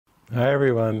Hi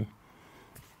everyone.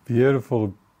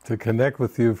 Beautiful to connect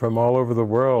with you from all over the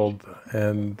world.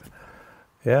 And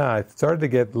yeah, I started to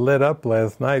get lit up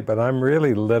last night, but I'm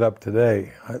really lit up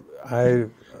today. I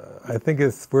think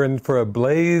we're in for a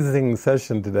blazing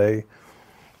session today.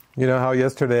 You know how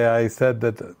yesterday I said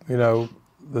that,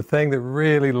 the thing that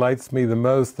really lights me the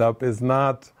most up is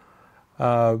not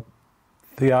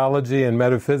theology and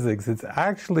metaphysics. It's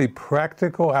actually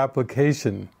practical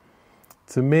application.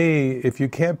 To me, if you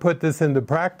can't put this into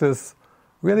practice,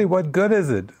 really what good is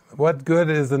it? What good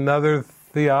is another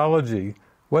theology?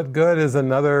 What good is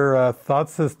another thought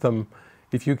system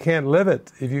if you can't live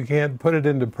it? If you can't put it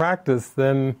into practice,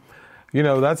 then,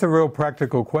 that's a real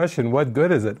practical question. What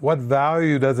good is it? What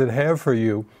value does it have for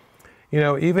you?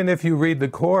 Even if you read the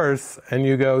Course and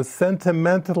you go,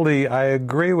 sentimentally, I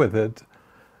agree with it,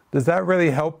 does that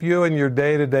really help you in your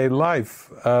day-to-day life,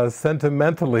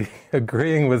 sentimentally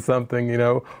agreeing with something,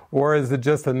 or is it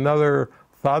just another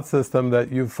thought system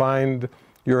that you find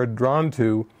you're drawn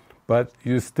to, but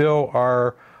you still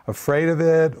are afraid of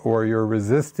it, or you're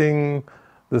resisting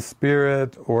the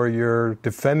Spirit, or you're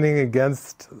defending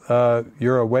against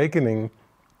your awakening?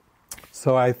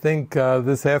 So I think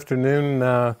this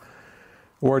afternoon,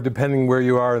 or depending where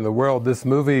you are in the world, this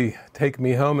movie, Take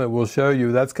Me Home, it will show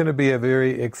you, that's going to be a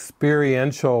very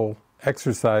experiential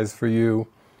exercise for you,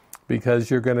 because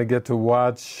you're going to get to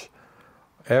watch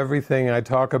everything I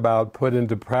talk about put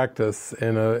into practice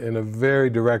in a very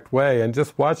direct way, and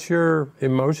just watch your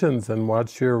emotions and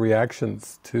watch your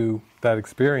reactions to that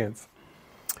experience.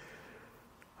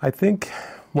 I think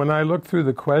when I look through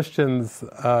the questions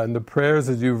and the prayers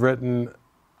that you've written,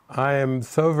 I am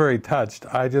so very touched.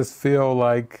 I just feel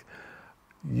like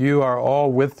you are all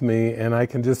with me, and I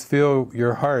can just feel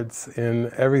your hearts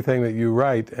in everything that you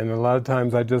write. And a lot of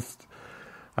times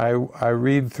I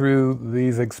read through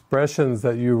these expressions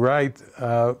that you write.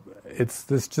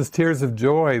 It's just tears of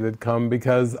joy that come,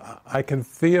 because I can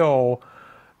feel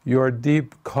your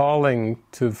deep calling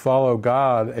to follow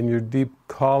God, and your deep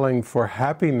calling for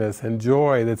happiness and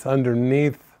joy that's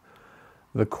underneath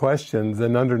the questions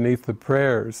and underneath the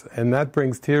prayers. And that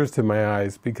brings tears to my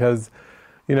eyes, because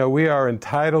we are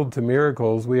entitled to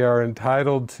miracles, we are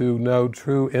entitled to know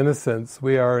true innocence,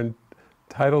 we are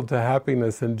entitled to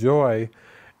happiness and joy,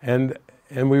 and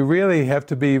we really have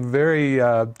to be very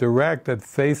direct at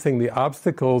facing the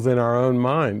obstacles in our own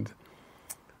mind.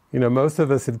 Most of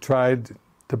us have tried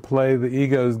to play the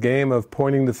ego's game of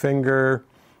pointing the finger,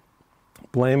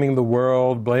 blaming the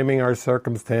world, blaming our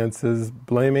circumstances,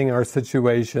 blaming our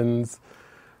situations,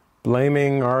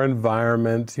 blaming our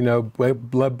environment,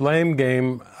 blame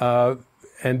game,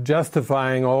 and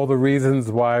justifying all the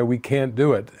reasons why we can't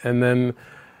do it. And then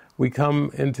we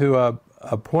come into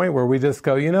a point where we just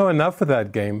go, enough of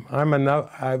that game.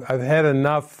 I've had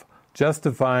enough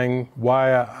justifying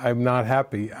why I'm not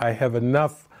happy. I have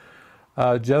enough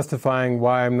justifying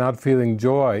why I'm not feeling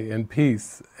joy and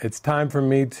peace. It's time for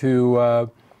me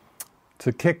to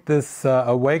kick this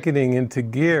awakening into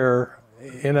gear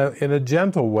in a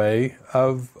gentle way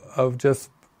of just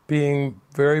being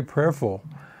very prayerful.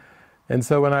 And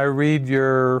so when I read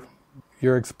your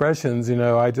expressions,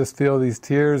 I just feel these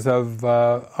tears of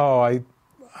I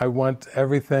want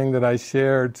everything that I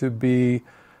share to be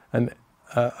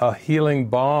a healing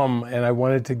balm, and I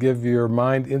wanted to give your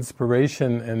mind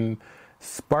inspiration and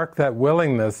spark that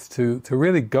willingness to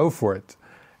really go for it.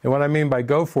 And what I mean by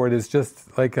go for it is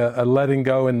just like a letting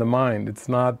go in the mind. It's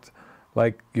not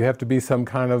like you have to be some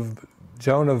kind of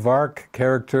Joan of Arc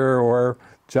character or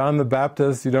John the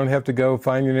Baptist. You don't have to go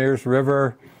find your nearest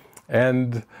river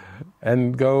and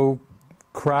go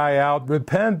cry out,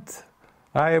 repent,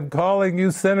 I am calling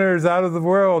you sinners out of the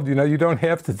world. You don't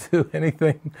have to do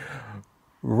anything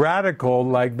radical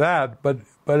like that, but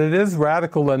it is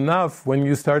radical enough when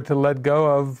you start to let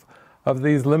go of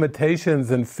these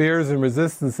limitations and fears and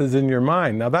resistances in your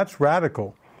mind. Now that's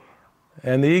radical.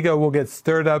 And the ego will get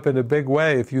stirred up in a big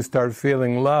way if you start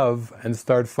feeling love and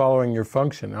start following your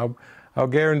function. I'll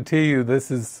guarantee you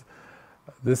this is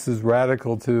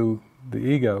radical to the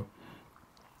ego.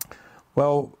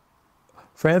 Well,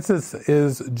 Frances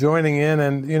is joining in,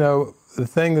 and the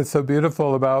thing that's so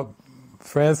beautiful about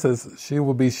Frances, she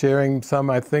will be sharing some,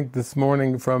 I think, this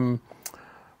morning from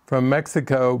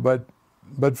Mexico, but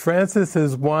Frances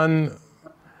is one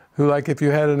who, like, if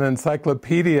you had an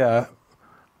encyclopedia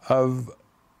and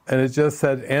it just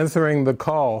said answering the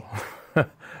call,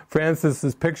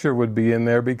 Frances's picture would be in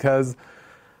there, because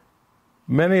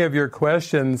many of your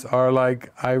questions are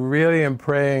like, I really am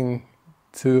praying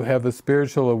to have a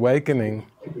spiritual awakening,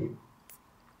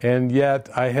 and yet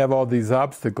I have all these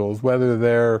obstacles, whether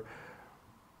they're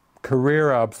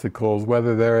career obstacles,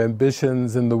 whether they're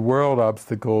ambitions in the world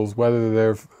obstacles, whether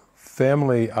they're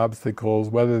family obstacles,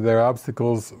 whether they're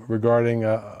obstacles regarding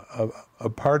a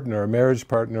partner, a marriage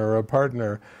partner or a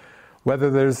partner,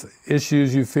 whether there's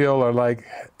issues you feel are like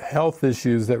health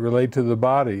issues that relate to the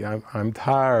body. I'm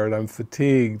tired, I'm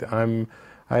fatigued, I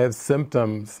have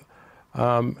symptoms.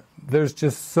 There's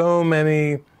just so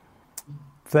many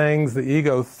things the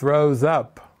ego throws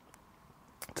up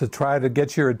to try to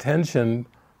get your attention,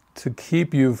 to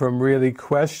keep you from really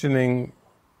questioning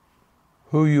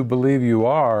who you believe you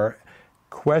are,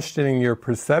 questioning your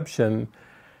perception,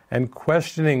 and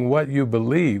questioning what you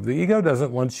believe. The ego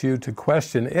doesn't want you to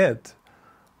question it,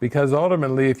 because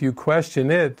ultimately if you question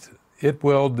it, it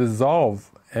will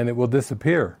dissolve and it will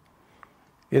disappear.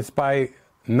 It's by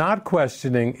not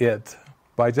questioning it,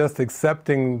 by just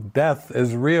accepting death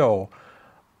as real,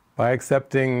 by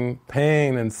accepting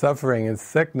pain and suffering and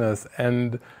sickness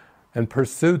and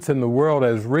pursuits in the world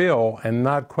as real and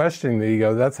not questioning the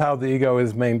ego, that's how the ego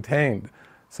is maintained.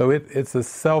 So it's a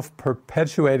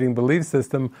self-perpetuating belief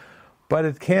system, but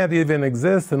it can't even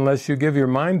exist unless you give your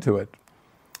mind to it.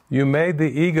 You made the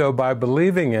ego by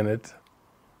believing in it,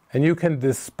 and you can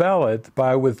dispel it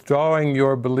by withdrawing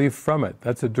your belief from it.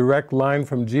 That's a direct line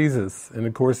from Jesus in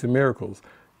A Course in Miracles.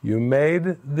 You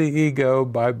made the ego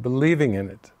by believing in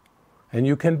it, and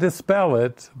you can dispel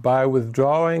it by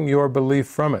withdrawing your belief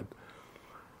from it.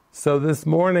 So this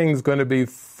morning's going to be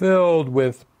filled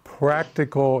with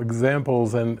practical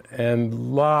examples and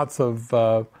lots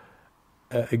of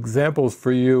examples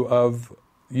for you of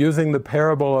using the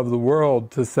parable of the world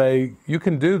to say, you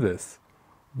can do this.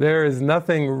 There is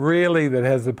nothing really that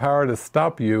has the power to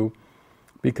stop you,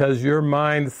 because your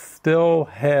mind still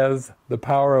has the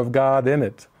power of God in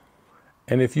it.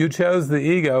 And if you chose the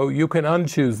ego, you can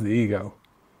unchoose the ego.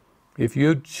 If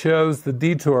you chose the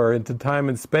detour into time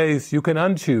and space, you can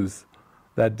unchoose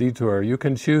that detour. You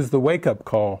can choose the wake-up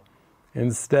call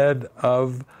instead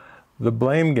of the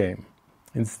blame game.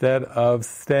 Instead of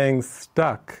staying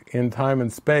stuck in time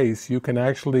and space, you can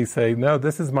actually say, no,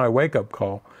 this is my wake-up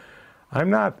call. I'm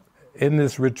not in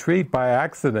this retreat by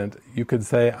accident. You could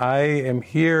say, I am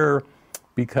here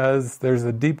because there's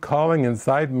a deep calling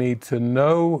inside me to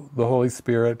know the Holy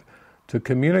Spirit, to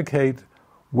communicate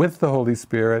with the Holy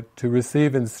Spirit, to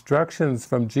receive instructions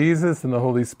from Jesus and the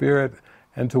Holy Spirit,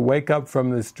 and to wake up from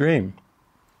this dream.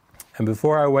 And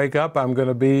before I wake up, I'm going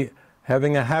to be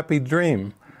having a happy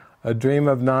dream, a dream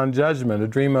of non-judgment, a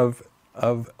dream of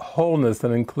wholeness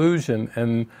and inclusion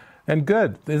and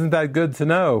good. Isn't that good to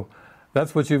know?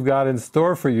 That's what you've got in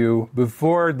store for you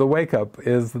before the wake-up,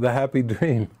 is the happy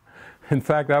dream. In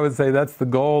fact, I would say that's the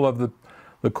goal of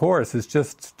the Course, is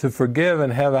just to forgive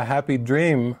and have a happy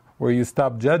dream where you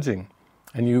stop judging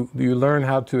and you learn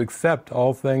how to accept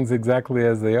all things exactly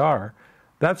as they are.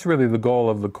 That's really the goal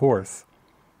of the Course.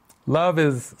 Love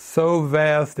is so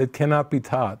vast it cannot be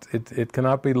taught. It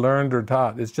cannot be learned or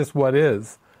taught. It's just what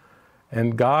is.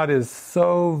 And God is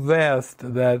so vast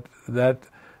that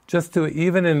just to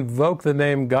even invoke the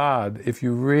name God, if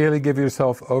you really give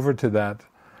yourself over to that,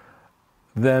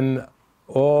 then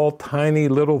all tiny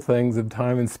little things of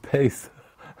time and space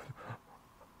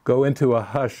go into a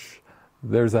hush.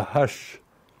 There's a hush.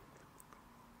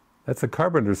 That's a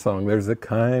Carpenter song. There's a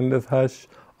kind of hush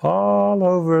all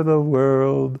over the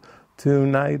world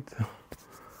tonight.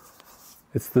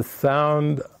 It's the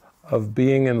sound of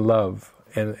being in love.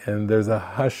 And there's a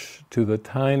hush to the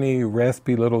tiny,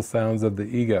 raspy little sounds of the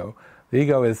ego. The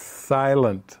ego is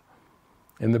silent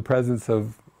in the presence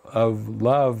of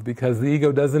love, because the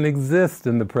ego doesn't exist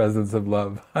in the presence of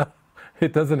love.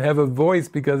 It doesn't have a voice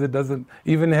because it doesn't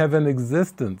even have an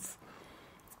existence.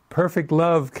 Perfect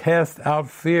love casts out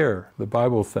fear, the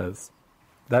Bible says.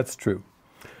 That's true.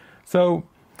 So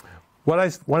what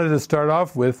I wanted to start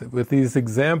off with these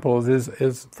examples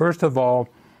is first of all,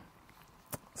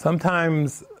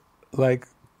 sometimes, like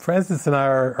Francis and I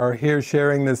are here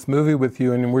sharing this movie with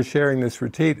you, and we're sharing this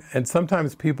retreat, and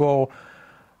sometimes people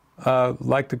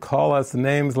like to call us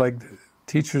names like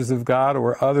Teachers of God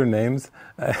or other names,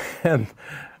 and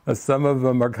some of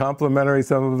them are complimentary,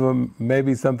 some of them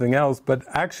maybe something else, but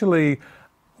actually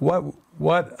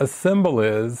what a symbol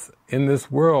is in this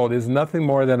world is nothing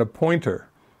more than a pointer.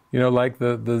 You know, like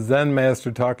the Zen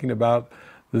master talking about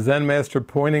the Zen master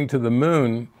pointing to the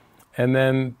moon, and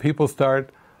then people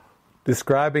start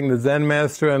describing the Zen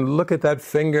master and look at that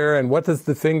finger and what does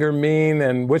the finger mean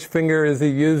and which finger is he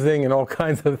using and all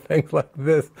kinds of things like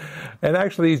this. And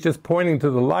actually he's just pointing to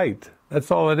the light.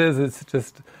 That's all it is. It's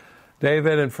just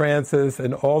David and Francis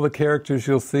and all the characters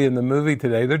you'll see in the movie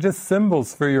today. They're just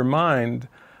symbols for your mind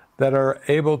that are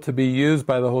able to be used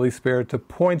by the Holy Spirit to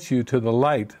point you to the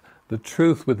light, the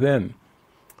truth within.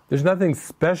 There's nothing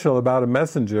special about a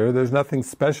messenger. There's nothing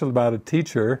special about a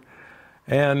teacher.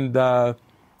 And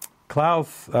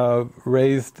Klaus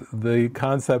raised the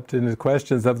concept in his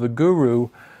questions of the guru.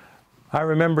 I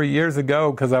remember years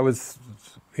ago, because I was,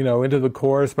 into the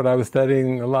course, but I was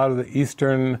studying a lot of the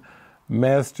Eastern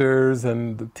masters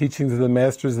and the teachings of the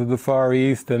masters of the Far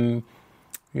East, and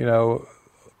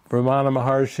Ramana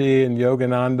Maharshi and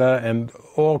Yogananda and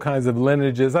all kinds of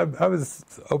lineages. I was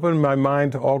opening my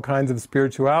mind to all kinds of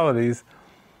spiritualities,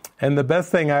 and the best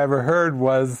thing I ever heard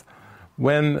was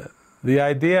when the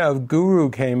idea of guru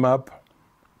came up.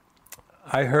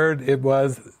 I heard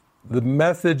the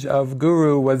message of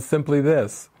guru was simply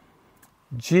this: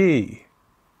 Gee,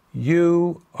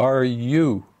 you are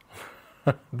you.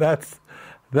 That's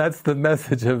the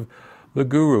message of the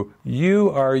guru. You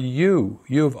are you.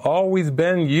 You've always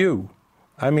been you.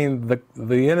 I mean,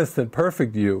 the innocent,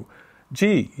 perfect you.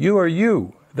 Gee, you are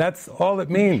you. That's all it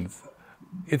means.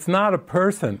 It's not a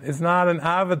person. It's not an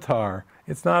avatar.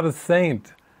 It's not a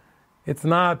saint. It's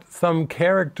not some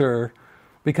character,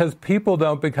 because people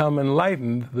don't become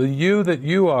enlightened. The you that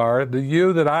you are, the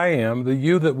you that I am, the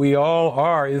you that we all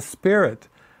are is spirit.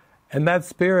 And that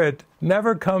spirit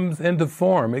never comes into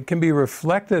form. It can be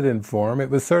reflected in form. It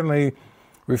was certainly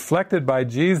reflected by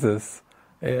Jesus,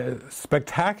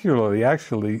 spectacularly,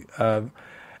 actually.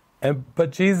 But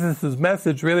Jesus'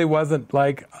 message really wasn't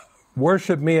like,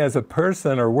 worship me as a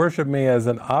person, or worship me as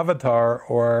an avatar,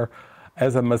 or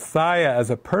as a Messiah, as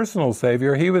a personal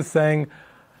Savior. He was saying,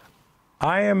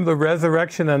 I am the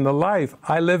resurrection and the life.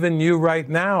 I live in you right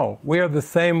now. We are the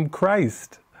same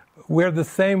Christ. We're the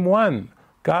same one.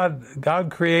 God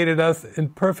created us in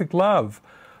perfect love.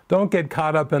 Don't get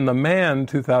caught up in the man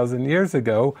 2,000 years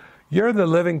ago. You're the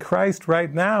living Christ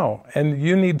right now, and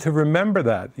you need to remember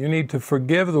that. You need to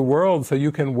forgive the world so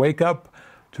you can wake up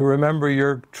to remember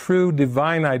your true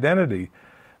divine identity.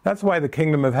 That's why the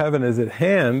kingdom of heaven is at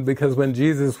hand, because when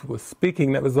Jesus was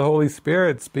speaking, that was the Holy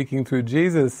Spirit speaking through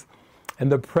Jesus,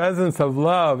 and the presence of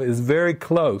love is very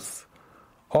close.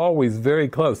 Always very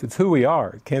close. It's who we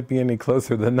are. It can't be any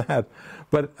closer than that.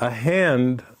 But a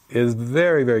hand is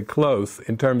very, very close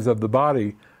in terms of the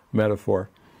body metaphor.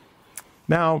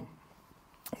 Now,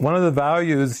 one of the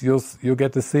values you'll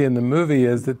get to see in the movie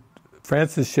is that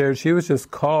Frances shared she was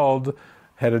just called,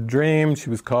 had a dream, she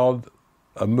was called,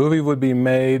 a movie would be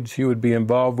made, she would be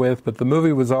involved with, but the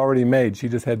movie was already made. She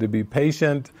just had to be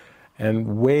patient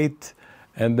and wait,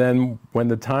 and then when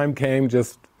the time came,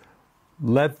 just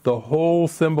let the whole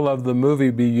symbol of the movie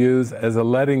be used as a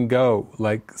letting go,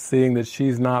 like seeing that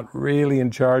she's not really in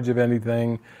charge of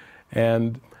anything,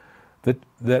 and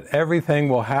that everything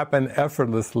will happen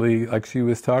effortlessly, like she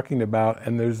was talking about,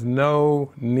 and there's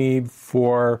no need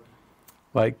for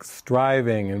like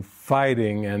striving and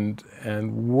fighting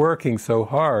and working so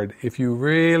hard. If you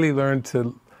really learn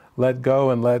to let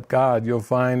go and let God, you'll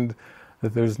find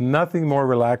that there's nothing more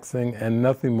relaxing and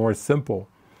nothing more simple.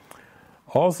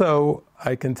 Also,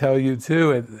 I can tell you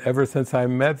too, ever since I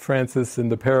met Frances in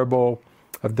the parable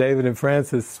of David and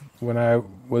Frances when I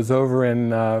was over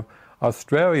in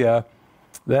Australia,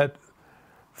 that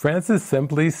Frances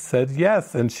simply said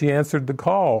yes, and she answered the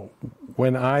call.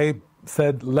 When I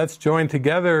said, let's join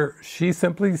together, she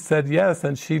simply said yes,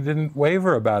 and she didn't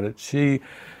waver about it. She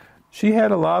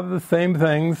had a lot of the same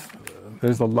things.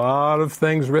 There's a lot of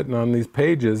things written on these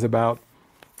pages about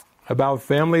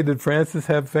family. Did Frances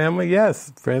have family?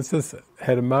 Yes. Frances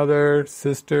had a mother,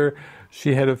 sister.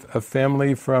 She had a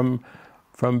family from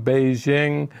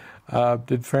Beijing.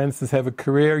 Did Frances have a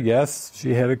career? Yes,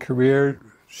 she had a career.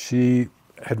 She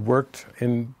had worked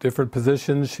in different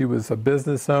positions. She was a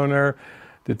business owner.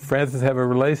 Did Frances have a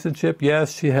relationship?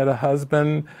 Yes, she had a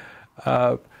husband.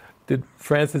 Did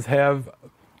Frances have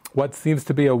what seems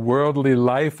to be a worldly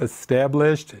life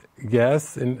established?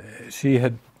 Yes, and she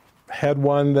had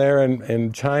one there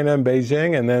in China, in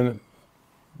Beijing, and then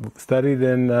studied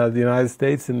in the United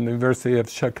States in the University of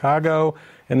Chicago,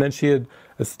 and then she had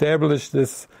established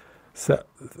this,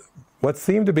 what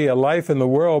seemed to be a life in the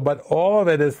world, but all of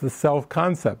it is the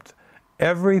self-concept.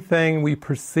 Everything we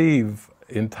perceive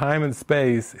in time and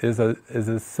space is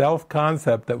a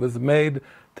self-concept that was made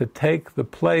to take the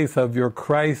place of your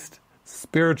Christ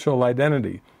spiritual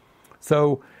identity.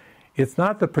 So it's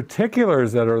not the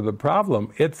particulars that are the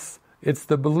problem, it's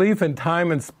the belief in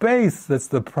time and space that's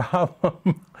the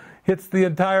problem. It's the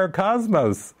entire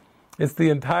cosmos. It's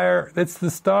the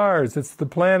stars, it's the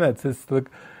planets, it's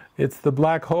the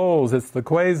black holes, it's the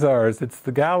quasars, it's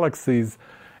the galaxies,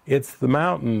 it's the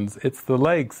mountains, it's the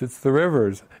lakes, it's the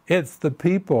rivers, it's the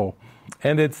people,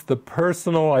 and it's the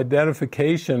personal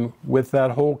identification with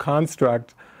that whole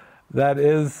construct that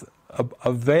is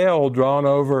a veil drawn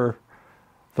over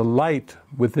the light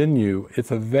within you.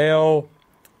 It's a veil,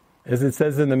 as it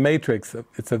says in the Matrix,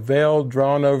 it's a veil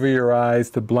drawn over your eyes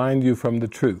to blind you from the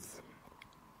truth.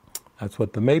 That's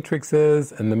what the Matrix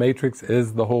is, and the Matrix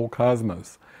is the whole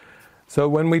cosmos. So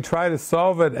when we try to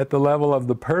solve it at the level of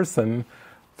the person,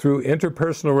 through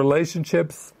interpersonal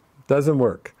relationships, doesn't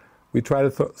work. We try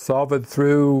to solve it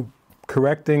through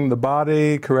correcting the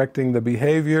body, correcting the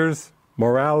behaviors,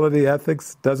 morality,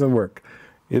 ethics, doesn't work.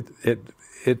 It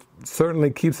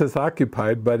certainly keeps us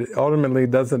occupied, but it ultimately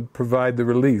doesn't provide the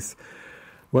release.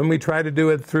 When we try to do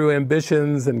it through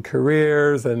ambitions and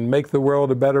careers and make the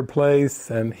world a better place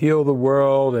and heal the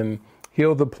world and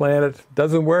heal the planet,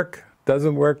 doesn't work,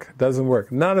 doesn't work, doesn't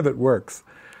work. None of it works.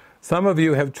 Some of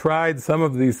you have tried some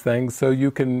of these things, so you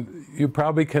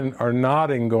probably are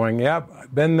nodding, going, yep,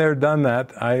 been there, done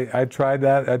that. I tried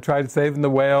that. I tried saving the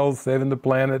whales, saving the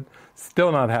planet,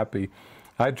 still not happy.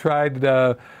 I tried,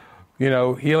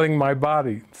 healing my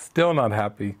body, still not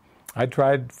happy. I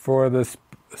tried for the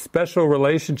special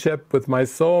relationship with my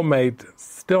soulmate,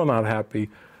 still not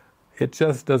happy. It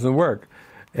just doesn't work.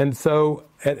 And so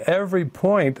at every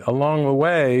point along the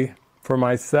way, for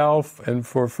myself and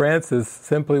for Francis,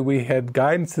 simply we had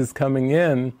guidances coming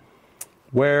in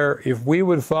where if we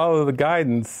would follow the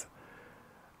guidance,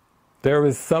 there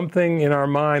was something in our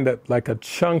mind that, like a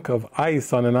chunk of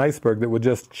ice on an iceberg, that would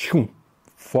just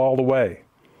fall away.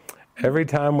 Every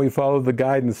time we followed the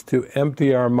guidance to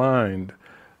empty our mind,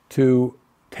 to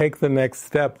take the next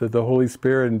step that the Holy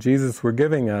Spirit and Jesus were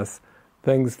giving us,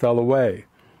 things fell away.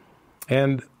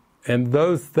 And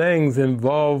those things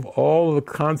involve all the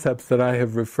concepts that I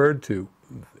have referred to.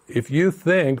 If you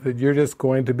think that you're just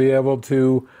going to be able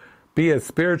to be a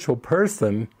spiritual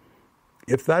person,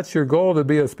 if that's your goal, to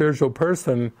be a spiritual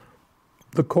person,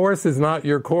 the course is not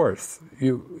your course.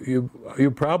 You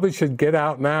probably should get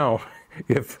out now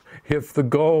if the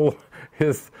goal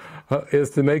is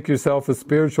to make yourself a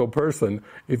spiritual person.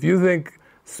 If you think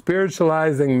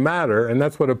spiritualizing matter, and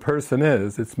that's what a person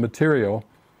is, it's material.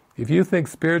 If you think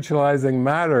spiritualizing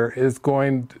matter is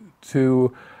going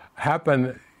to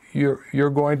happen, you're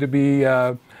going to be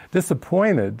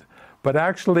disappointed. But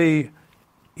actually,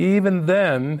 even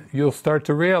then, you'll start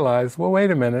to realize, well,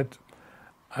 wait a minute,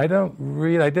 I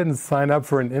didn't sign up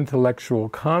for an intellectual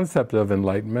concept of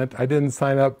enlightenment. I didn't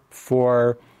sign up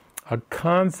for a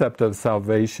concept of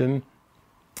salvation.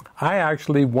 I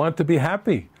actually want to be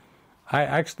happy. I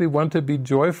actually want to be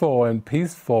joyful and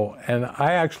peaceful, and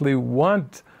I actually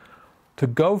want to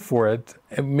go for it,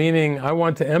 meaning I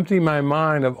want to empty my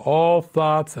mind of all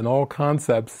thoughts and all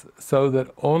concepts so that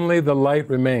only the light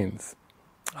remains.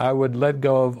 I would let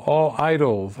go of all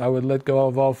idols. I would let go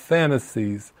of all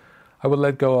fantasies. I would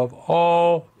let go of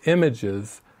all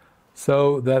images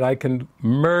so that I can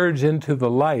merge into the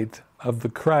light of the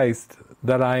Christ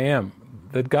that I am,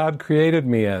 that God created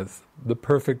me as, the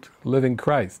perfect living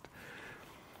Christ.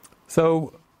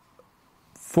 So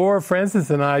for Francis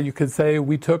and I, you could say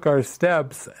we took our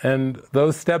steps, and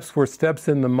those steps were steps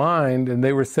in the mind, and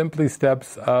they were simply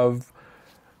steps of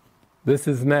this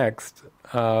is next,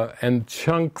 and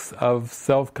chunks of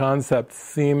self-concept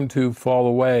seemed to fall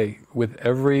away with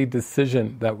every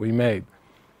decision that we made.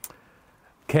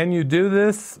 Can you do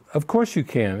this? Of course you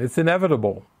can. It's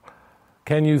inevitable.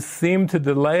 Can you seem to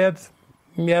delay it?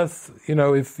 Yes,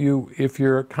 if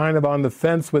you're kind of on the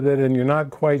fence with it and you're not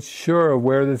quite sure of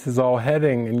where this is all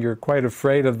heading and you're quite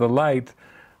afraid of the light,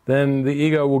 then the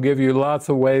ego will give you lots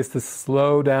of ways to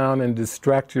slow down and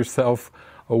distract yourself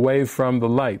away from the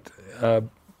light.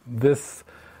 This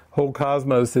whole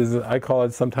cosmos is, I call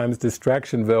it sometimes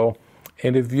Distractionville,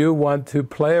 and if you want to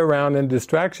play around in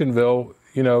Distractionville,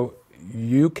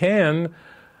 you can.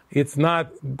 It's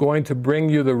not going to bring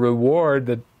you the reward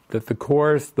that the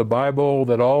Course, the Bible,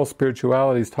 that all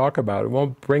spiritualities talk about. It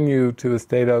won't bring you to a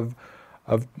state of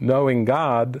knowing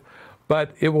God,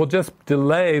 but it will just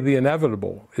delay the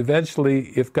inevitable. Eventually,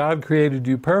 if God created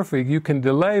you perfect, you can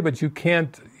delay, but you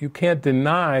can't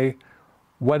deny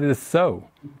what is so.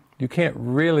 You can't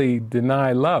really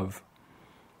deny love.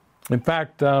 In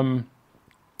fact, I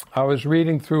was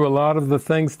reading through a lot of the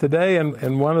things today,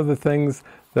 and one of the things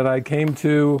that I came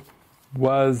to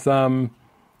was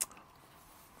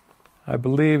I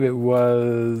believe it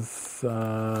was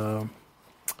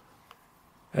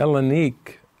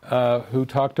Elenique who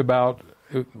talked about,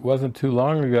 it wasn't too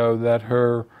long ago, that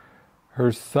her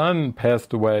son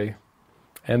passed away,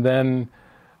 and then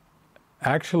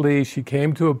actually she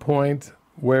came to a point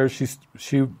where she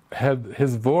had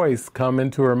his voice come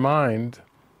into her mind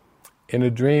in a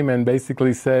dream and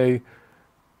basically say,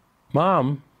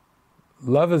 "Mom,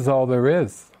 love is all there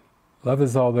is. Love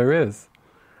is all there is."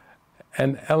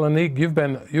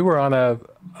 Elenique, you were on a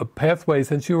pathway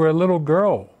since you were a little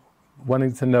girl,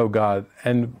 wanting to know God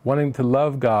and wanting to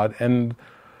love God, and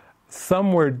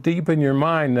somewhere deep in your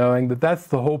mind knowing that that's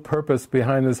the whole purpose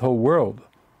behind this whole world,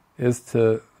 is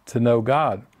to know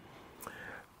God.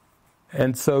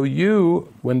 And so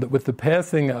you, with the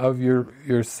passing of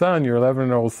your son, your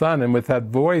 11-year-old son, and with that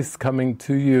voice coming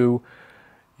to you,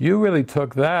 you really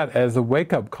took that as a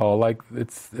wake-up call, like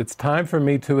it's time for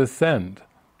me to ascend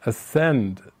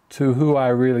to who I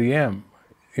really am.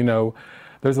 You know,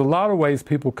 there's a lot of ways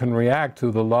people can react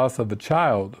to the loss of a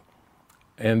child,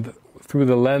 and through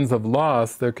the lens of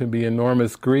loss there can be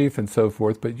enormous grief and so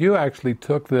forth, but you actually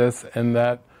took this and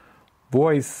that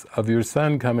voice of your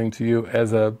son coming to you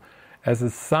as a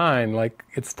sign, like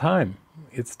it's time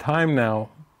now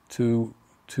to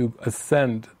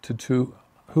ascend to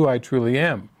who I truly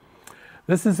am.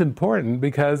 This is important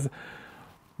because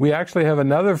we actually have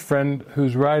another friend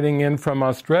who's writing in from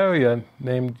Australia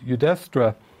named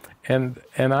Eudestra, and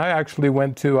I actually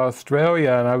went to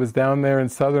Australia, and I was down there in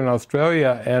southern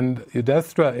Australia, and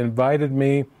Eudestra invited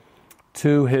me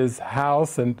to his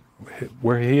house and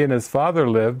where he and his father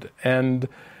lived, and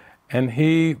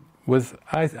he was,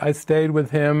 I stayed with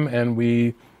him, and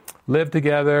we lived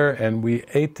together, and we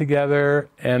ate together,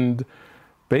 and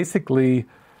basically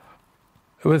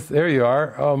it was, there you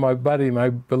are, oh my buddy, my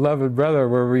beloved brother,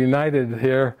 we're reunited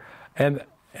here,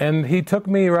 and he took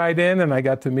me right in, and I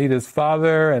got to meet his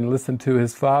father and listen to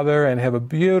his father and have a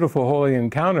beautiful holy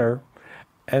encounter.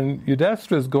 And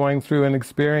Eudestra is going through an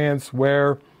experience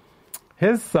where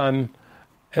his son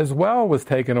as well was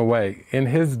taken away in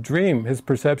his dream, his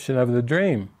perception of the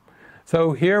dream.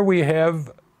 So here we have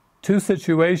two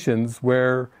situations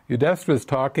where Eudestra is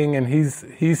talking, and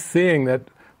he's seeing that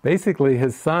basically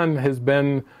his son has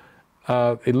been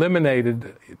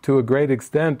eliminated to a great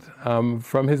extent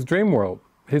from his dream world.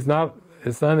 His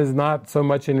son is not so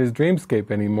much in his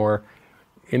dreamscape anymore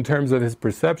in terms of his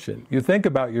perception. You think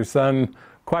about your son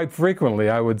quite frequently,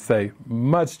 I would say,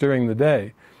 much during the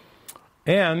day.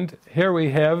 And here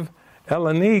we have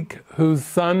Elenique, whose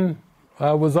son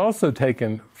was also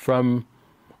taken from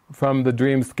the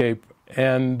dreamscape.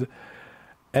 And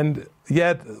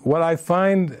yet what I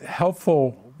find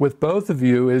helpful with both of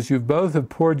you is you both have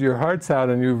poured your hearts out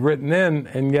and you've written in,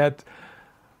 and yet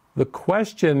the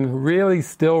question really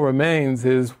still remains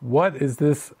is, what is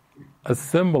this a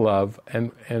symbol of,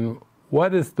 and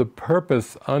what is the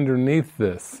purpose underneath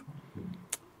this?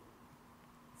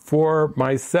 For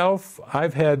myself,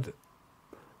 I've had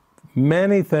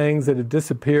many things that have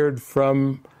disappeared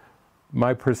from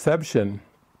my perception,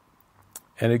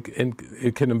 and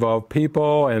it can involve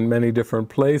people and many different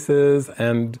places,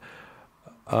 and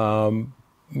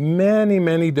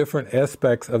many different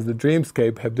aspects of the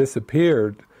dreamscape have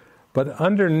disappeared. But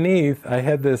underneath, I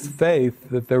had this faith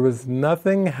that there was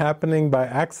nothing happening by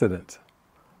accident,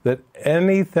 that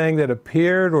anything that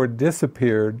appeared or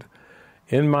disappeared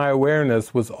in my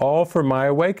awareness was all for my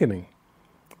awakening,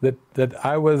 that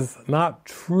I was not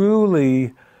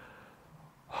truly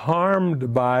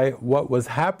harmed by what was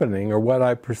happening or what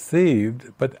I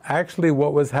perceived, but actually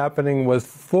what was happening was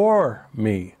for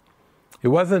me. It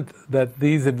wasn't that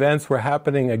these events were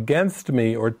happening against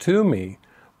me or to me,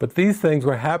 but these things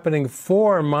were happening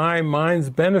for my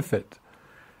mind's benefit.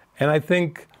 And I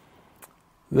think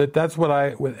that that's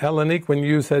what with Elenique, when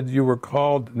you said you were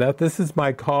called, that this is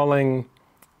my calling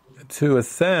to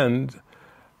ascend,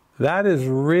 that is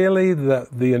really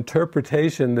the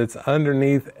interpretation that's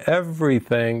underneath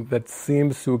everything that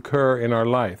seems to occur in our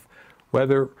life.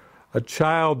 Whether a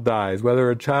child dies,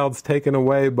 whether a child's taken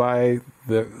away by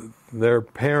their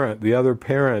parent, the other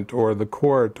parent, or the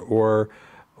court, or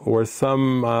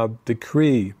some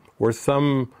decree, or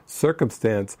some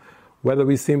circumstance, whether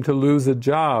we seem to lose a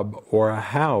job, or a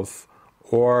house,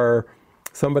 or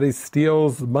somebody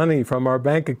steals money from our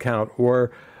bank account,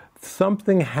 or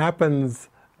something happens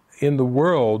in the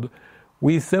world,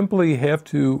 we simply have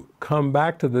to come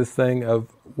back to this thing of,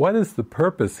 what is the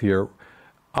purpose here?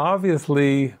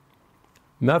 Obviously,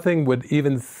 nothing would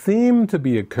even seem to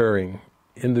be occurring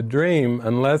in the dream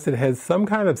unless it has some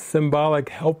kind of symbolic,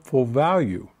 helpful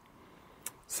value.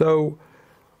 So,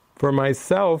 for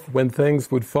myself, when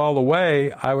things would fall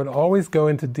away, I would always go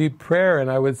into deep prayer and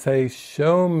I would say,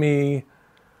 show me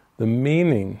the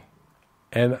meaning.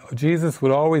 And Jesus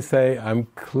would always say, I'm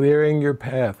clearing your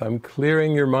path, I'm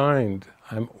clearing your mind,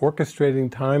 I'm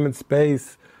orchestrating time and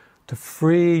space to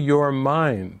free your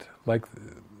mind. Like,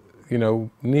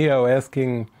 Neo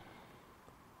asking,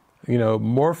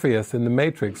 Morpheus in the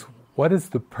Matrix, what is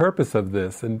the purpose of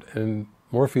this? And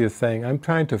Morpheus saying, I'm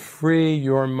trying to free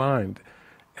your mind.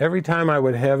 every time I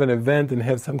would have an event and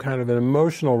have some kind of an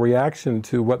emotional reaction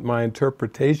to what my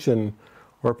interpretation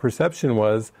or perception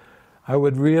was, I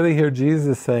would really hear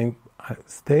Jesus saying,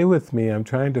 stay with me, I'm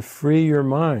trying to free your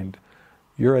mind.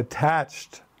 You're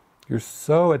attached. You're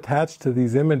so attached to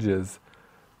these images.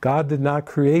 God did not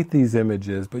create these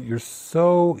images, but you're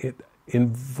so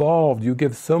involved. You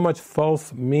give so much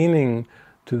false meaning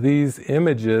to these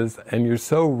images, and you're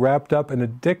so wrapped up and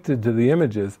addicted to the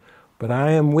images. But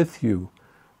I am with you.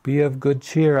 Be of good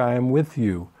cheer, I am with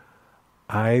you.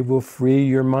 I will free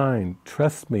your mind.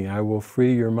 Trust me, I will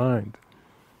free your mind.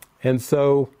 And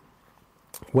so,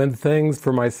 when things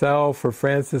for myself, for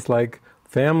Francis, like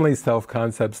family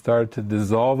self-concepts started to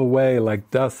dissolve away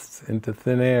like dust into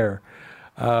thin air,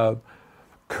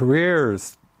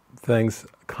 careers,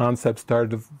 concepts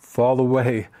started to fall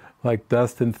away like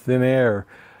dust in thin air.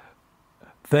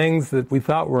 Things that we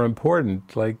thought were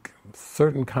important, like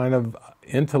certain kind of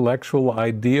intellectual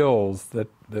ideals that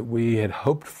we had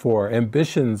hoped for,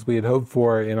 ambitions we had hoped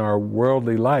for in our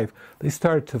worldly life, they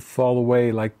started to fall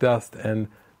away like dust and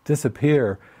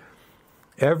disappear.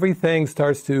 Everything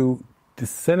starts to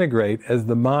disintegrate as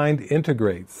the mind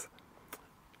integrates.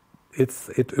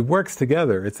 It works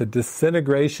together. It's a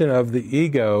disintegration of the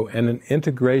ego and an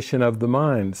integration of the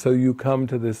mind. So you come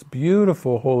to this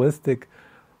beautiful, holistic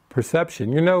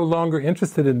perception. You're no longer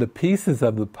interested in the pieces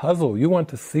of the puzzle. You want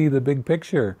to see the big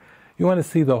picture. You want to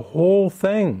see the whole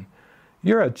thing.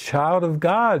 You're a child of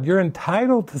God. You're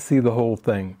entitled to see the whole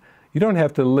thing. You don't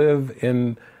have to live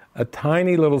in a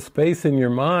tiny little space in your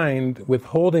mind with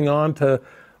holding on to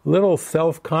little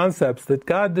self-concepts that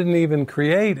God didn't even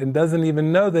create and doesn't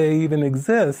even know they even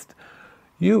exist.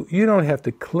 You don't have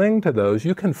to cling to those.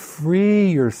 You can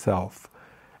free yourself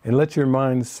and let your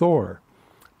mind soar.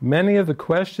 Many of the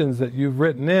questions that you've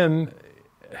written in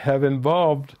have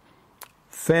involved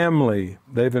family,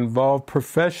 they've involved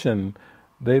profession,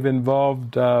 they've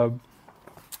involved, let's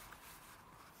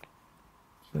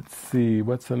see,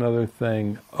 what's another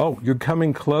thing? Oh, you're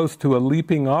coming close to a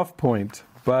leaping off point,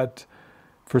 but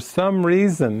for some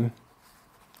reason,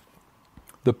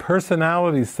 the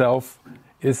personality self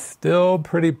is still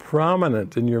pretty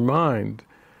prominent in your mind.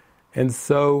 And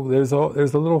so there's a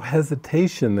little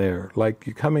hesitation there, like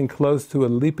you're coming close to a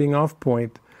leaping off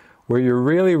point where you're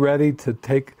really ready to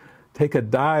take a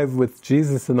dive with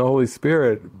Jesus and the Holy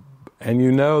Spirit, and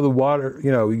you know the water,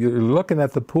 you're looking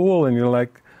at the pool and you're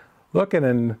like looking,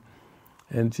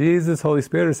 and Jesus, Holy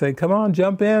Spirit are saying, come on,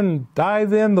 jump in,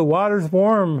 dive in, the water's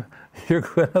warm, you're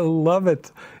going to love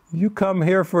it. You come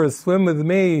here for a swim with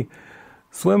me,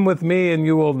 and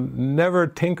you will never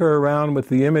tinker around with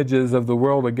the images of the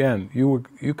world again.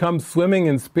 You come swimming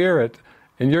in spirit,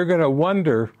 and you're going to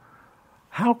wonder,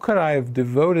 how could I have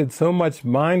devoted so much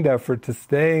mind effort to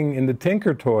staying in the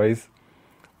tinker toys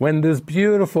when this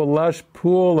beautiful, lush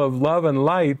pool of love and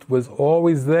light was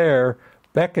always there,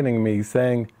 beckoning me,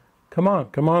 saying, come on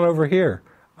over here.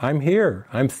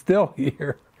 I'm still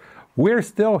here. We're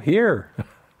still here.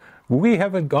 We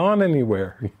haven't gone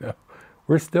anywhere.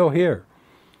 We're still here.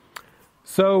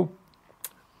 So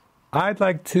I'd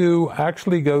like to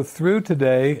actually go through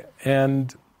today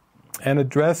and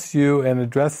address you and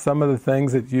address some of the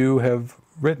things that you have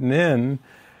written in,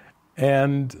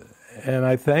 and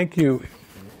I thank you,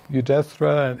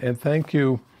 Yudestra, and thank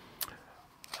you,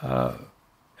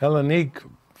 Elenique,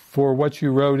 for what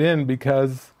you wrote in,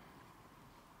 because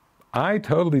I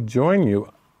totally join you.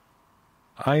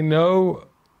 I know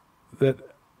that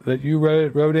you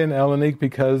wrote in, Elenique,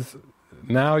 because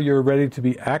now you're ready to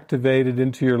be activated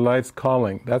into your life's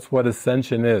calling. That's what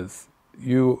ascension is.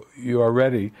 You are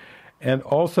ready. And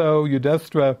also,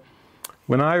 Yudestra,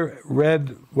 when I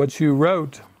read what you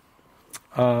wrote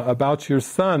about your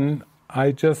son,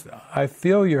 I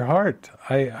feel your heart.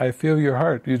 I feel your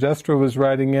heart. Yudestra was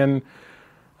writing in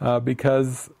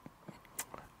because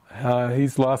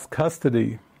he's lost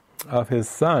custody of his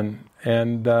son,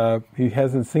 and he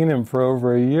hasn't seen him for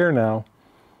over a year now.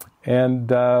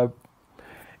 And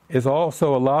is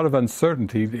also a lot of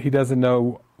uncertainty. He doesn't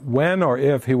know when or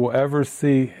if he will ever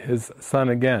see his son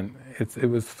again. It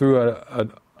was through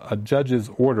a judge's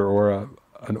order, or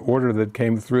an order that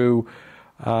came through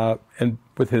and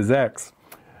with his ex.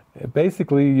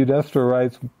 Basically, Yudestra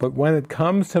writes, but when it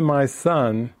comes to my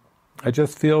son, I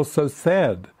just feel so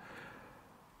sad.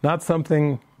 Not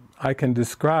something I can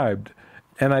describe,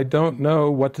 and I don't know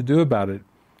what to do about it.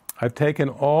 I've taken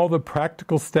all the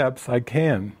practical steps I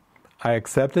can. I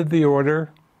accepted the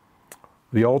order.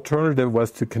 The alternative was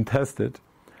to contest it.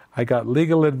 I got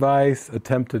legal advice,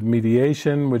 attempted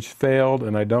mediation, which failed,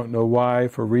 and I don't know why,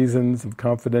 for reasons of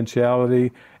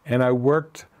confidentiality, and I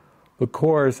worked the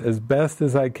course as best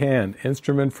as I can.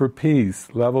 Instrument for Peace,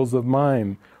 Levels of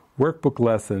Mind, workbook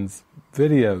lessons,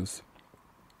 videos.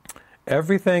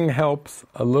 Everything helps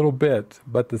a little bit,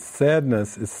 but the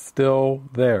sadness is still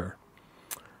there.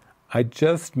 I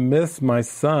just miss my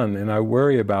son and I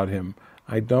worry about him.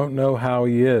 I don't know how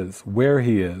he is, where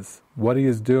he is, what he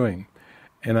is doing.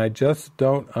 And I just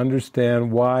don't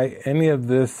understand why any of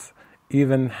this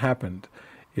even happened.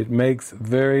 It makes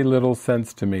very little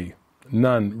sense to me.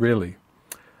 None, really.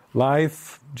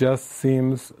 Life just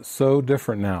seems so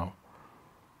different now.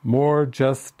 More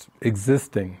just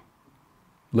existing.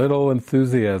 Little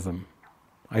enthusiasm.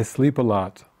 I sleep a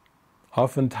lot.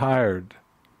 Often tired.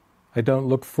 I don't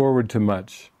look forward to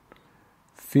much.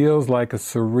 Feels like a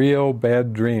surreal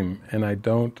bad dream, and I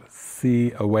don't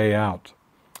see a way out.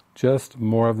 Just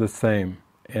more of the same,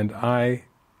 and I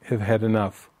have had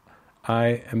enough.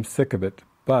 I am sick of it,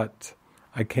 but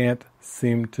I can't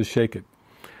seem to shake it.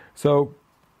 So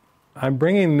I'm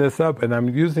bringing this up, and I'm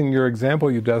using your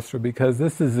example, Yudhishthira, because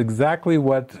this is exactly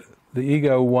what the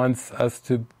ego wants us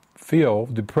to feel,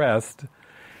 depressed.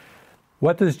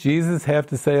 What does Jesus have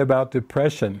to say about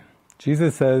depression?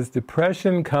 Jesus says,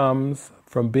 depression comes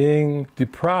from being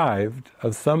deprived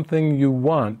of something you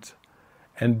want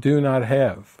and do not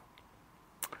have.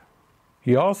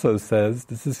 He also says,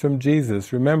 this is from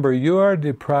Jesus, remember, you are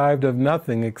deprived of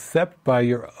nothing except by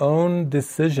your own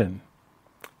decision.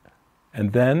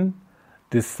 And then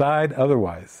decide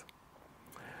otherwise.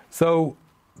 So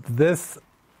this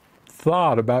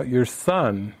thought about your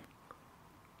son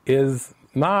is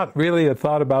not really a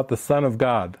thought about the Son of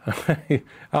God.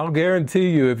 I'll guarantee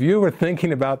you, if you were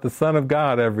thinking about the Son of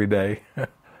God every day,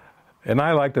 and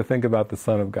I like to think about the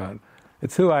Son of God,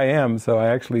 it's who I am, so I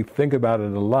actually think about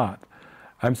it a lot.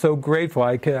 I'm so grateful.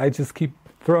 I just keep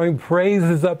throwing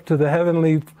praises up to the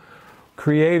heavenly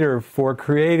Creator for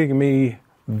creating me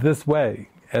this way,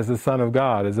 as a Son of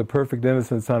God, as a perfect,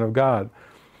 innocent Son of God.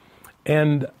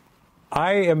 And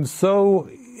I am so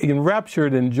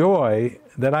enraptured in joy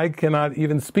that I cannot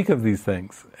even speak of these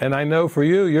things. And I know for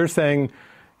you, you're saying,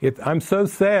 I'm so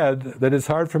sad that it's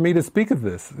hard for me to speak of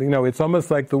this. You know, it's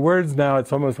almost like the words now,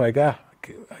 it's almost like,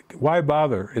 why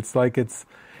bother? It's like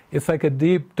a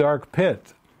deep, dark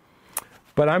pit.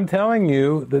 But I'm telling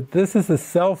you that this is a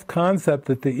self-concept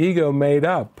that the ego made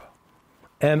up.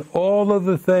 And all of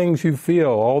the things you feel,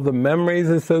 all the memories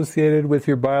associated with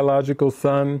your biological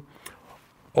son,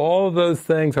 all of those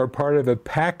things are part of a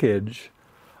package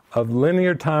of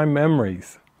linear time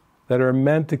memories that are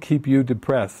meant to keep you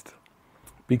depressed.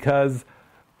 Because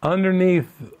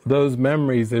underneath those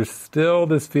memories, there's still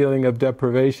this feeling of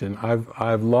deprivation.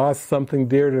 I've lost something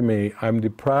dear to me. I'm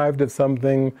deprived of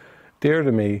something dear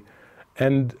to me.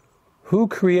 And who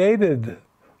created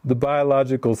the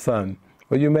biological son?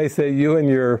 Well, you may say you and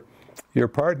your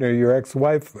partner, your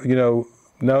ex-wife, no,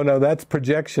 that's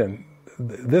projection.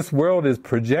 This world is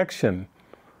projection.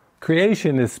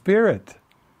 Creation is spirit.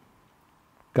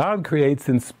 God creates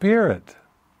in spirit.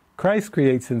 Christ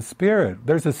creates in spirit.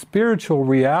 There's a spiritual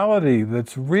reality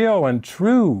that's real and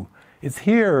true. It's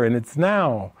here and it's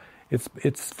now.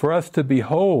 It's for us to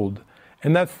behold.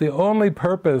 And that's the only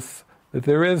purpose that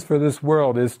there is for this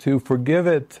world, is to forgive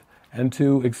it and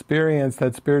to experience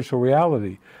that spiritual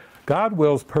reality. God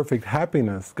wills perfect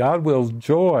happiness. God wills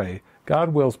joy. God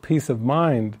wills peace of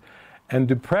mind. And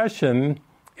depression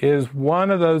is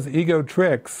one of those ego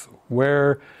tricks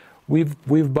where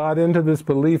we've bought into this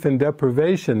belief in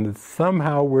deprivation, that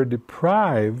somehow we're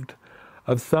deprived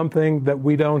of something that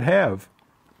we don't have.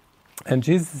 And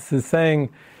Jesus is saying,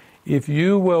 if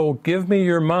you will give me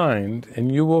your mind,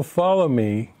 and you will follow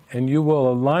me, and you will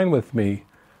align with me,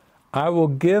 I will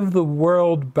give the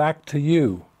world back to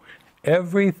you.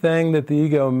 Everything that the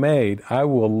ego made, I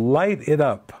will light it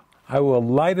up. I will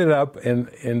light it up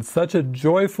in such a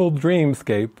joyful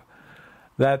dreamscape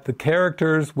that the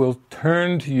characters will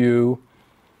turn to you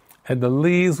and the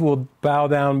leaves will bow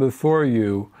down before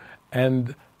you,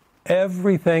 and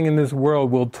everything in this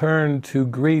world will turn to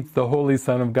greet the Holy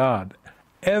Son of God.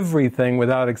 Everything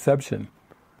without exception.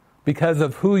 Because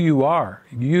of who you are.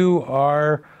 You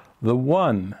are the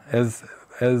one, as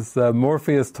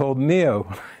Morpheus told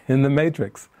Neo in the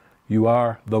Matrix. You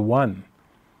are the one.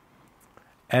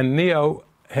 And Neo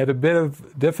had a bit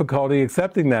of difficulty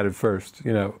accepting that at first.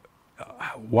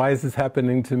 Why is this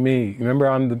happening to me? Remember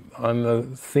on the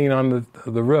scene on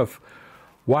the roof?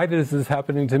 Why is this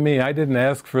happening to me? I didn't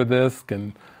ask for this.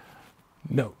 And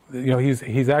no,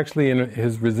 he's actually in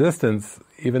his resistance,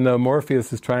 even though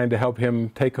Morpheus is trying to help him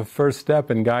take a first step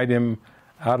and guide him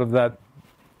out of that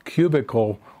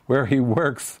cubicle where he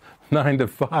works 9 to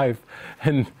 5,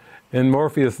 and And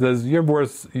Morpheus says,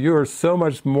 you're so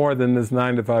much more than this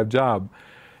 9-to-5 job.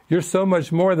 You're so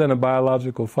much more than a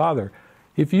biological father.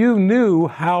 If you knew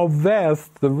how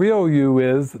vast the real you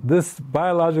is, this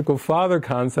biological father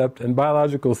concept and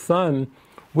biological son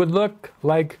would look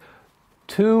like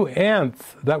two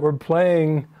ants that were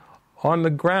playing on the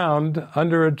ground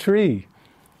under a tree.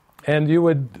 And you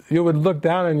would look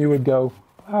down and you would go,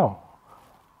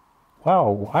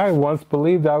 wow, I once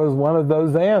believed I was one of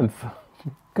those ants.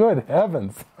 Good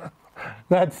heavens,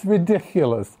 that's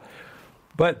ridiculous.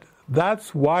 But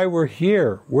that's why we're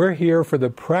here. We're here for the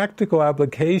practical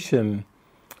application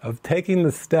of taking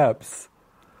the steps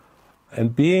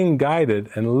and being guided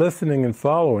and listening and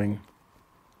following.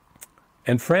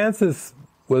 And Frances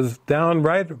was down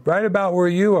right about where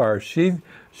you are. She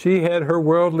had her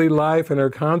worldly life and her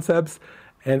concepts,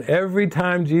 and every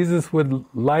time Jesus would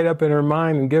light up in her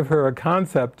mind and give her a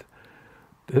concept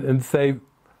and say,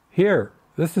 here,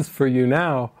 this is for you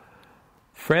now,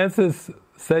 Frances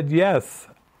said yes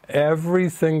every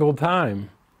single time.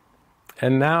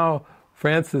 And now,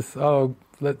 Frances,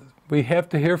 we have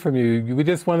to hear from you. We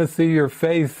just want to see your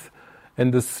face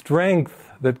and the strength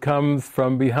that comes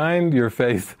from behind your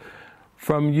face,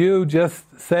 from you just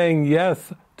saying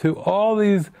yes to all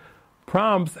these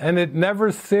prompts, and it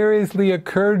never seriously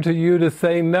occurred to you to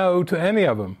say no to any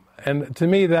of them. And to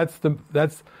me, that's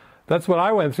what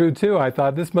I went through too. I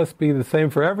thought this must be the same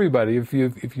for everybody. If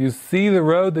you see the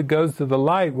road that goes to the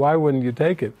light, why wouldn't you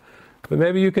take it? But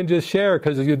maybe you can just share,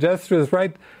 because Yudhishthira is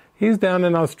right. He's down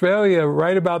in Australia,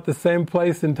 right about the same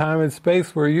place in time and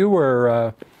space where you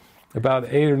were about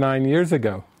 8 or 9 years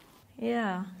ago.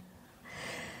 Yeah.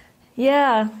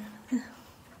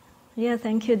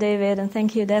 Thank you, David, and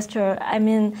thank you, Dexter. I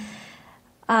mean,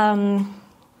 I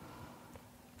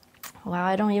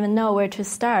don't even know where to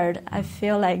start. I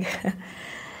feel like,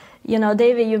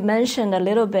 David, you mentioned a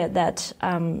little bit that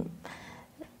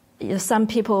some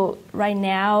people right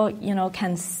now,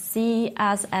 can see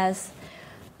us as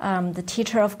the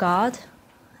teacher of God,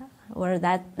 or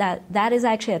that is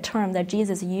actually a term that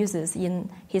Jesus uses in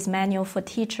his manual for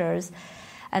teachers.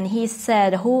 And he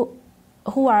said, who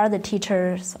are the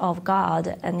teachers of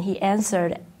God? And he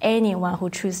answered, anyone who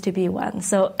chooses to be one.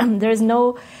 So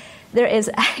there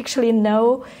is actually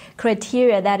no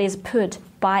criteria that is put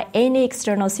by any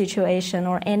external situation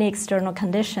or any external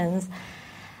conditions.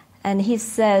 And he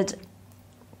said,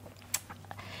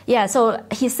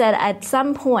 at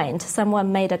some point,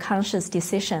 someone made a conscious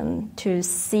decision to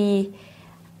see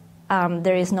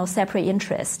there is no separate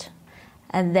interest.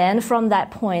 And then from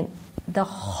that point, the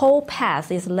whole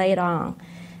path is laid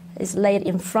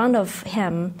in front of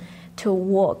him to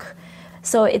walk.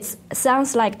 So it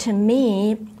sounds like to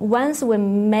me, once we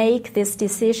make this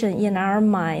decision in our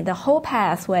mind, the whole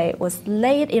pathway was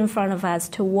laid in front of us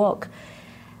to walk.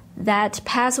 That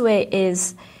pathway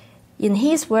is, in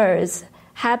his words,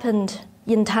 happened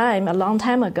in time, a long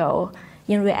time ago.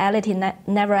 In reality,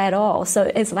 never at all. So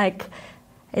it's like,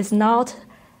 it's not,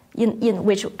 in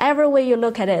whichever way you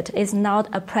look at it, it's not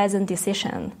a present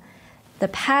decision. The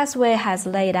pathway has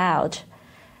laid out,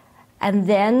 and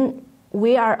then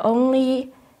we are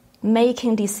only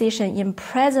making decision in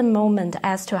present moment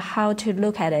as to how to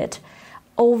look at it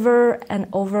over and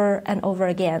over and over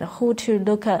again, who to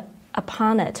look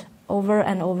upon it over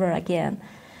and over again.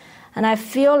 And I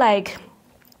feel like,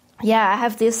 I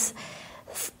have this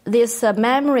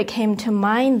memory came to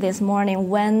mind this morning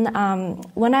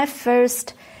when I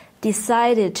first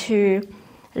decided to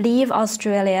leave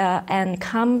Australia and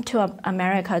come to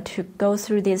America to go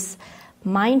through this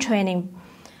mind training.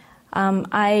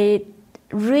 I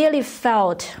really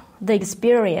felt the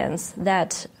experience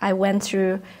that I went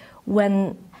through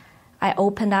when I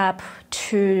opened up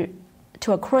to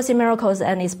A Course in Miracles,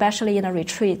 and especially in a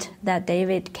retreat that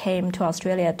David came to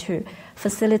Australia to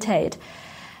facilitate.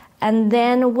 And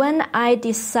then when I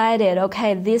decided,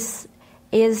 okay, this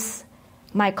is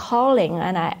my calling,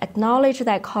 and I acknowledged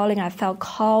that calling, I felt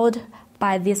called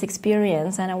by this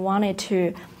experience, and I wanted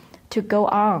to go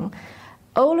on.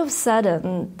 All of a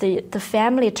sudden, the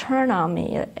family turned on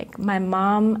me. My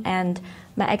mom and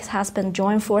my ex-husband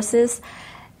joined forces.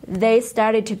 They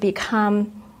started to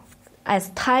become as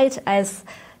tight as,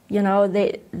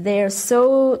 they're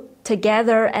so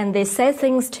together, and they said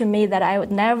things to me that I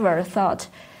would never thought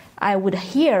I would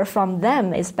hear from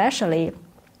them, especially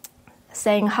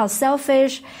saying how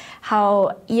selfish,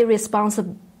 how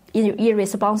irresponsible,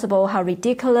 how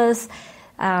ridiculous.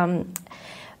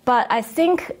 But I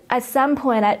think at some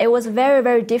point it was very,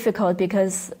 very difficult,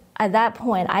 because at that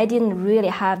point I didn't really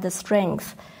have the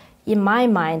strength in my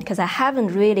mind, because I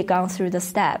haven't really gone through the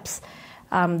steps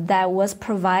that was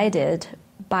provided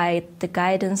by the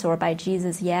guidance or by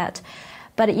Jesus yet.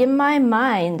 But in my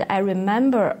mind, I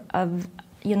remember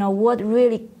what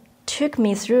really took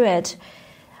me through it.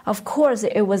 Of course,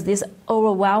 it was this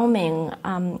overwhelming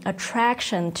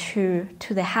attraction to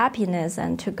the happiness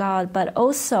and to God, but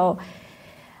also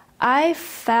I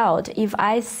felt if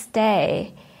I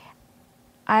stay,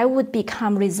 I would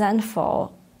become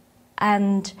resentful,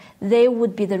 and they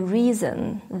would be the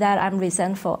reason that I'm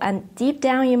resentful. And deep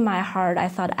down in my heart, I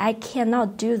thought, I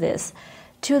cannot do this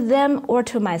to them or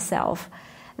to myself.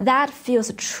 That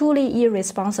feels truly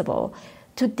irresponsible,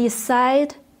 to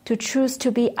decide to choose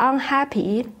to be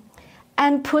unhappy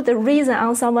and put the reason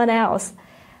on someone else,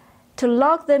 to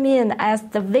lock them in as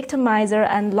the victimizer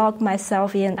and lock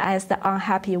myself in as the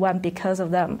unhappy one because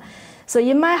of them. So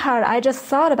in my heart, I just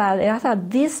thought about it. I thought,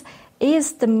 this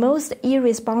is the most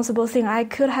irresponsible thing I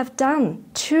could have done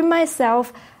to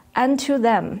myself and to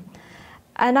them.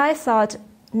 And I thought,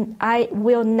 I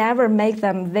will never make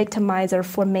them victimizer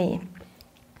for me.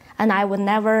 And I would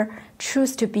never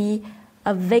choose to be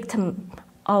a victim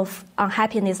of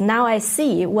unhappiness. Now I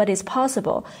see what is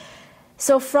possible.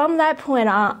 So from that point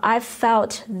on, I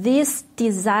felt this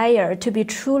desire to be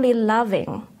truly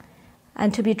loving.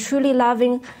 And to be truly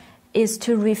loving is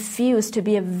to refuse to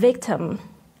be a victim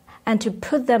and to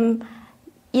put them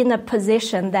in a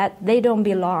position that they don't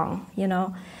belong,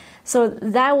 So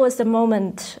that was the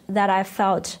moment that I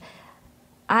felt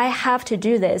I have to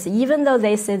do this. Even though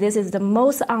they say this is the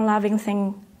most unloving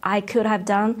thing I could have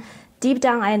done, deep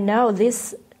down I know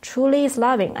this truly is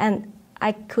loving. And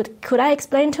could I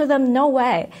explain to them? No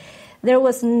way. There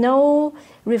was no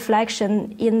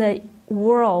reflection in the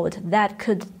world that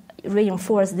could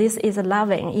reinforce this is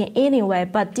loving in any way.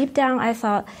 But deep down I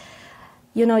thought,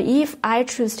 if I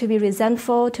choose to be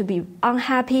resentful, to be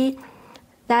unhappy,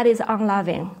 that is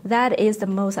unloving. That is the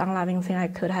most unloving thing I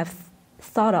could have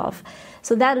thought of.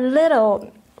 So that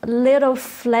little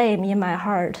flame in my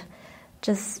heart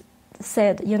just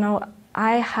said,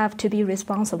 I have to be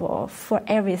responsible for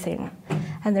everything.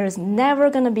 And there's never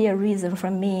going to be a reason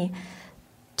for me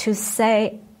to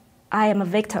say I am a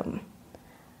victim.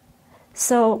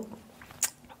 So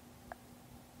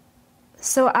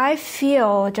I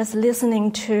feel, just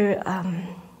listening to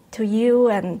you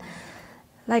and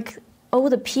like all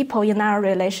the people in our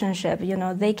relationship,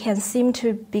 they can seem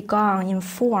to be gone in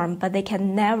form, but they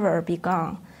can never be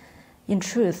gone in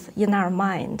truth, in our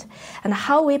mind. And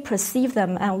how we perceive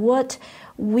them and what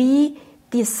we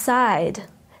decide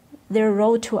their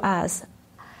role to us,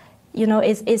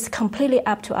 is completely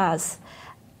up to us.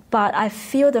 But I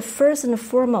feel the first and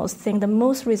foremost thing, the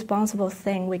most responsible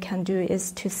thing we can do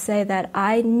is to say that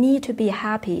I need to be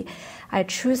happy. I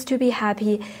choose to be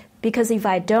happy, because if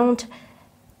I don't,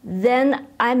 then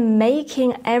I'm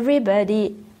making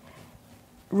everybody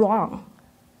wrong.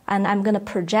 And I'm going to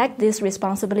project this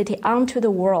responsibility onto the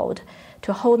world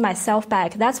to hold myself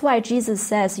back. That's why Jesus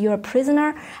says you're a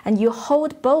prisoner and you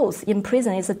hold both in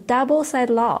prison. It's a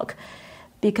double-sided lock,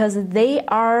 because they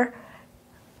are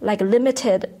like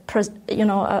limited,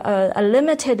 a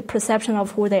limited perception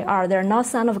of who they are. They're not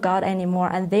son of God anymore,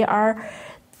 and they are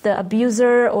the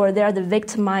abuser or they're the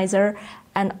victimizer.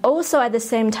 And also at the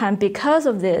same time, because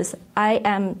of this,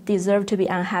 I deserve to be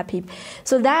unhappy.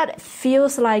 So that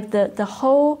feels like the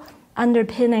whole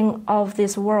underpinning of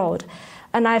this world.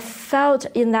 And I felt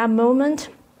in that moment,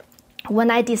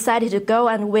 when I decided to go,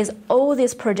 and with all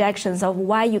these projections of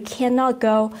why you cannot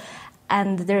go,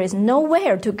 and there is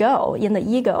nowhere to go in the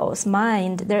ego's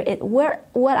mind,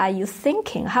 what are you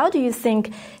thinking? How do you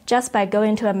think just by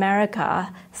going to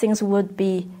America,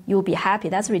 you'll be happy?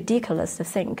 That's ridiculous to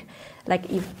think. Like,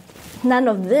 if none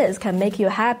of this can make you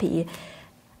happy,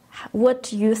 what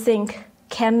do you think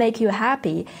can make you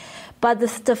happy? But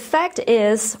the fact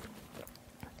is,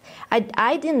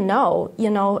 I didn't know,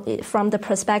 from the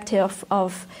perspective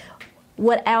of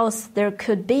what else there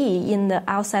could be in the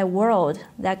outside world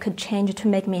that could change to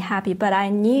make me happy. But I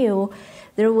knew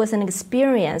there was an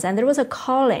experience and there was a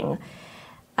calling.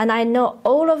 And I know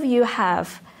all of you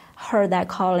have heard that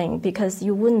calling, because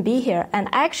you wouldn't be here. And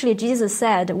actually, Jesus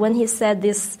said, when he said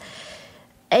this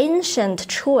ancient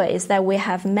choice that we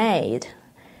have made,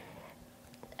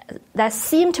 that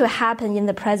seemed to happen in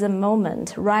the present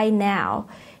moment, right now,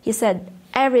 he said,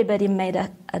 everybody made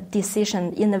a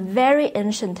decision in a very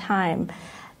ancient time.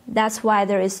 That's why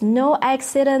there is no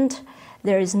accident,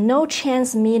 there is no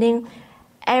chance meeting.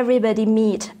 Everybody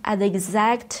meet at the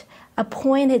exact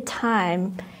appointed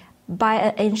time by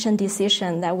an ancient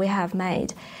decision that we have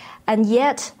made. And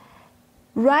yet,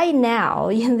 right now,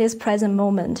 in this present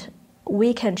moment,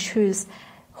 we can choose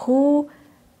who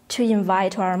to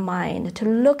invite to our mind, to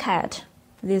look at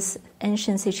this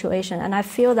ancient situation. And I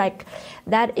feel like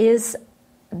that is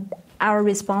our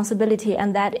responsibility,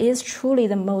 and that is truly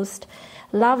the most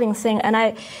loving thing.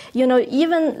 And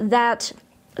even that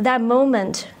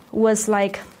moment was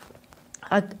like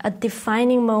a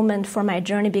defining moment for my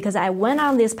journey, because I went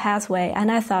on this pathway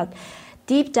and I thought,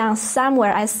 deep down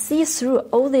somewhere, I see through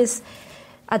all this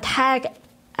attack,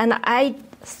 and I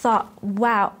thought,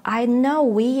 wow, I know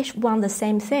we want the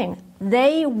same thing.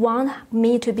 They want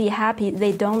me to be happy.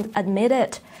 They don't admit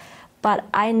it, but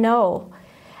I know.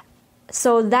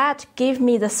 So that gave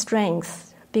me the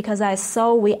strength, because I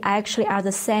saw we actually are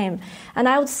the same. And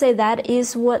I would say that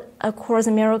is what A Course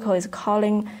in Miracles is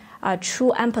calling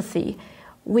true empathy.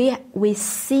 We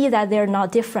see that they're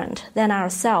not different than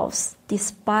ourselves,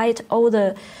 despite all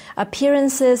the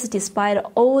appearances, despite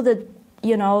all the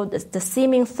the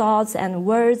seeming thoughts and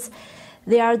words.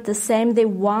 They are the same. They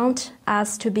want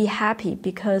us to be happy,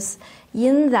 because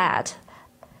in that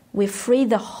we free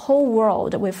the whole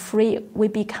world. We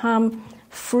become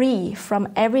free from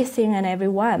everything and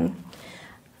everyone.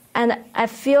 And I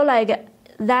feel like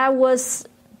that was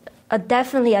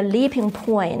definitely a leaping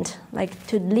point, like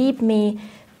to leap me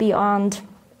beyond,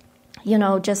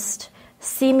 just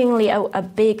seemingly a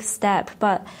big step.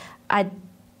 But I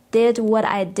did what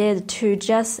I did to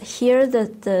just hear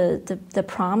the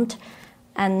prompt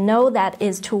and know that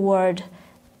is toward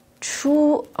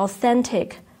true,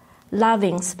 authentic,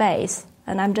 loving space.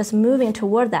 And I'm just moving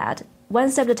toward that, one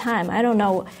step at a time. I don't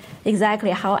know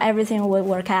exactly how everything will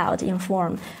work out in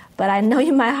form, but I know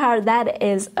in my heart that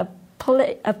is a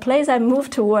place I move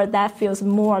toward that feels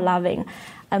more loving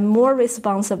and more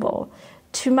responsible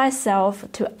to myself,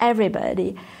 to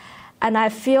everybody. And I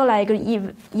feel like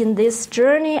in this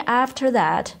journey after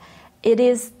that, it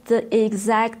is the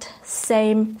exact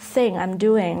same thing I'm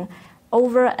doing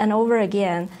over and over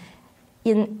again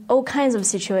in all kinds of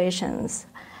situations.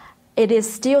 It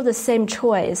is still the same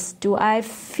choice. Do I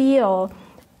feel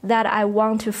that I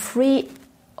want to free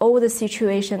all the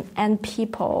situation and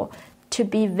people to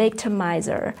be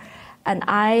victimizer, and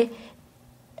I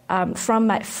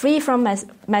free from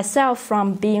myself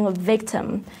from being a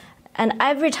victim? And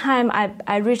every time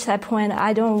I reach that point,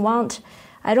 I don't want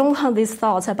these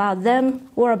thoughts about them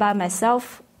or about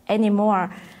myself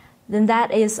anymore. Then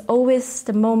that is always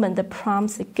the moment the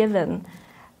prompts are given,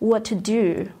 what to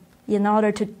do in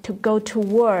order to go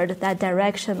toward that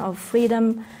direction of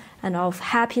freedom and of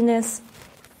happiness.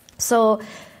 So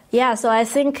I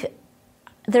think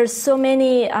there's so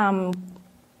many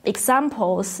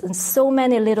examples and so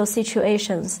many little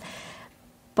situations,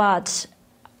 but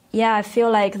I feel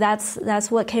like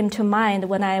that's what came to mind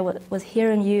when I was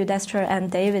hearing you, Dexter, and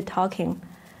David talking.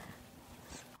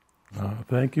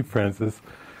 Thank you, Francis.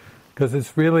 Because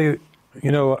it's really,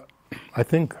 I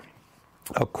think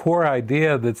a core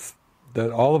idea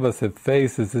that all of us have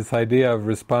faced is this idea of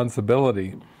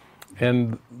responsibility.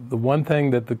 And the one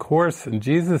thing that the Course and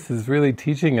Jesus is really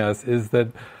teaching us is that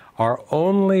our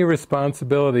only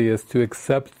responsibility is to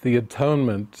accept the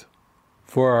atonement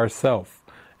for ourselves.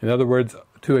 In other words,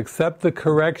 to accept the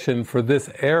correction for this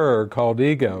error called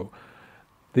ego.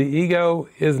 The ego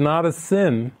is not a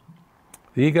sin.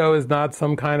 The ego is not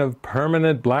some kind of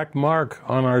permanent black mark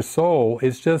on our soul.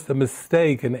 It's just a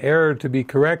mistake, an error to be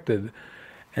corrected.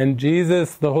 And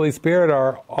Jesus, the Holy Spirit,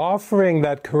 are offering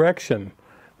that correction.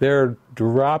 They're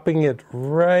dropping it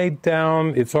right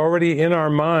down. It's already in our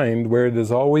mind where it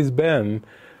has always been.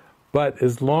 But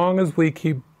as long as we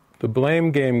keep the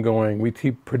blame game going, we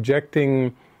keep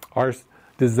projecting our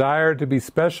desire to be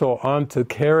special onto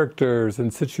characters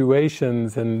and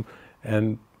situations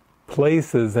and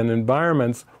places and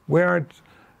environments, we aren't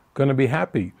going to be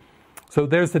happy. So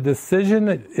there's a decision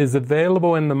that is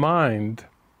available in the mind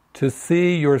to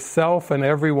see yourself and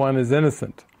everyone as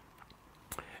innocent.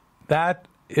 That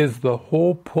is the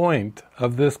whole point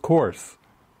of this Course.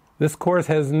 This Course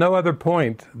has no other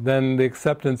point than the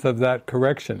acceptance of that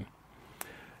correction.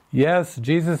 Yes,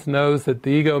 Jesus knows that the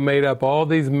ego made up all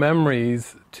these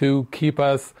memories to keep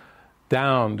us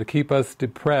down, to keep us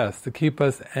depressed, to keep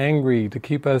us angry, to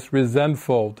keep us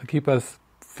resentful, to keep us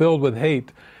filled with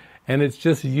hate. And it's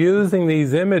just using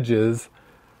these images,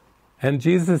 and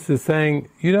Jesus is saying,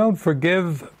 you don't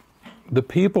forgive the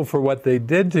people for what they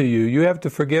did to you, you have to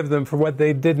forgive them for what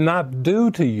they did not do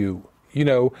to you.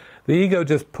 The ego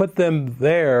just put them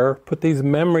there, put these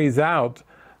memories out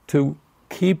to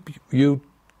keep you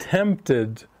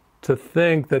tempted to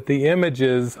think that the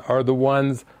images are the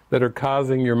ones that are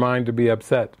causing your mind to be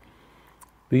upset.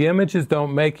 The images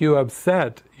don't make you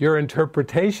upset. Your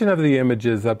interpretation of the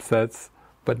images upsets,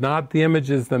 but not the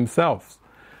images themselves.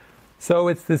 So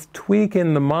it's this tweak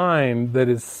in the mind that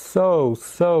is so,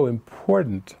 so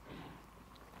important.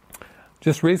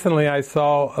 Just recently I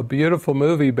saw a beautiful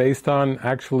movie based on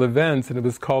actual events, and it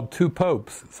was called Two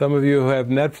Popes. Some of you who have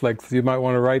Netflix, you might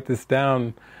want to write this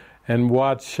down and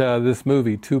watch this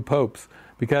movie, Two Popes,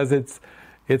 because it's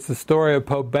the story of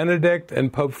Pope Benedict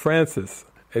and Pope Francis.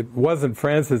 It wasn't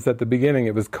Francis at the beginning,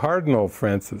 it was Cardinal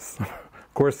Francis.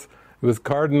 Of course, it was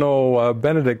Cardinal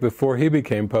Benedict before he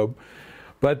became Pope.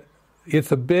 But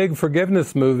it's a big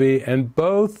forgiveness movie, and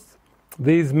both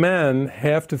these men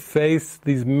have to face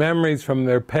these memories from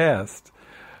their past.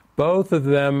 Both of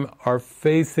them are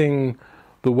facing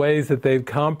the ways that they've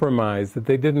compromised, that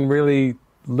they didn't really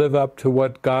live up to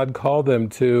what God called them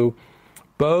to.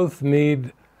 Both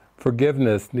need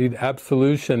forgiveness, need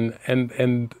absolution,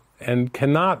 and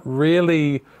cannot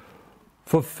really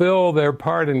fulfill their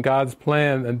part in God's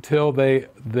plan until they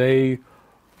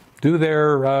do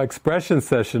their expression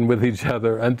session with each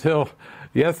other, until,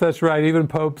 yes, that's right, even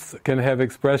popes can have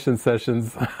expression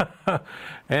sessions.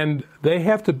 And they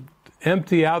have to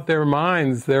empty out their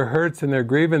minds, their hurts and their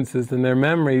grievances and their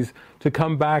memories to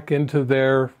come back into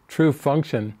their true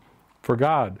function for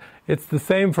God. It's the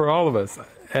same for all of us.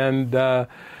 And I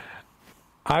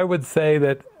would say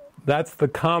that that's the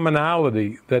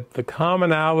commonality,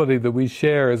 that we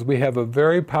share is we have a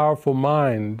very powerful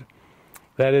mind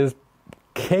that is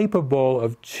capable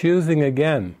of choosing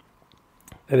again,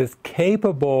 that is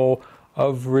capable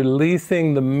of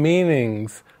releasing the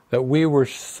meanings that we were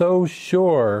so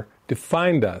sure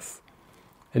defined us.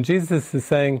 And Jesus is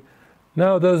saying,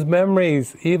 no, those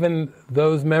memories, even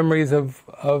those memories of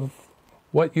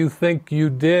what you think you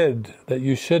did that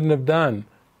you shouldn't have done,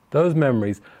 those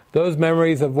memories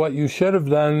of what you should have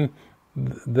done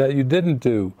that you didn't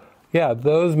do, yeah,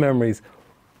 those memories,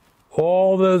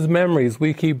 all those memories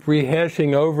we keep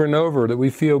rehashing over and over that we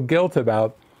feel guilt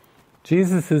about,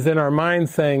 Jesus is in our mind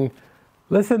saying,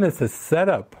 listen, it's a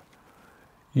setup.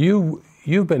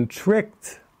 You've been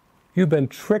tricked. You've been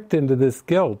tricked into this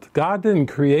guilt. God didn't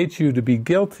create you to be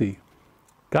guilty.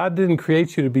 God didn't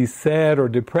create you to be sad or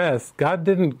depressed. God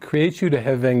didn't create you to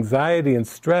have anxiety and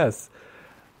stress.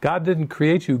 God didn't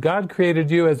create you. God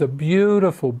created you as a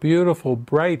beautiful, beautiful,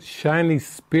 bright, shiny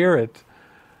spirit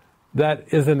that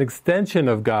is an extension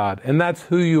of God. And that's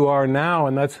who you are now,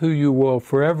 and that's who you will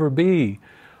forever be.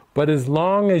 But as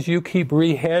long as you keep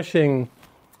rehashing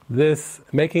this,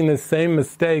 making the same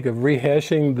mistake of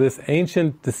rehashing this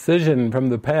ancient decision from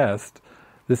the past,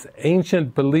 this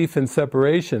ancient belief in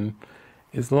separation,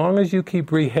 as long as you keep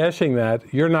rehashing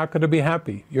that, you're not going to be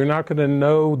happy. You're not going to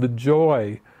know the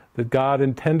joy that God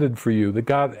intended for you, that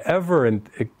God ever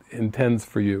intends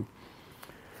for you.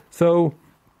 So,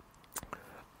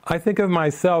 I think of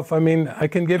myself, I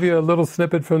can give you a little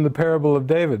snippet from the parable of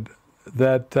David,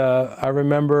 that I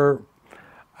remember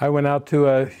I went out to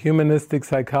a humanistic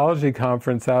psychology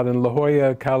conference out in La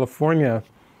Jolla, California,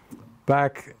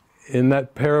 back in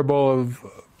that parable of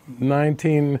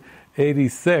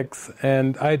 1986,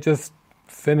 and I just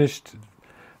finished,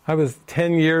 I was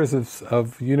 10 years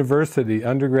of university,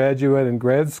 undergraduate and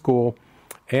grad school,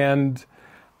 and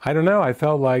I don't know, I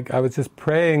felt like I was just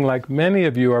praying like many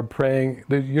of you are praying.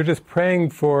 You're just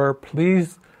praying for,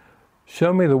 please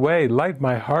show me the way, light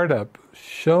my heart up,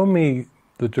 show me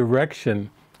the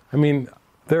direction.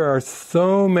 There are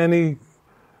so many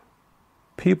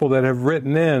people that have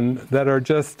written in that are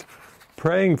just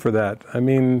praying for that. I'm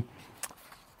going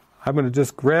to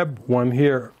just grab one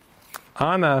here.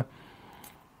 Anna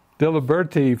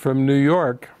Diliberti from New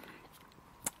York,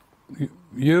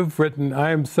 you've written,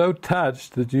 I am so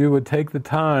touched that you would take the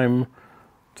time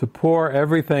to pour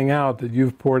everything out that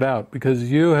you've poured out, because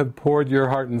you have poured your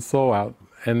heart and soul out.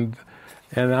 And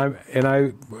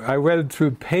I read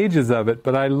through pages of it,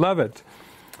 but I love it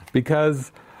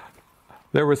because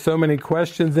there were so many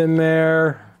questions in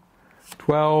there,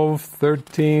 12,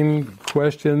 13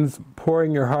 questions,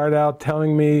 pouring your heart out,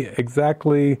 telling me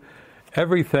exactly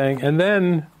everything. And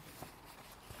then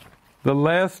the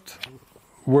last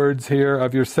words here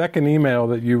of your second email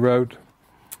that you wrote,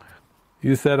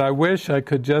 you said, I wish I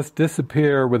could just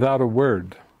disappear without a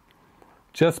word.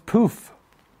 Just poof.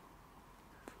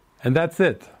 And that's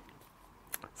it.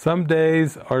 Some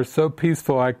days are so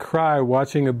peaceful I cry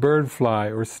watching a bird fly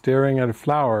or staring at a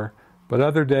flower, but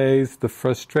other days the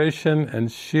frustration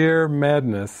and sheer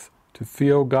madness to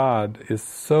feel God is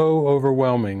so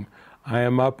overwhelming. I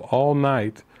am up all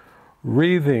night,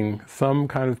 wreathing some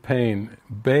kind of pain,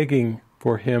 begging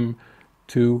for Him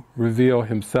to reveal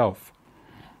Himself.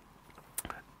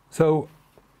 So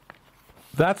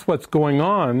that's what's going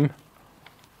on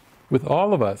with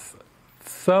all of us.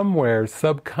 Somewhere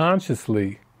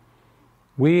subconsciously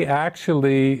we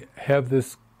actually have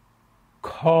this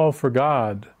call for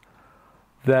God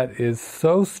that is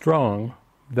so strong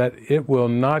that it will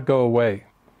not go away.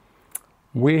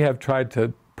 We have tried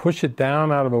to push it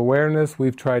down out of awareness,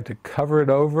 we've tried to cover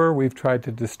it over, we've tried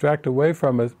to distract away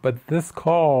from it, but this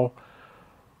call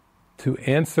to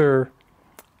answer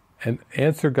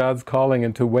God's calling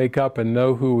and to wake up and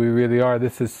know who we really are,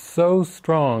 this is so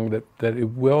strong that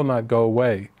it will not go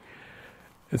away.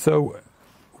 And so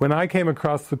when I came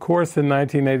across the Course in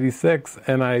 1986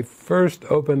 and I first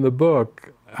opened the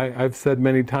book, I've said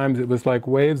many times it was like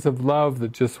waves of love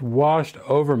that just washed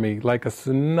over me, like a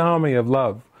tsunami of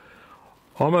love.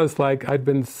 Almost like I'd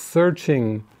been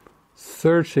searching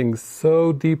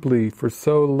so deeply for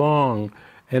so long,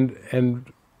 and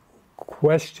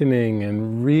questioning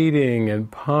and reading and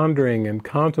pondering and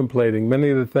contemplating many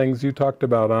of the things you talked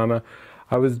about, Anna.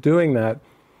 I was doing that.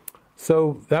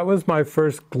 So that was my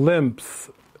first glimpse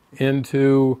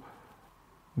into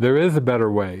there is a better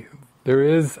way. There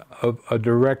is a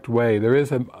direct way. There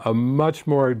is a much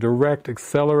more direct,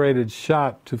 accelerated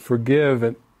shot to forgive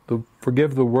and to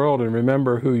forgive the world and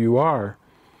remember who you are.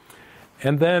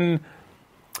 And then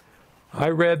I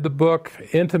read the book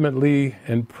intimately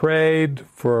and prayed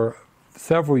for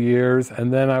several years,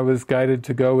 and then I was guided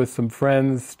to go with some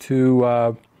friends to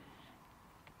a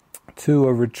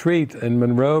retreat in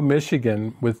Monroe,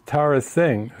 Michigan, with Tara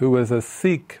Singh, who was a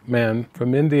Sikh man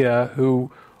from India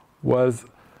who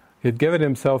had given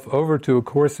himself over to A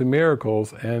Course in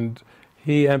Miracles, and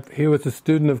he was a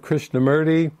student of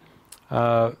Krishnamurti.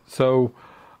 So,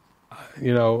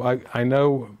 I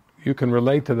know you can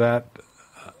relate to that.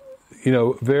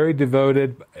 Very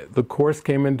devoted. The Course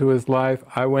came into his life.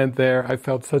 I went there. I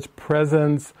felt such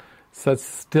presence, such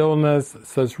stillness,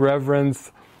 such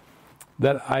reverence,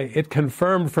 that it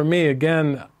confirmed for me,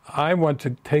 again, I want to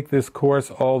take this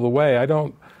Course all the way. I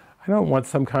don't want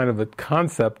some kind of a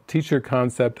concept, teacher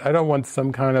concept. I don't want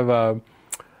some kind of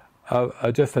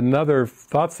just another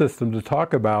thought system to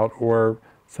talk about or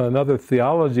another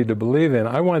theology to believe in.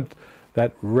 I want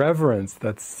that reverence,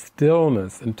 that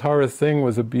stillness. And Tara Singh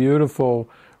was a beautiful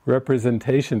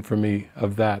representation for me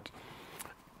of that.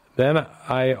 Then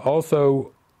I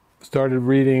also started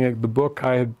reading the book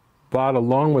I had bought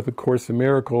along with A Course in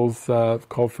Miracles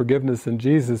called Forgiveness in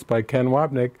Jesus by Ken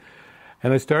Wapnick.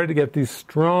 And I started to get these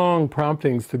strong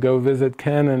promptings to go visit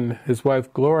Ken and his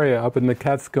wife Gloria up in the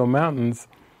Catskill Mountains.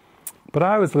 But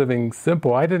I was living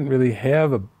simple. I didn't really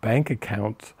have a bank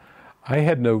account. I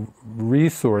had no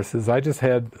resources. I just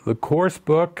had the Course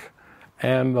book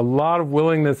and a lot of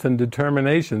willingness and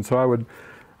determination. So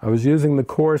I was using the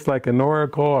Course like an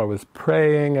oracle. I was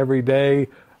praying every day,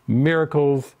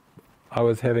 miracles. I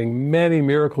was having many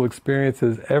miracle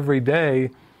experiences every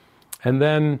day. And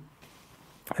then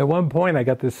at one point I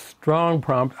got this strong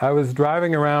prompt. I was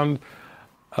driving around,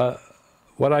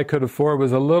 what I could afford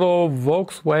was a little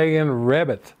Volkswagen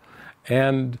Rabbit.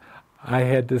 And I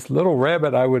had this little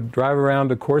rabbit I would drive around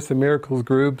to Course in Miracles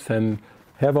groups and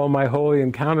have all my holy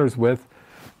encounters with.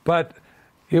 But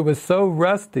it was so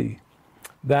rusty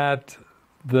that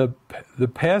the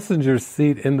passenger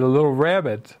seat in the little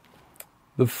rabbit,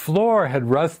 the floor had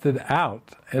rusted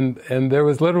out, and there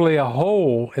was literally a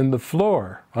hole in the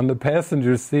floor on the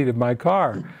passenger seat of my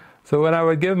car. So when I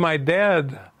would give my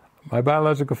dad, my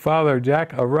biological father,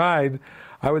 Jack, a ride,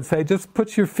 I would say, just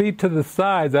put your feet to the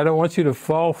sides. I don't want you to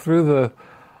fall through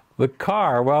the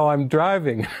car while I'm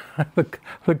driving.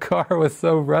 The car was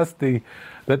so rusty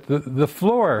that the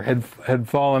floor had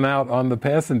fallen out on the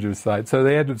passenger side. So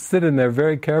they had to sit in there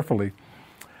very carefully.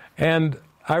 And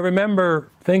I remember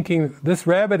thinking, this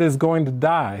rabbit is going to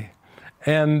die.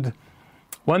 And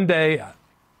one day,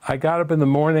 I got up in the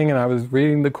morning and I was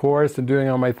reading the Course and doing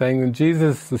all my things, and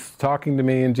Jesus was talking to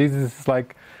me, and Jesus is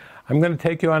like, I'm going to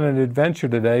take you on an adventure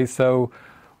today. So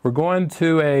we're going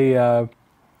to a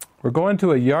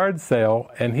yard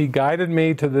sale, and he guided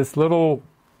me to this little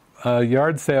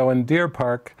yard sale in Deer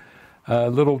Park, a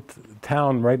little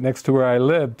town right next to where I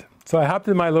lived. So I hopped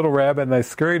in my little rabbit and I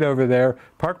scurried over there,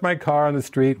 parked my car on the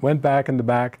street, went back in the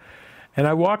back, and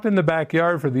I walked in the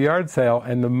backyard for the yard sale,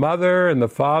 and the mother and the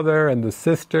father and the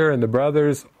sister and the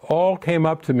brothers all came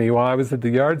up to me while I was at the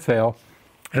yard sale,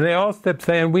 and they all kept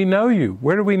saying, "We know you.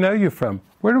 Where do we know you from?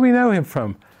 Where do we know him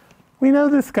from? We know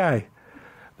this guy."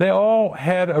 They all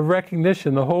had a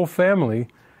recognition, the whole family.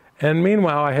 And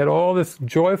meanwhile, I had all this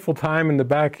joyful time in the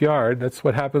backyard. That's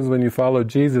what happens when you follow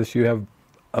Jesus. You have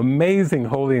amazing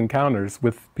holy encounters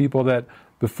with people that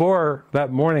before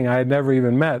that morning I had never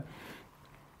even met.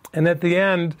 And at the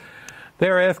end, they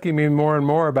were asking me more and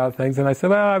more about things. And I said,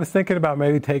 well, I was thinking about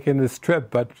maybe taking this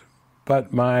trip, but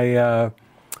my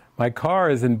my car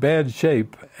is in bad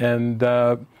shape. And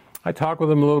I talked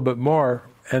with him a little bit more,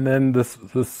 and then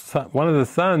one of the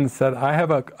sons said, I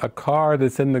have a car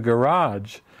that's in the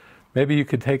garage. Maybe you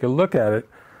could take a look at it.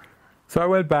 So I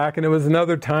went back, and it was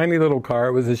another tiny little car.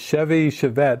 It was a Chevy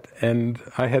Chevette, and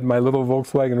I had my little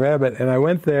Volkswagen Rabbit, and I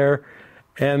went there,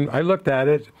 and I looked at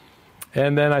it,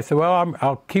 and then I said, well,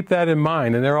 I'll keep that in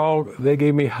mind. And they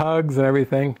gave me hugs and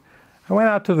everything. I went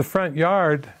out to the front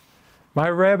yard. My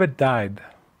rabbit died.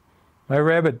 My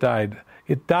rabbit died.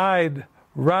 It died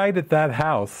right at that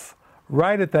house,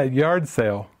 right at that yard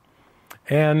sale.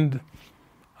 And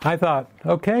I thought,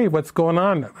 okay, what's going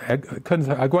on?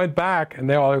 I went back, and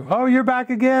they all like, oh, you're back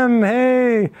again,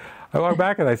 hey. I walked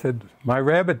back, and I said, my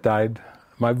rabbit died,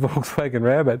 my Volkswagen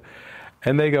Rabbit.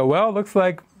 And they go, well, looks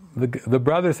like, the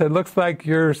brother said, looks like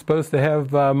you're supposed to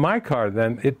have my car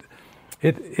then.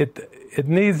 It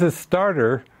needs a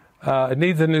starter, it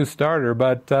needs a new starter,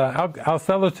 but I'll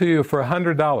sell it to you for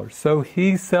 $100. So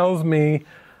he sells me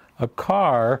a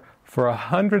car for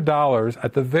 $100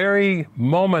 at the very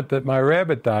moment that my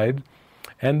rabbit died.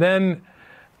 And then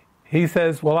he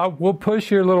says, well, we'll push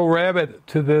your little rabbit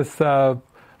to this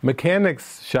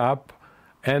mechanic's shop,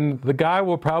 and the guy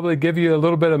will probably give you a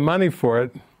little bit of money for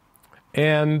it.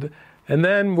 And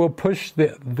then we'll push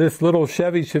this little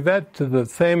Chevy Chevette to the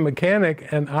same mechanic,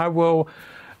 and I will,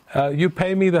 you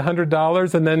pay me the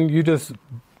 $100, and then you just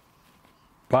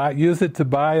use it to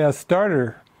buy a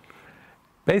starter.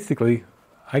 Basically,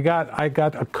 I got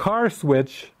a car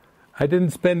switch. I didn't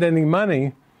spend any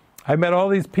money. I met all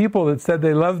these people that said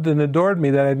they loved and adored me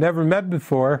that I'd never met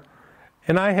before.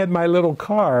 And I had my little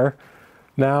car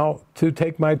now to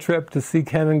take my trip to see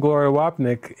Ken and Gloria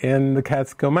Wapnick in the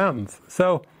Catskill Mountains.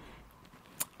 So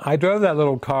I drove that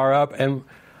little car up, and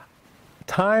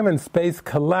time and space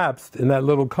collapsed in that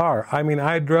little car. I mean,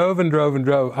 I drove and drove and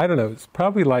drove. I don't know, it's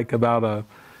probably like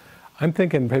I'm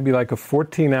thinking maybe like a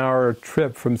 14-hour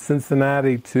trip from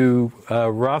Cincinnati to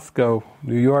Roscoe,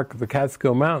 New York, the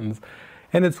Catskill Mountains.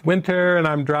 And it's winter, and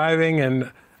I'm driving,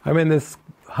 and I'm in this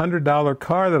 $100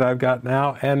 car that I've got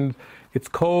now, and it's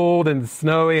cold and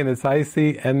snowy and it's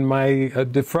icy, and my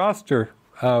defroster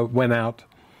went out.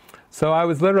 So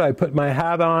I put my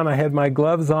hat on, I had my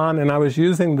gloves on, and I was I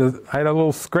had a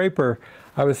little scraper.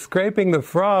 I was scraping the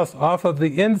frost off of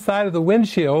the inside of the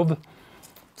windshield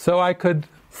so I could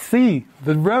see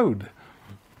the road.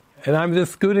 And I'm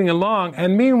just scooting along,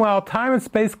 and meanwhile time and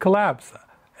space collapse,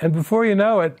 and before you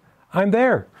know it, I'm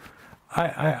there.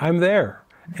 I'm there,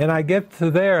 and I get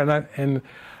to there, and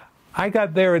I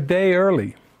got there a day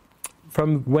early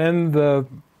from when the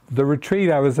retreat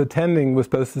I was attending was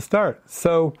supposed to start.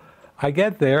 So I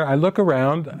get there, I look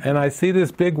around, and I see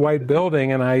this big white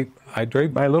building, and I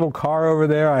drag my little car over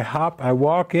there, I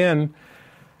walk in,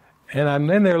 and I'm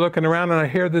in there looking around, and I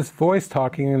hear this voice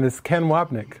talking, and it's Ken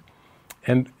Wapnick.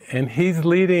 And he's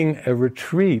leading a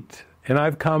retreat,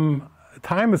 and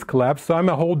time has collapsed, so I'm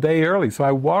a whole day early. So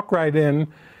I walk right in,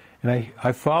 and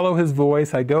I follow his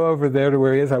voice, I go over there to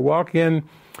where he is, I walk in,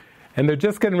 and they're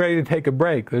just getting ready to take a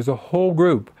break. There's a whole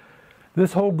group.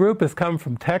 This whole group has come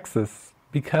from Texas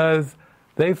because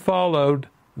they followed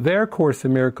their Course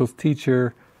in Miracles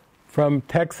teacher from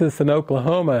Texas and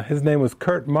Oklahoma. His name was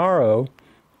Kurt Morrow.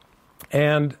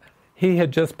 And he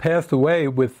had just passed away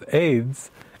with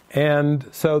AIDS, and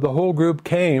so the whole group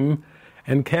came,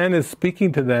 and Ken is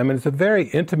speaking to them, and it's a very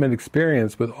intimate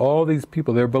experience with all these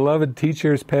people. Their beloved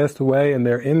teachers passed away, and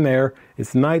they're in there.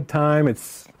 It's nighttime,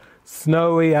 it's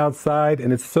snowy outside,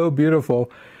 and it's so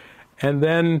beautiful. And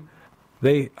then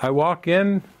I walk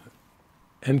in,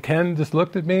 and Ken just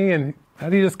looked at me, and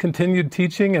he just continued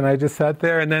teaching, and I just sat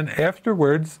there, and then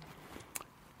afterwards,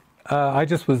 I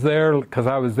just was there because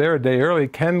I was there a day early.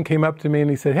 Ken came up to me and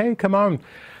he said, hey, come on,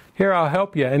 here, I'll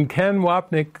help you. And Ken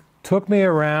Wapnick took me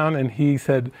around and he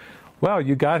said, well,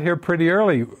 you got here pretty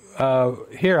early.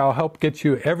 Here, I'll help get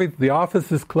you the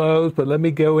office is closed, but let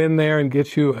me go in there and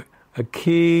get you a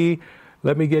key.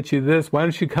 Let me get you this. Why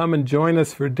don't you come and join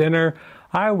us for dinner?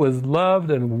 I was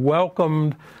loved and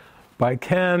welcomed by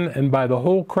Ken and by the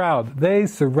whole crowd. They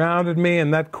surrounded me,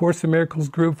 and that Course in Miracles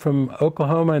group from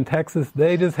Oklahoma and Texas,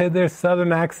 they just had their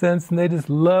southern accents, and they just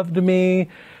loved me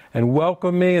and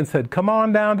welcomed me and said, come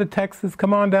on down to Texas,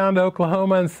 come on down to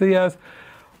Oklahoma and see us.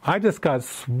 I just got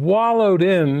swallowed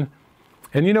in,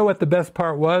 and you know what the best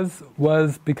part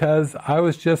was because I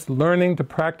was just learning to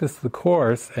practice the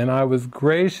Course, and I was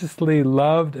graciously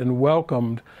loved and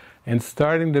welcomed and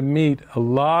starting to meet a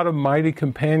lot of mighty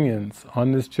companions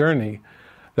on this journey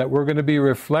that were going to be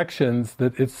reflections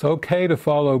that it's okay to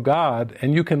follow God,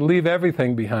 and you can leave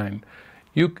everything behind.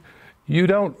 You you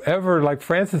don't ever, like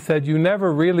Francis said, you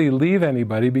never really leave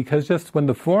anybody, because just when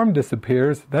the form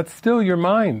disappears, that's still your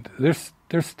mind.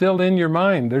 They're still in your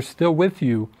mind. They're still with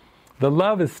you. The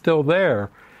love is still there.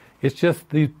 It's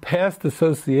just these past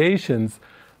associations,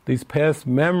 these past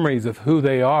memories of who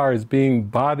they are as being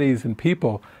bodies and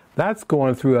people, that's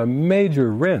going through a major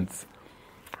rinse.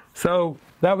 So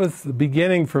that was the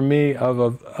beginning for me of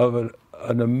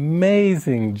an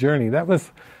amazing journey. That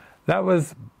was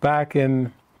back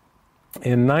in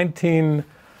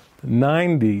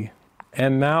 1990,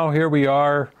 and now here we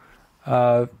are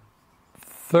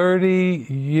 30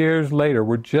 years later.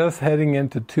 We're just heading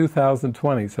into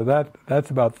 2020, so that's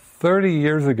about 30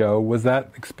 years ago was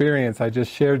that experience I just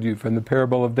shared you from the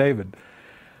parable of David.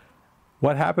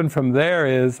 What happened from there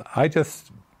is I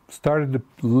just started to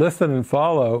listen and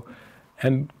follow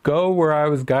and go where I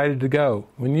was guided to go.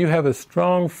 When you have a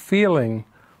strong feeling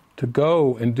to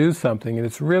go and do something, and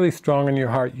it's really strong in your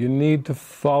heart, you need to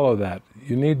follow that.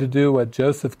 You need to do what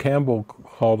Joseph Campbell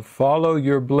called follow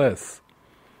your bliss.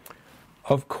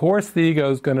 Of course the ego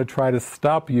is going to try to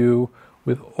stop you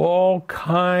with all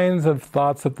kinds of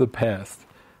thoughts of the past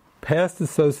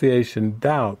association,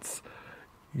 doubts.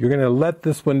 You're going to let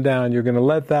this one down, you're going to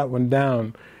let that one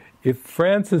down. If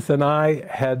Francis and I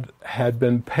had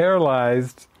been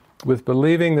paralyzed with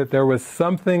believing that there was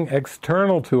something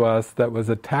external to us that was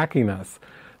attacking us,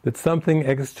 that something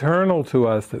external to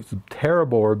us that's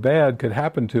terrible or bad could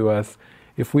happen to us,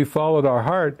 if we followed our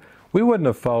heart, we wouldn't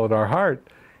have followed our heart.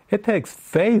 It takes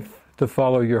faith to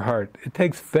follow your heart. It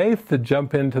takes faith to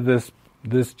jump into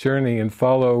this journey and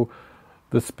follow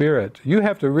the Spirit. You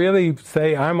have to really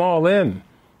say, I'm all in.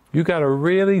 You got to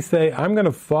really say, I'm going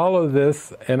to follow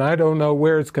this, and I don't know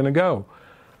where it's going to go.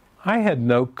 I had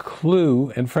no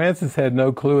clue, and Francis had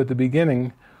no clue at the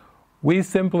beginning. We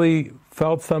simply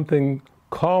felt something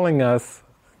calling us,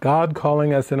 God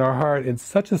calling us in our heart in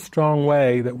such a strong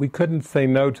way that we couldn't say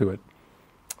no to it.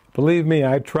 Believe me,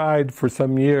 I tried for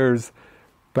some years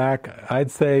back,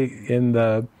 I'd say in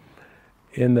the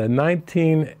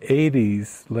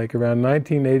 1980s, like around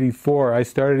 1984, I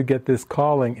started to get this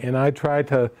calling, and I tried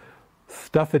to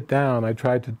stuff it down. I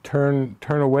tried to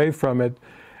turn away from it,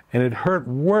 and it hurt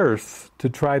worse to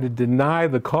try to deny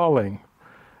the calling.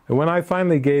 And when I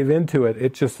finally gave into it,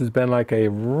 it just has been like a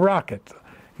rocket.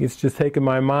 It's just taken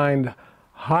my mind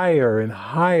higher and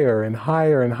higher and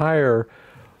higher and higher,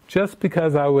 just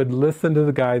because I would listen to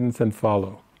the guidance and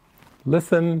follow.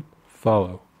 Listen,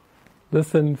 follow.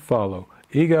 Listen, follow.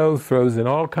 Ego throws in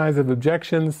all kinds of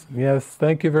objections. Yes,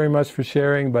 thank you very much for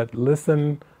sharing, but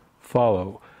listen,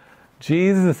 follow.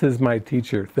 Jesus is my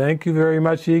teacher. Thank you very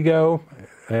much, ego.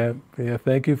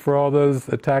 Thank you for all those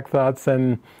attack thoughts,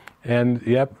 and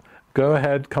yep, go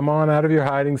ahead, come on out of your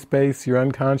hiding space, your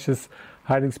unconscious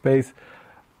hiding space.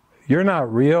 You're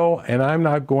not real, and I'm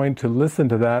not going to listen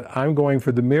to that. I'm going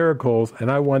for the miracles, and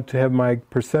I want to have my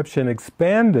perception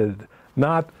expanded,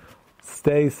 not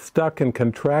stay stuck and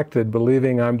contracted,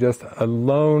 believing I'm just a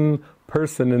lone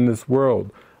person in this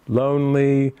world,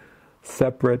 lonely,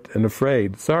 separate, and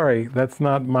afraid. Sorry, that's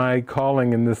not my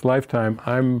calling in this lifetime.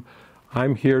 I'm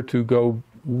here to go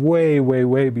way, way,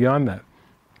 way beyond that.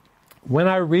 When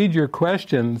I read your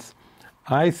questions,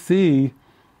 I see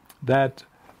that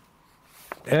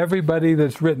everybody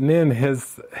that's written in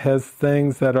has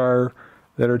things that are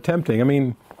tempting. I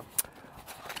mean,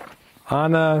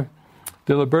 Anna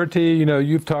De Liberti,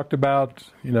 you've talked about,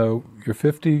 your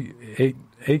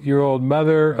 58-year-old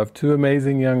mother of two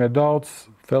amazing young adults,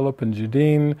 Philip and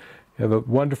Jadine. You have a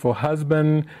wonderful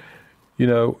husband.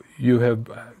 You have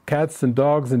cats and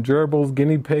dogs and gerbils,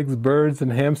 guinea pigs, birds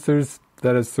and hamsters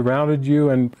that have surrounded you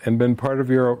and been part of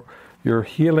your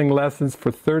healing lessons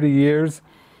for 30 years.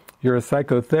 You're a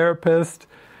psychotherapist,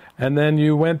 and then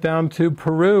you went down to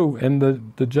Peru, in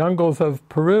the jungles of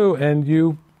Peru, and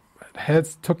you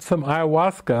took some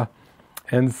ayahuasca,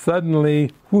 and suddenly,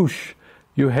 whoosh,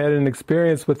 you had an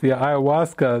experience with the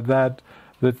ayahuasca that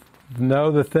the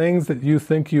things that you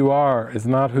think you are is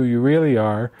not who you really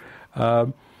are.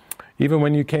 Even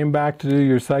when you came back to do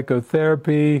your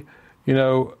psychotherapy,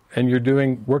 and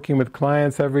you're working with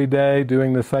clients every day,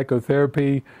 doing the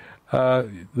psychotherapy, the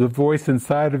voice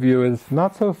inside of you is,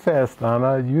 not so fast,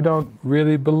 Anna. You don't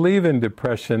really believe in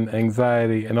depression,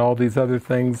 anxiety, and all these other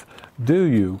things, do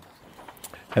you?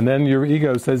 And then your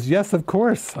ego says, yes, of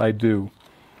course I do.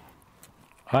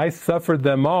 I suffered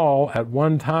them all at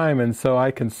one time, and so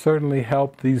I can certainly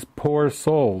help these poor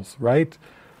souls, right?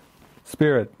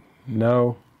 Spirit,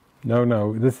 no.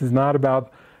 This is not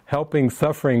about helping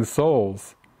suffering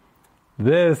souls.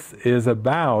 This is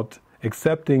about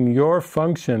accepting your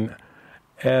function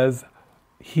as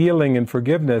healing and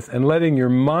forgiveness and letting your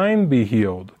mind be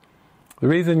healed. The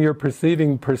reason you're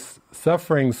perceiving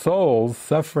suffering souls,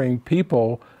 suffering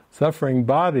people, suffering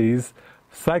bodies,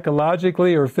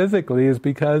 psychologically or physically, is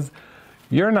because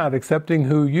you're not accepting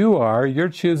who you are. You're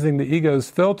choosing the ego's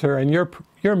filter, and you're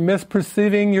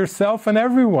misperceiving yourself and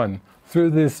everyone through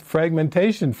this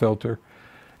fragmentation filter.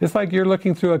 It's like you're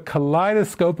looking through a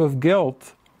kaleidoscope of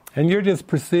guilt, and you're just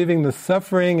perceiving the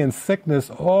suffering and sickness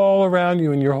all around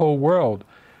you in your whole world.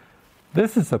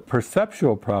 This is a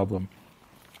perceptual problem.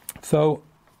 So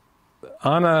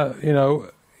Anna,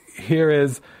 here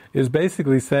is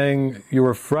basically saying you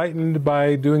were frightened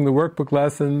by doing the workbook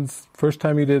lessons. First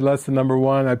time you did lesson number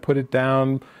 1, I put it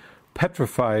down,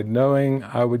 petrified, knowing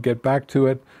I would get back to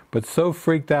it, but so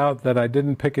freaked out that I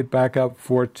didn't pick it back up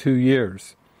for 2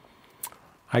 years.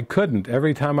 I couldn't.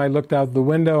 Every time I looked out the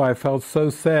window, I felt so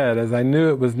sad, as I knew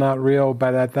it was not real,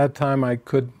 but at that time I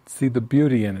could see the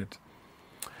beauty in it.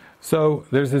 So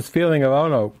there's this feeling of, oh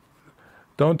no,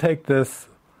 don't take this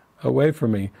away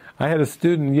from me. I had a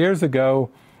student years ago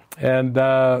and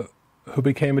who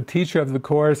became a teacher of the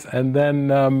course, and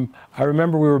then I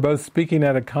remember we were both speaking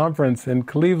at a conference in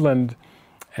Cleveland,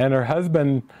 and her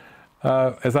husband,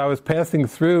 as I was passing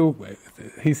through,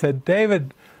 he said,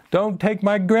 "David, don't take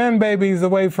my grandbabies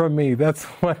away from me." That's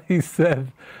what he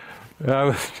said. And I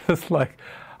was just like,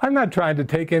 I'm not trying to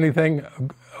take anything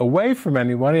away from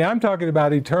anyone. I'm talking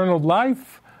about eternal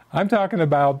life. I'm talking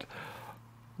about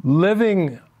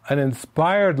living an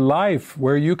inspired life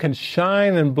where you can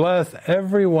shine and bless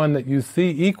everyone that you see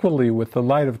equally with the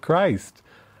light of Christ.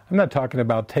 I'm not talking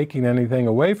about taking anything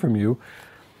away from you.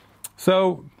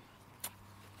 So,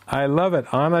 I love it.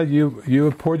 Anna, you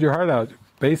have poured your heart out.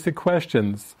 Basic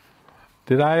questions.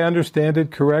 Did I understand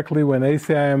it correctly when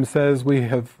ACIM says we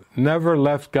have never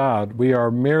left God? We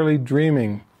are merely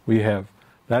dreaming we have.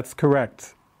 That's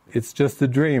correct. It's just a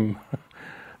dream.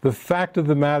 The fact of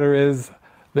the matter is,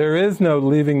 there is no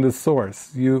leaving the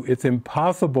source. It's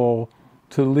impossible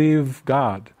to leave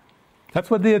God. That's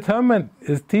what the atonement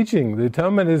is teaching. The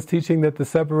atonement is teaching that the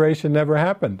separation never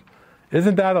happened.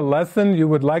 Isn't that a lesson you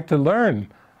would like to learn?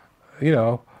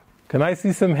 Can I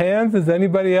see some hands? Is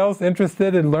anybody else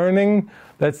interested in learning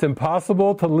that it's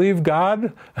impossible to leave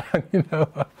God?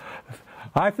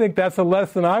 I think that's a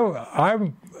lesson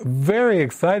I'm very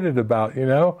excited about,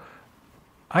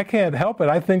 I can't help it.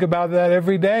 I think about that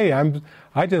every day.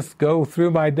 I just go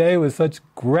through my day with such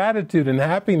gratitude and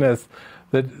happiness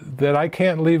that I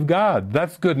can't leave God.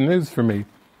 That's good news for me.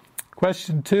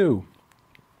 Question 2.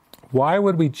 Why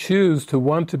would we choose to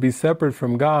want to be separate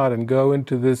from God and go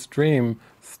into this dream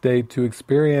state to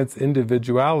experience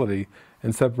individuality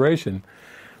and separation?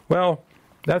 Well,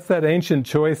 that's that ancient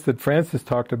choice that Francis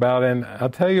talked about, and I'll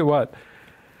tell you what,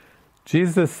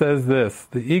 Jesus says this,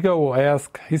 the ego will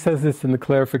ask, he says this in the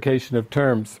clarification of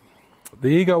terms, the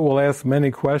ego will ask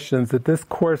many questions that this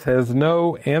course has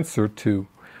no answer to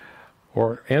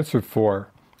or answer for.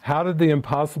 How did the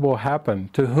impossible happen?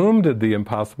 To whom did the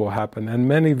impossible happen? And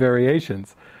many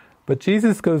variations. But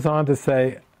Jesus goes on to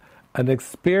say, an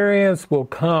experience will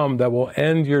come that will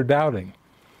end your doubting.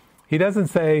 He doesn't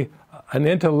say an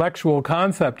intellectual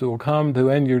concept will come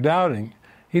to end your doubting.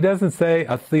 He doesn't say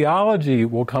a theology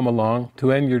will come along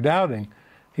to end your doubting.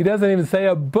 He doesn't even say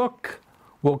a book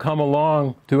will come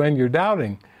along to end your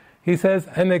doubting. He says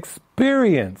an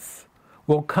experience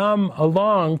will come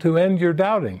along to end your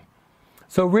doubting.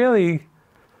 So really,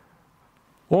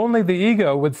 only the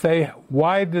ego would say,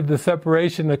 why did the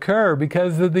separation occur?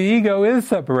 Because the ego is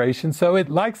separation, so it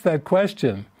likes that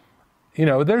question.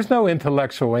 There's no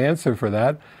intellectual answer for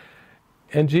that.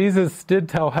 And Jesus did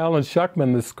tell Helen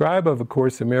Schuckman, the scribe of A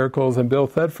Course in Miracles, and Bill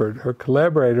Thetford, her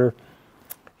collaborator,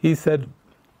 he said,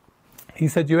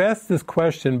 you asked this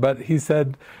question, but he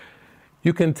said,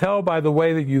 you can tell by the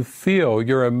way that you feel,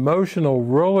 your emotional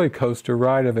roller coaster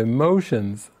ride of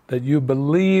emotions, that you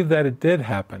believe that it did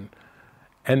happen.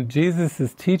 And Jesus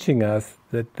is teaching us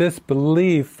that this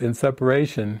belief in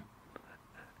separation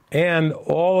and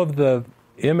all of the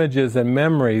images and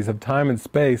memories of time and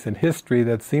space and history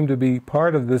that seem to be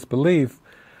part of this belief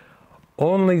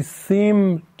only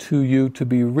seem to you to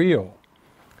be real.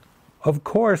 Of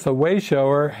course, a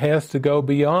way-shower has to go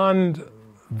beyond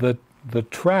the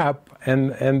trap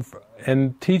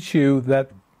and teach you that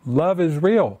love is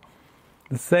real.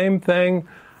 The same thing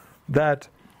that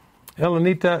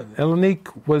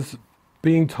Elenique was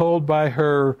being told by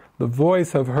the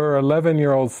voice of her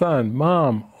 11-year-old son,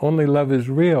 Mom, only love is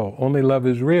real, only love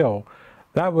is real.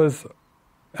 That was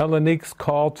Elenique's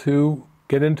call to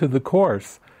get into the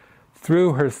Course.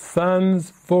 Through her son's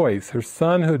voice, her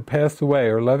son who had passed away,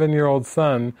 her 11-year-old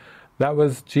son, that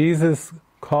was Jesus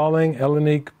calling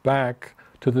Elenique back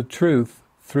to the truth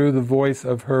through the voice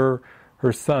of her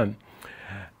son.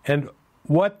 And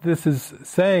what this is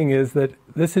saying is that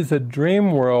this is a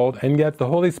dream world, and yet the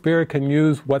Holy Spirit can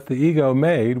use what the ego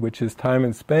made, which is time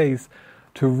and space,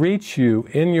 to reach you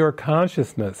in your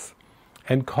consciousness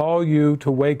and call you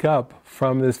to wake up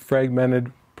from this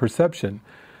fragmented perception.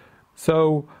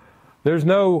 So there's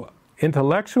no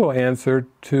intellectual answer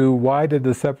to why did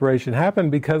the separation happen,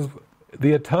 because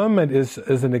the atonement is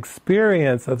an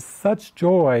experience of such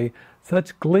joy,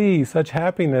 such glee, such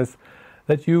happiness,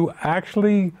 that you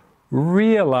actually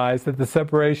realize that the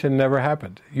separation never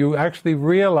happened. You actually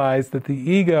realize that the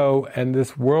ego and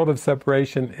this world of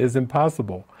separation is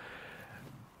impossible.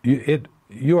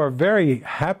 You are very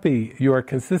happy, you are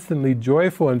consistently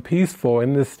joyful and peaceful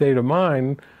in this state of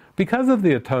mind because of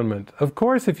the atonement. Of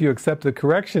course, if you accept the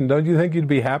correction, don't you think you'd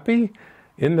be happy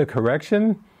in the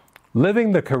correction?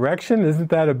 Living the correction, isn't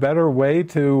that a better way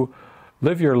to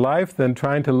live your life than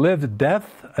trying to live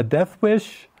death, a death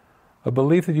wish? A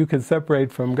belief that you can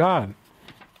separate from God.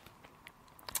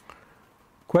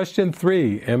 Question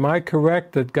 3, am I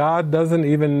correct that God doesn't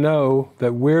even know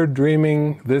that we're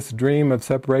dreaming this dream of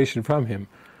separation from Him?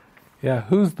 Yeah,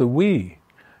 who's the we?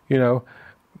 You know,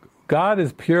 God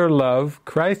is pure love,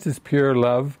 Christ is pure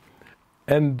love,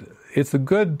 and it's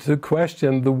good to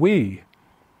question the we.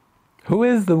 Who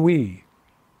is the we?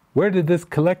 Where did this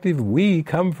collective we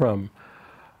come from?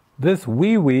 This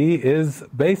we is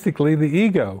basically the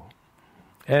ego.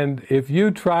 And if you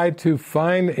try to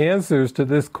find answers to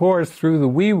this course through the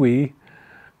we,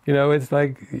 you know, it's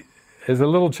like, as a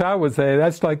little child would say,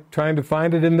 that's like trying to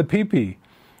find it in the pee-pee.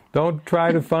 Don't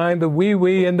try to find the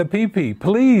we in the pee-pee,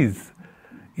 please.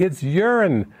 It's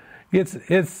urine.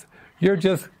 You're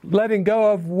just letting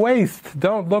go of waste.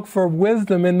 Don't look for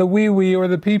wisdom in the we or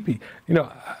the pee-pee. You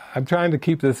know, I'm trying to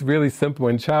keep this really simple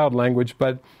in child language,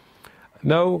 but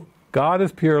no, God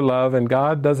is pure love, and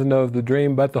God doesn't know of the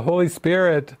dream, but the Holy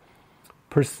Spirit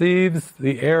perceives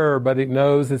the error, but it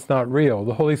knows it's not real.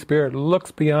 The Holy Spirit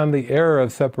looks beyond the error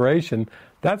of separation.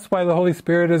 That's why the Holy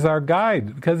Spirit is our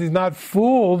guide, because He's not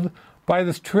fooled by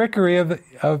this trickery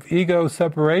of ego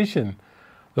separation.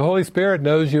 The Holy Spirit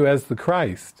knows you as the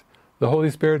Christ. The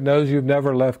Holy Spirit knows you've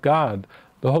never left God.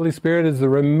 The Holy Spirit is the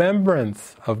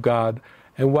remembrance of God,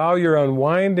 and while you're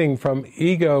unwinding from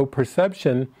ego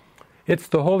perception, it's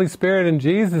the Holy Spirit and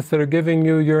Jesus that are giving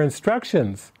you your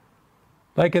instructions.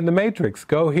 Like in the Matrix,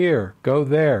 go here, go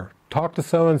there, talk to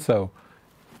so-and-so,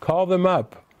 call them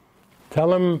up, tell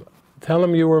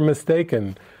them you were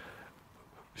mistaken.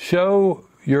 Show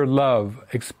your love,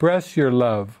 express your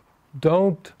love.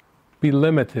 Don't be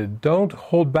limited, don't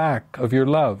hold back of your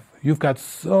love. You've got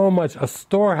so much, a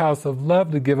storehouse of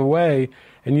love to give away,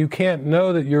 and you can't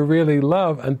know that you're really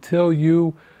love until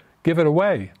you give it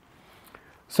away.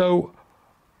 So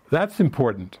that's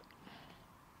important.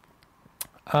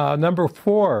 Number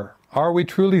 4, are we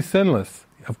truly sinless?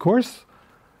 Of course,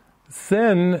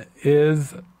 sin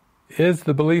is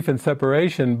the belief in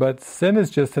separation, but sin is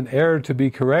just an error to be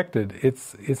corrected.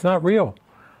 It's not real.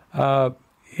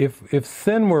 If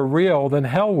sin were real, then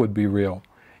hell would be real.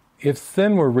 If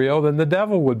sin were real, then the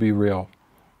devil would be real.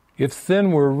 If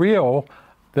sin were real,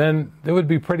 then it would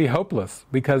be pretty hopeless,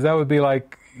 because that would be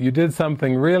like you did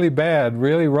something really bad,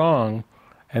 really wrong,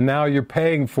 and now you're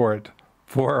paying for it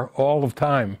for all of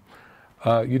time.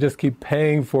 You just keep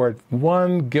paying for it,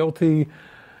 one guilty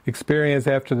experience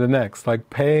after the next, like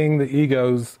paying the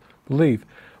ego's belief.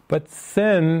 But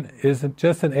sin is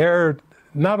just an error,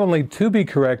 not only to be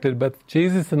corrected, but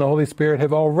Jesus and the Holy Spirit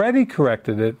have already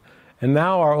corrected it, and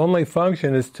now our only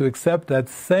function is to accept that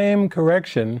same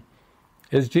correction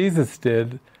as Jesus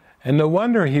did. And no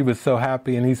wonder He was so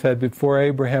happy, and He said, before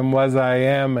Abraham was, I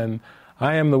am, and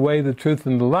I am the way, the truth,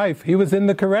 and the life. He was in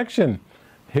the correction.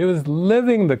 He was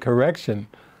living the correction.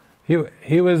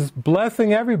 He was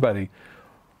blessing everybody.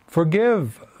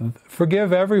 Forgive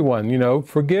everyone,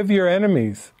 forgive your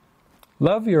enemies.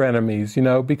 Love your enemies,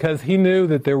 because He knew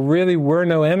that there really were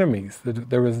no enemies, that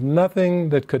there was nothing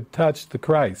that could touch the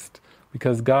Christ,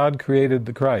 because God created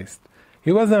the Christ.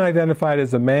 He wasn't identified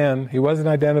as a man. He wasn't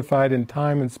identified in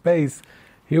time and space.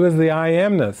 He was the I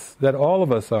amness that all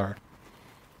of us are.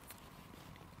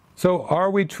 So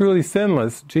are we truly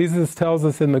sinless? Jesus tells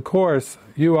us in the Course,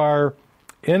 you are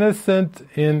innocent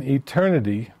in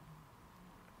eternity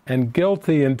and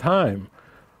guilty in time.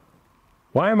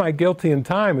 Why am I guilty in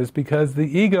time? Is because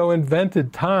the ego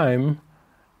invented time,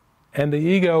 and the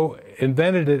ego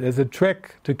invented it as a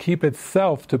trick to keep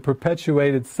itself, to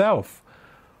perpetuate itself.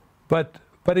 But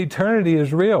eternity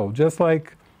is real, just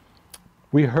like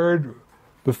we heard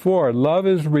before. Love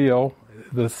is real.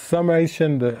 the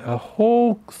summation, a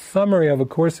whole summary of A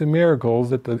Course in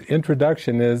Miracles at the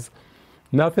introduction is,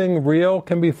 nothing real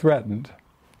can be threatened.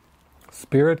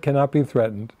 Spirit cannot be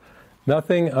threatened.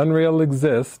 Nothing unreal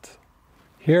exists.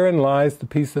 Herein lies the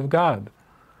peace of God.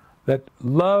 That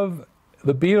love,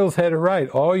 the Beatles had it right,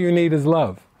 all you need is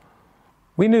love.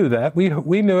 We knew that. We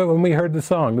knew it when we heard the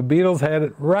song. The Beatles had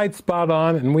it right spot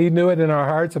on, and we knew it in our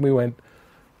hearts, and we went,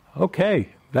 okay,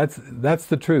 that's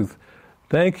the truth.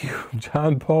 Thank you,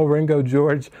 John, Paul, Ringo,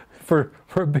 George,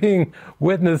 for being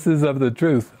witnesses of the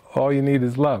truth. All you need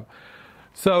is love.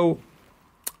 So,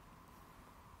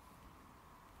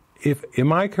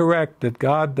 am I correct that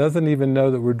God doesn't even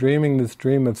know that we're dreaming this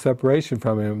dream of separation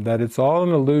from Him, that it's all an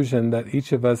illusion that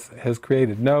each of us has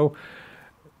created? No,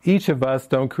 each of us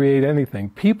don't create anything.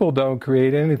 People don't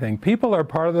create anything. People are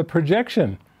part of the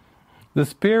projection. The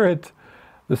Spirit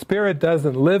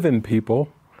doesn't live in people.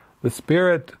 The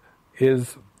Spirit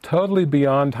is totally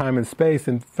beyond time and space.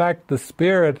 In fact, the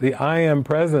Spirit, the I Am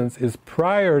presence, is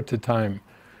prior to time.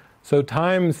 So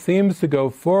time seems to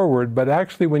go forward, but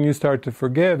actually when you start to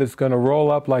forgive, it's going to roll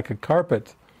up like a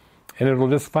carpet. And it'll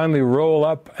just finally roll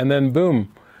up, and then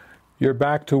boom, you're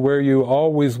back to where you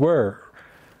always were.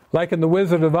 Like in The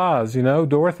Wizard of Oz,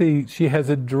 Dorothy, she has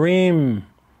a dream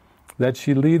that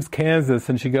she leaves Kansas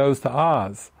and she goes to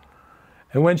Oz.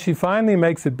 And when she finally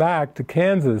makes it back to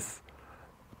Kansas,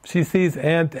 she sees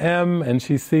Aunt Em and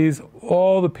she sees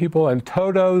all the people, and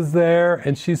Toto's there,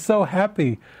 and she's so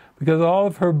happy because all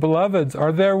of her beloveds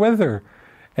are there with her.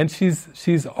 And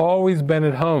she's always been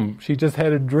at home. She just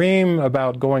had a dream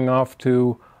about going off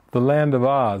to the land of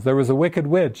Oz. There was a wicked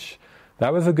witch.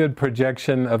 That was a good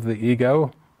projection of the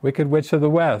ego. Wicked Witch of the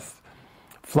West.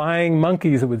 Flying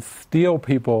monkeys that would steal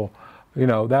people. I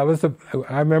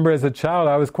remember as a child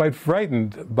I was quite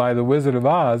frightened by the Wizard of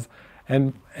Oz,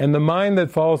 and the mind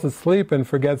that falls asleep and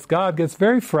forgets God gets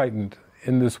very frightened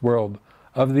in this world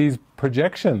of these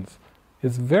projections.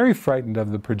 It's very frightened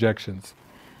of the projections.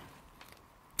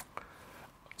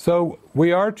 So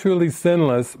we are truly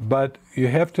sinless, but you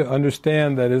have to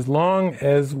understand that as long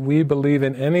as we believe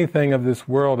in anything of this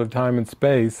world of time and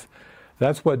space,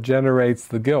 that's what generates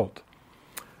the guilt.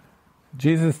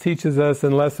 Jesus teaches us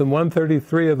in lesson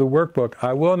 133 of the workbook,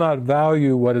 I will not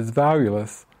value what is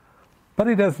valueless. But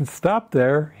he doesn't stop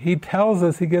there. He tells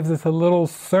us, he gives us a little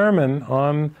sermon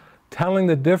on telling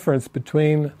the difference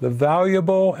between the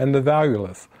valuable and the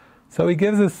valueless. So he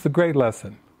gives us the great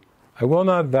lesson. I will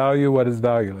not value what is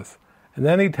valueless. And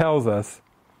then he tells us,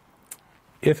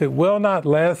 if it will not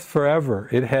last forever,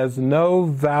 it has no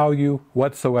value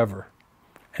whatsoever.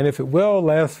 And if it will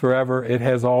last forever, it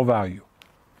has all value.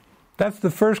 That's the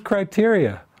first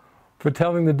criteria for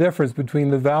telling the difference between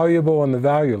the valuable and the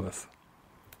valueless.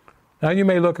 Now you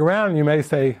may look around and you may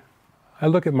say, I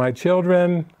look at my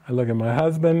children, I look at my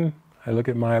husband, I look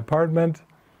at my apartment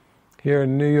here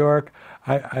in New York,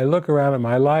 I look around at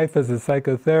my life as a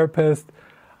psychotherapist,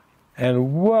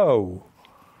 and whoa,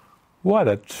 what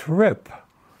a trip.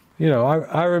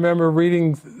 I remember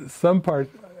reading some part.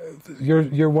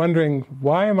 You're wondering,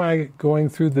 why am I going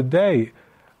through the day?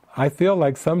 I feel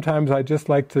like sometimes I just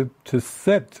like to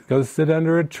go sit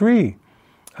under a tree.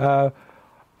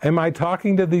 Am I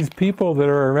talking to these people that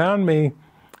are around me,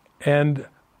 and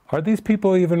are these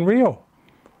people even real?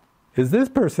 Is this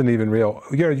person even real?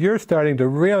 You're starting to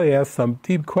really ask some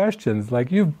deep questions,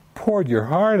 like you've poured your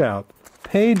heart out.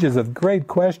 Pages of great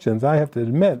questions, I have to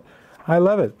admit. I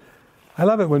love it. I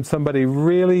love it when somebody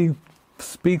really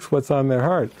speaks what's on their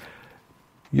heart.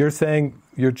 You're saying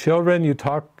your children, you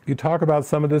talk about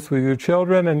some of this with your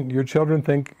children, and your children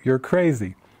think you're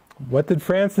crazy. What did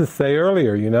Frances say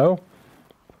earlier,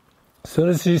 As soon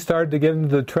as she started to get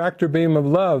into the tractor beam of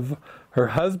love, her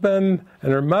husband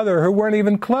and her mother, who weren't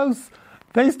even close,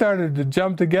 they started to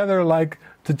jump together like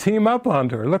to team up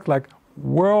onto her. It looked like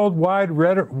Worldwide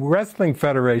Wrestling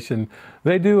Federation.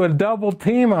 They do a double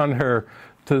team on her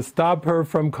to stop her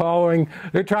from calling.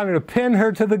 They're trying to pin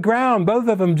her to the ground, both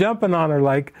of them jumping on her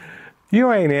like,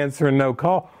 you ain't answering no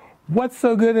call. What's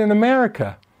so good in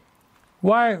America?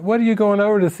 Why? What are you going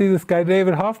over to see this guy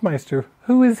David Hoffmeister?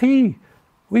 Who is he?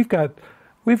 We've got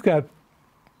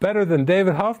better than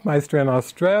David Hoffmeister in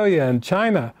Australia and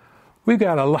China. We've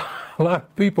got a lot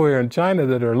of people here in China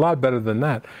that are a lot better than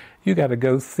that. You got to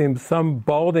go see some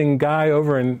balding guy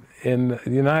over in the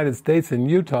United States, in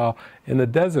Utah, in the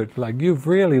desert. Like, you've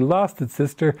really lost it,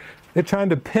 sister. They're trying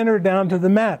to pin her down to the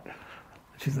mat.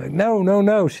 She's like,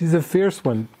 no, she's a fierce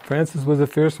one. Frances was a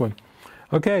fierce one.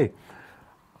 Okay,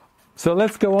 so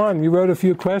let's go on. You wrote a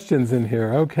few questions in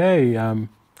here. Okay,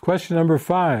 question number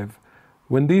 5.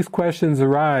 When these questions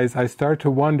arise, I start to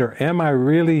wonder, am I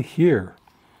really here?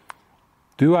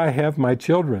 Do I have my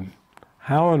children?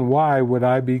 How and why would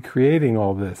I be creating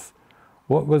all this?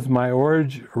 What was my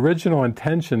original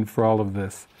intention for all of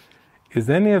this? Is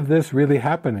any of this really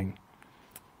happening?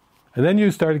 And then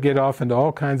you start to get off into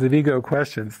all kinds of ego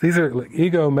questions. These are like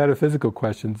ego metaphysical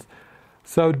questions.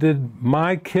 So did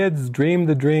my kids dream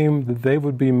the dream that they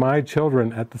would be my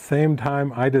children at the same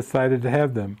time I decided to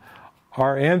have them?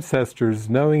 Our ancestors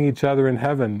knowing each other in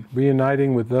heaven,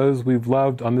 reuniting with those we've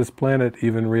loved on this planet,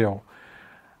 even real?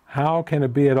 How can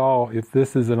it be at all if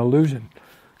this is an illusion?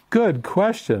 Good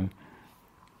question.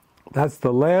 That's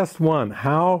the last one.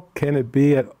 How can it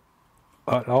be at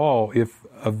all if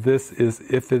this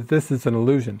is an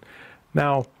illusion?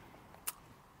 Now,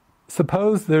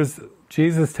 suppose there's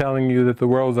Jesus telling you that the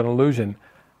world is an illusion.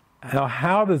 Now,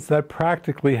 how does that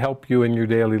practically help you in your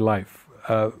daily life?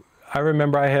 I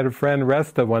remember I had a friend,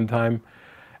 Resta, one time,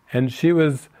 and she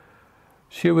was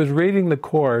reading the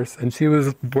course, and she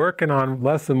was working on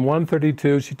lesson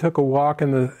 132. She took a walk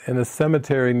in a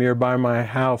cemetery nearby my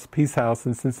house, Peace House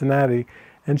in Cincinnati,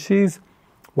 and she's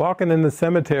walking in the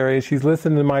cemetery. She's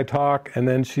listening to my talk, and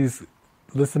then she's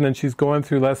going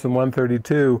through lesson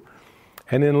 132.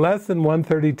 And in lesson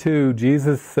 132,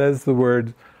 Jesus says the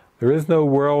word, "There is no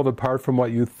world apart from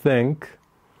what you think."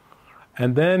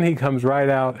 And then he comes right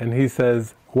out and he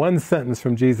says, one sentence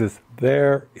from Jesus,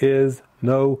 "There is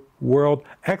no world!"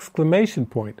 exclamation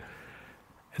point.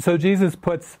 And so Jesus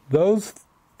puts those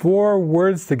 4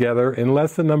 words together in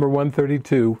lesson number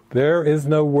 132, "There is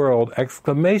no world!"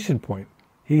 exclamation point.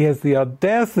 He has the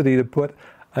audacity to put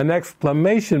an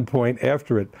exclamation point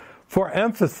after it for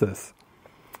emphasis.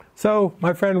 So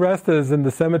my friend Resta is in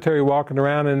the cemetery walking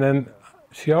around, and then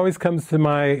she always comes to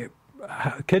my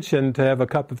kitchen to have a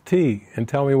cup of tea and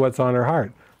tell me what's on her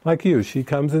heart. Like you, she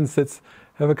comes and sits,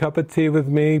 have a cup of tea with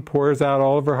me, pours out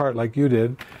all of her heart like you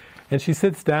did, and she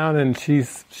sits down and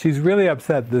she's really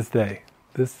upset this day,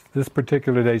 this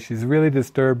particular day. She's really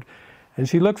disturbed, and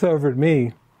she looks over at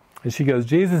me and she goes,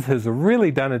 "Jesus has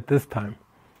really done it this time."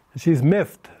 And she's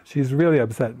miffed. She's really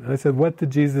upset. And I said, "What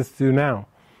did Jesus do now?"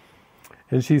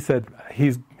 And she said,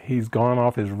 he's gone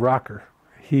off his rocker.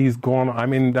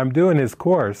 I'm doing his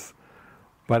course,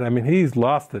 but he's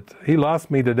lost it. He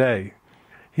lost me today.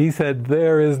 He said,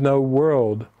 "There is no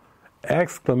world!"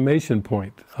 exclamation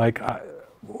point.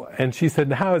 And she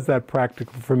said, "How is that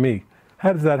practical for me?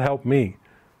 How does that help me?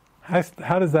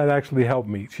 How does that actually help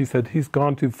me?" She said, "He's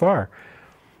gone too far."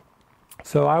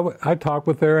 So I talked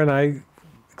with her and I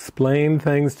explained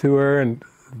things to her and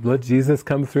let Jesus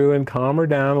come through and calm her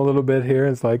down a little bit here.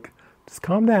 It's like, just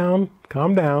calm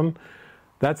down.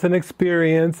 That's an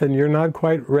experience and you're not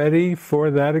quite ready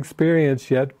for that experience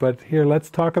yet, but here, let's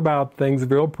talk about things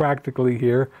real practically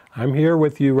here. I'm here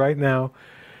with you right now.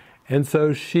 And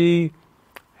so she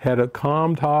had a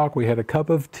calm talk, we had a cup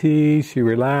of tea, she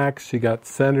relaxed, she got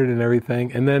centered and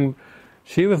everything, and then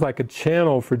she was like a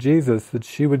channel for Jesus, that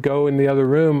she would go in the other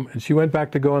room, and she went back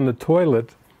to go in the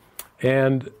toilet,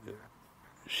 and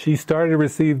she started to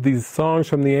receive these songs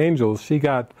from the angels. She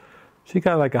got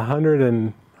like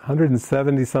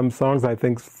 170 some songs, I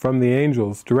think, from the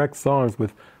angels, direct songs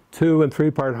with 2- and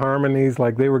 3-part harmonies,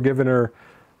 like they were giving her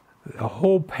a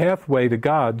whole pathway to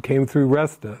God came through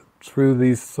Resta, through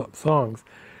these songs.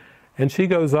 And she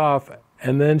goes off,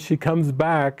 and then she comes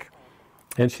back,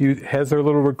 and she has her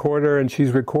little recorder, and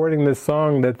she's recording this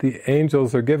song that the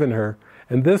angels are giving her.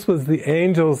 And this was the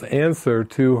angels' answer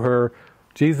to her,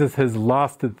 "Jesus has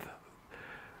lost it."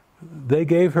 They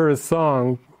gave her a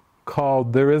song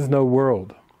called "There Is No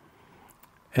World."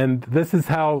 And this is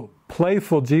how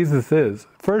playful Jesus is.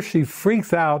 First she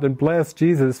freaks out and blasts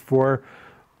Jesus for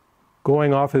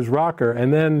going off his rocker,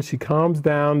 and then she calms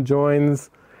down, joins,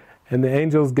 and the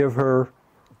angels give her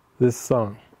this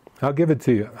song. I'll give it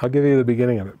to you. I'll give you the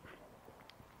beginning of it.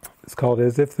 It's called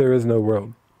 "As If There Is No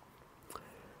World."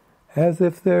 As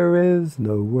if there is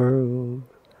no world,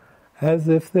 as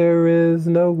if there is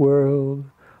no world,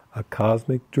 a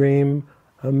cosmic dream,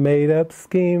 a made-up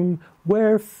scheme,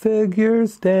 where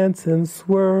figures dance and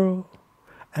swirl,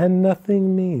 and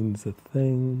nothing means a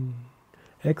thing,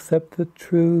 except the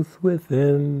truth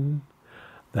within,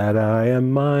 that I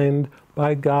am mind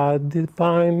by God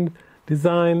defined,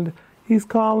 designed. He's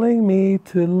calling me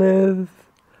to live,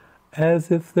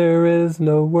 as if there is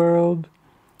no world.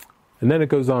 And then it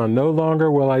goes on, no longer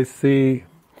will I see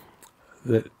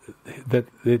that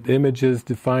images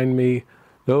define me.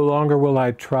 No longer will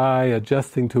I try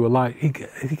adjusting to a lie.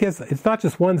 It's not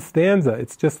just one stanza,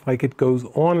 it's just like it goes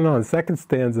on and on. Second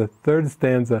stanza, third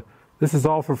stanza. This is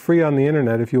all for free on the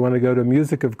internet. If you want to go to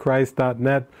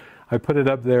musicofchrist.net, I put it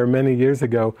up there many years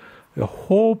ago. The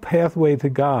whole pathway to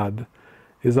God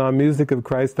is on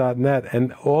musicofchrist.net,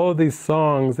 and all of these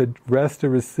songs that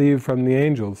Resta received from the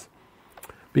angels.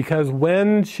 Because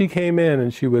when she came in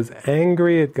and she was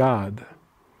angry at God,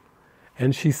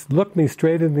 and she looked me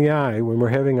straight in the eye when we're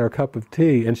having our cup of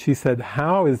tea, and she said,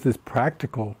 how is this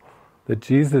practical that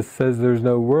Jesus says there's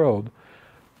no world?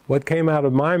 What came out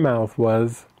of my mouth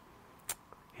was,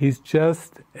 he's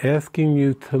just asking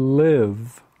you to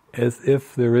live as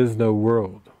if there is no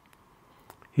world.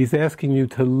 He's asking you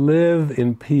to live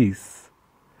in peace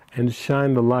and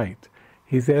shine the light.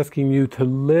 He's asking you to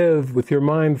live with your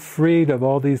mind freed of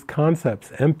all these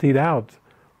concepts, emptied out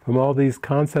from all these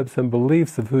concepts and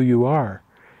beliefs of who you are.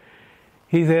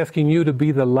 He's asking you to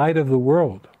be the light of the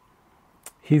world.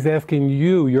 He's asking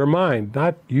you, your mind,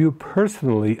 not you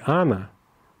personally, Anna,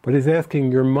 but he's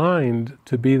asking your mind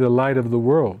to be the light of the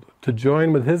world, to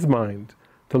join with his mind,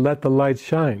 to let the light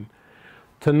shine,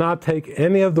 to not take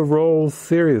any of the roles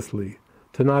seriously,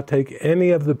 to not take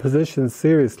any of the positions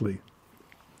seriously.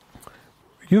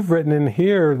 You've written in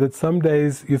here that some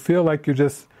days you feel like you're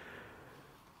just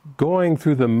going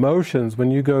through the motions when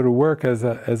you go to work as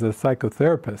a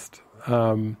psychotherapist.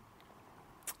 That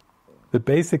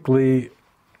basically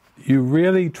you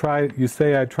really you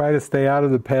say, I try to stay out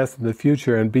of the past and the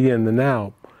future and be in the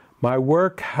now. My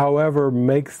work, however,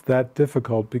 makes that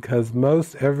difficult because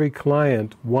most every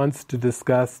client wants to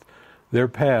discuss their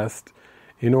past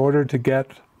in order to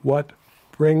get what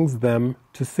brings them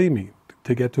to see me,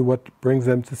 to get to what brings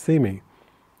them to see me.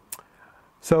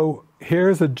 So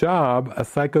here's a job, a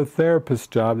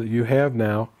psychotherapist job that you have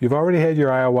now. You've already had your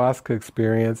ayahuasca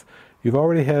experience. You've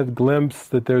already had a glimpse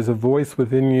that there's a voice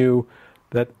within you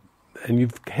and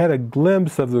you've had a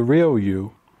glimpse of the real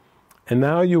you. And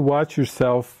now you watch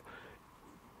yourself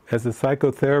as a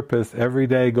psychotherapist every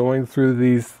day going through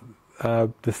these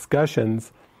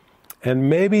discussions, and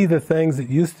maybe the things that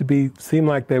used to seem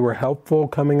like they were helpful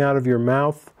coming out of your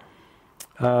mouth,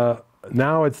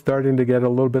 now it's starting to get a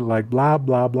little bit like blah,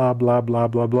 blah, blah, blah, blah,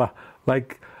 blah, blah.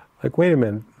 Like wait a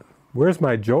minute, where's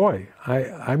my joy?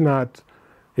 I'm not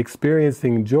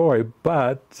experiencing joy,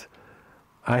 but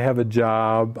I have a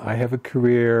job, I have a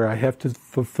career, I have to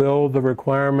fulfill the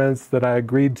requirements that I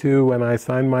agreed to when I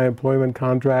signed my employment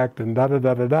contract, and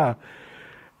da-da-da-da-da.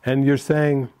 And you're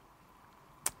saying,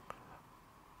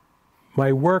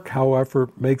 my work,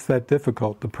 however, makes that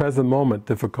difficult, the present moment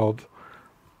difficult,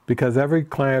 because every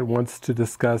client wants to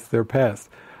discuss their past.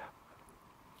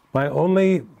 I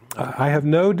have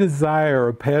no desire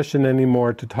or passion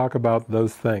anymore to talk about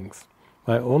those things.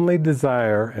 My only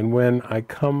desire, and when I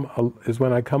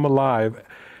come alive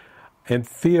and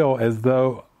feel as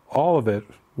though all of it,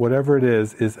 whatever it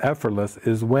is effortless,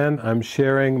 is when I'm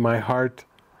sharing my heart,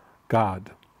 God,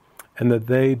 and that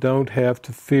they don't have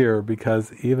to fear,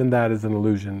 because even that is an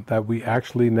illusion, that we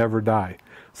actually never die.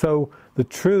 So the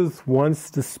truth wants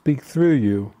to speak through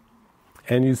you,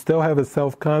 and you still have a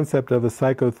self-concept of a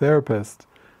psychotherapist,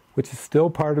 which is still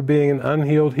part of being an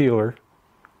unhealed healer.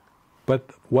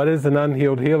 But what is an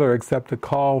unhealed healer except a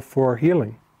call for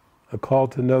healing, a call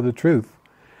to know the truth?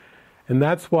 And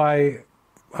that's why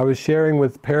I was sharing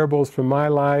with parables from my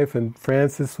life, and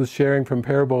Francis was sharing from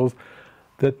parables,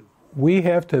 that we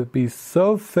have to be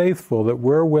so faithful that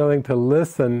we're willing to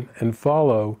listen and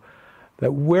follow,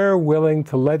 that we're willing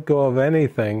to let go of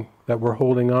anything that we're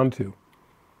holding on to.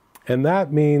 And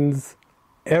that means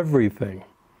everything.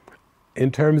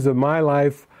 In terms of my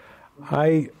life,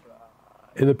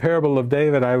 in the parable of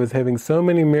David, I was having so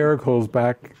many miracles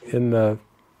back in the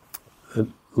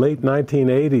late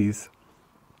 1980s.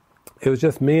 It was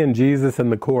just me and Jesus in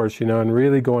the Course, and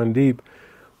really going deep.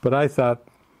 But I thought,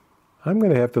 I'm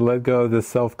going to have to let go of this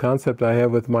self-concept I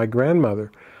have with my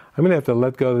grandmother. I'm going to have to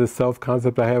let go of this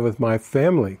self-concept I have with my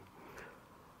family.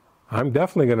 I'm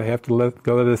definitely going to have to let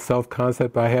go of this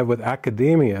self-concept I have with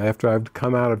academia after I've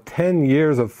come out of 10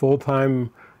 years of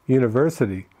full-time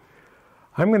university.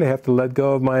 I'm going to have to let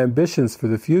go of my ambitions for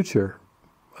the future.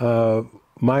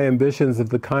 My ambitions of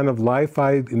the kind of life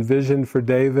I envisioned for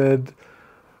David,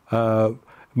 my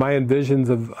envisions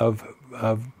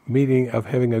of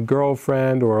having a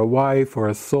girlfriend or a wife or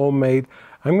a soulmate.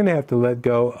 I'm going to have to let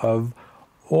go of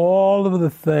all of the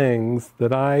things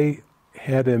that I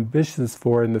had ambitions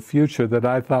for in the future that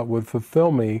I thought would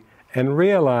fulfill me, and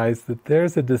realize that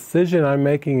there's a decision I'm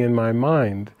making in my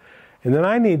mind, and then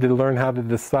I need to learn how to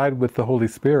decide with the Holy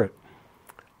Spirit.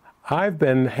 I've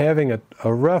been having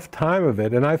a rough time of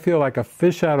it, and I feel like a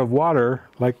fish out of water,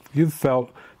 like you've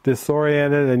felt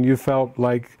disoriented, and you felt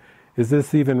like, is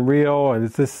this even real, and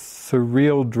is this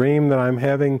surreal dream that I'm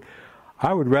having?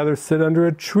 I would rather sit under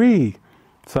a tree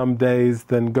some days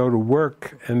than go to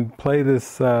work and play this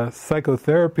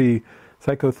psychotherapy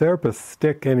psychotherapist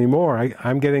stick anymore.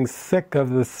 I'm getting sick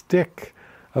of the stick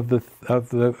of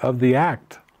the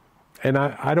act. And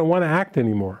I don't want to act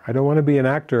anymore. I don't want to be an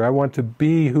actor. I want to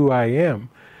be who I am.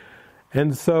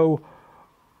 And so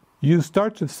you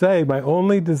start to say, my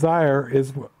only desire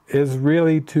is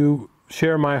really to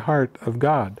share my heart of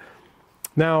God.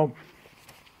 Now,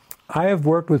 I have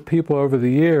worked with people over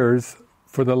the years,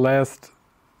 for the last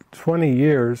 20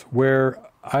 years, where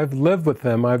I've lived with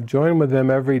them, I've joined with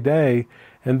them every day,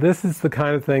 and this is the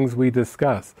kind of things we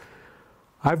discuss.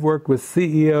 I've worked with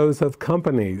CEOs of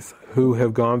companies who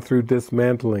have gone through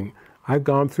dismantling. I've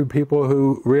gone through people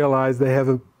who realize they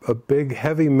have a big,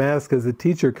 heavy mask as a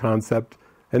teacher concept,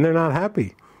 and they're not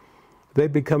happy. They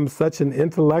become such an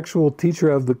intellectual teacher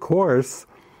of the Course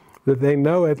that they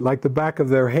know it like the back of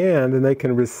their hand, and they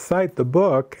can recite the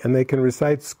book, and they can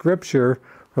recite scripture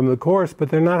from the Course, but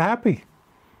they're not happy.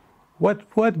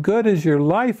 What good is your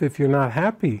life if you're not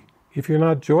happy, if you're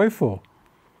not joyful?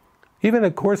 Even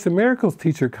a Course in Miracles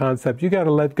teacher concept, you got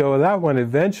to let go of that one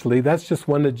eventually. That's just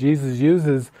one that Jesus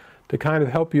uses to kind of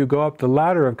help you go up the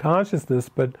ladder of consciousness,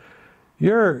 but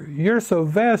you're so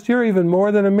vast, you're even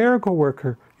more than a miracle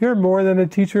worker. You're more than a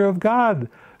teacher of God.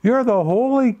 You're the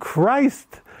Holy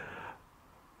Christ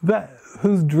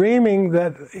who's dreaming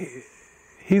that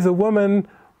he's a woman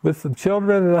with some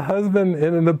children and a husband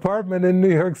in an apartment in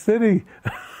New York City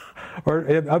or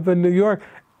up in New York.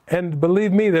 And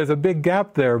believe me, there's a big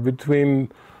gap there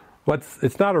between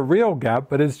it's not a real gap,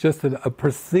 but it's just a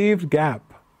perceived gap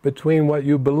between what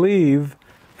you believe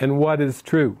and what is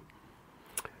true.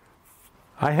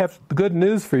 I have good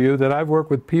news for you that I've worked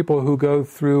with people who go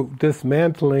through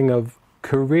dismantling of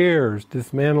careers,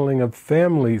 dismantling of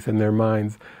families in their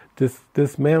minds,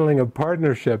 dismantling of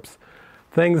partnerships.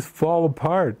 Things fall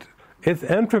apart. It's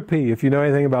entropy, if you know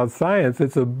anything about science.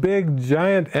 It's a big,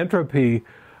 giant entropy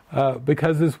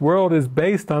because this world is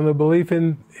based on the belief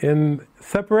in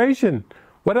separation.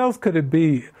 What else could it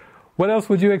be? What else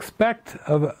would you expect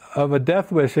of a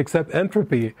death wish except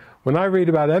entropy? When I read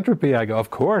about entropy, I go, of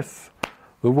course.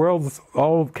 The world's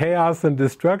all chaos and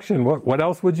destruction. What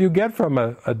else would you get from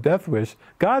a death wish?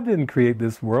 God didn't create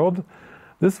this world.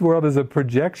 This world is a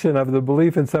projection of the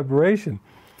belief in separation.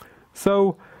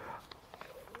 So,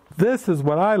 this is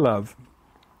what I love.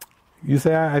 You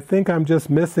say, I think I'm just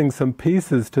missing some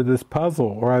pieces to this puzzle,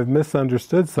 or I've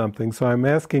misunderstood something, so I'm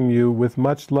asking you with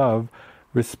much love,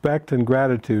 respect and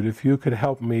gratitude, if you could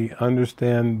help me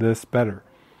understand this better.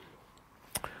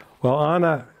 Well,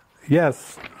 Anna,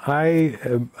 yes, I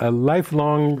am a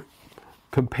lifelong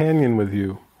companion with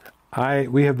you.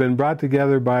 We have been brought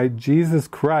together by Jesus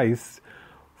Christ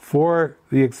for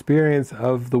the experience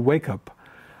of the wake-up.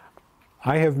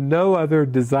 I have no other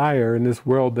desire in this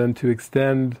world than to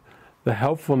extend the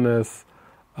helpfulness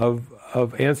of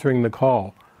answering the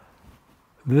call.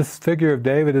 This figure of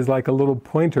David is like a little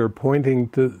pointer pointing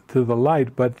to the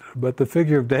light, but the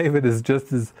figure of David is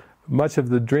just as much of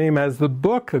the dream as the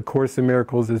book, A Course in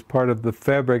Miracles, is part of the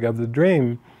fabric of the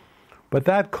dream. But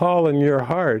that call in your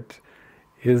heart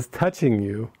is touching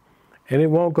you, and it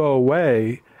won't go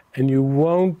away, and you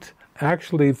won't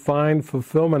actually find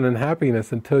fulfillment and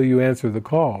happiness until you answer the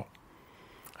call.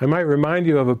 I might remind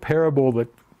you of a parable that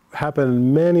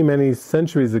happened many, many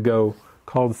centuries ago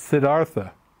called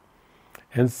Siddhartha.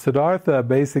 And Siddhartha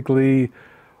basically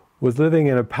was living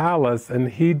in a palace, and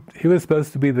he was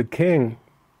supposed to be the king,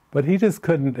 but he just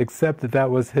couldn't accept that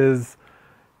was his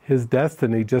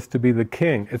destiny, just to be the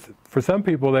king. For some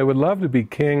people, they would love to be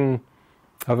king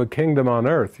of a kingdom on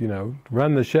earth,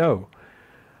 run the show.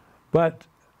 But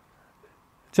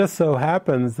just so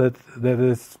happens that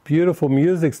this beautiful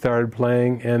music started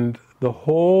playing, and the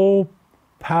whole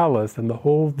palace and the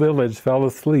whole village fell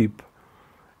asleep.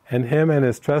 And him and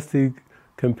his trusty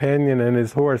companion and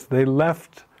his horse, they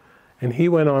left, and he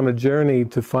went on a journey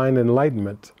to find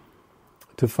enlightenment,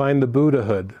 to find the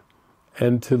Buddhahood,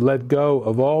 and to let go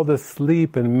of all the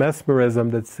sleep and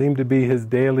mesmerism that seemed to be his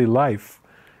daily life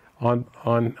on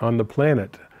the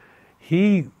planet.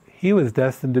 He was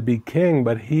destined to be king,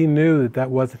 but he knew that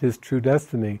wasn't his true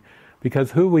destiny,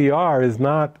 because who we are is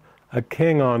not a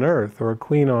king on earth or a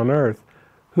queen on earth.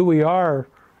 Who we are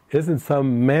isn't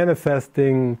some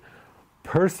manifesting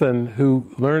person who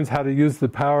learns how to use the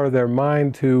power of their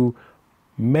mind to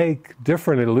make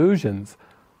different illusions.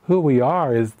 Who we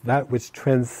are is that which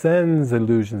transcends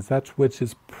illusions, that which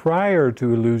is prior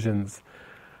to illusions.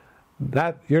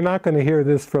 That you're not going to hear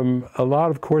this from a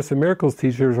lot of Course in Miracles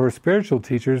teachers or spiritual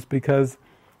teachers, because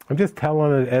I'm just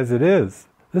telling it as it is.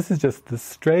 This is just the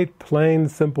straight, plain,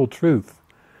 simple truth.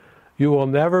 You will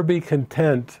never be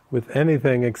content with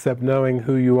anything except knowing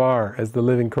who you are as the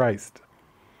living Christ.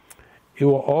 you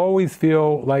will always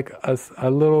feel like a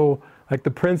little, like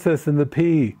the princess and the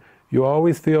pea. You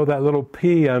always feel that little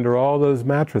pea under all those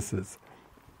mattresses.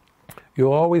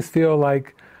 You always feel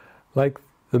like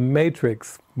the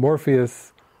Matrix,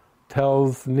 Morpheus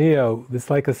tells Neo,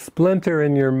 it's like a splinter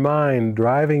in your mind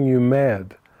driving you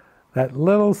mad. That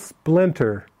little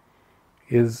splinter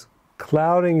is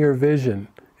clouding your vision,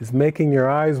 is making your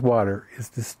eyes water, is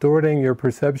distorting your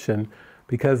perception,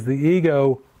 because the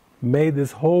ego made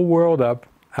this whole world up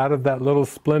out of that little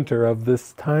splinter of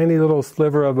this tiny little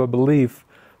sliver of a belief,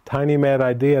 tiny mad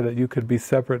idea that you could be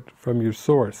separate from your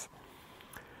source.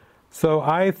 So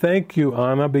I thank you,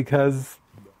 Anna, because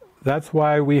that's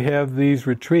why we have these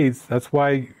retreats. That's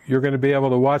why you're going to be able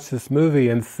to watch this movie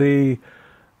and see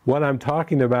what I'm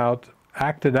talking about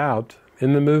acted out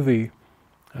in the movie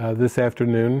this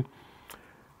afternoon,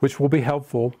 which will be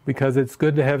helpful, because it's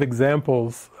good to have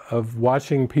examples of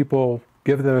watching people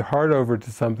give their heart over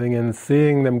to something and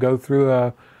seeing them go through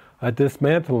a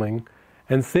dismantling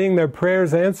and seeing their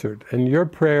prayers answered. And your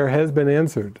prayer has been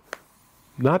answered.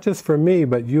 Not just for me,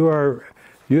 but you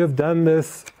have done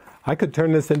this. I could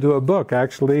turn this into a book,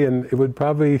 actually, and it would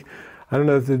probably, I don't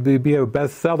know if it would be a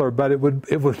bestseller, but it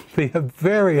would be a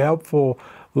very helpful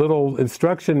little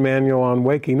instruction manual on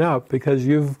waking up, because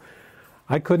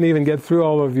I couldn't even get through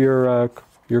all of your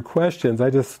questions.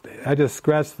 I just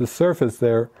scratched the surface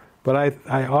there, but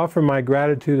I offer my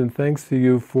gratitude and thanks to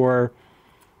you for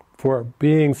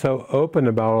being so open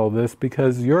about all this,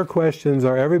 because your questions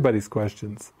are everybody's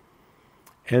questions.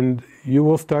 And you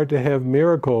will start to have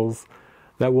miracles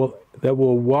that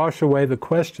will wash away the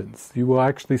questions. You will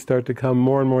actually start to come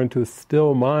more and more into a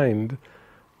still mind,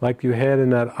 like you had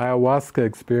in that ayahuasca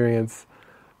experience,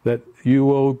 that you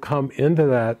will come into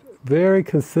that very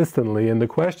consistently, and the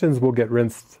questions will get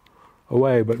rinsed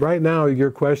away. But right now, your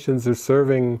questions are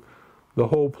serving the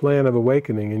whole plan of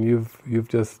awakening, and you've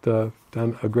just done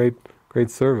a great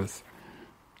service.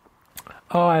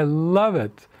 Oh, I love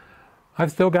it.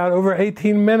 I've still got over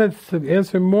 18 minutes to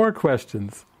answer more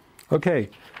questions. Okay,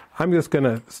 I'm just going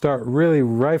to start really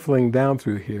rifling down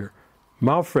through here.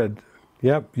 Malfred,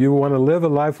 yep, you want to live a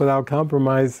life without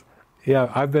compromise.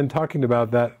 Yeah, I've been talking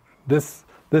about that. This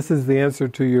is the answer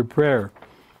to your prayer.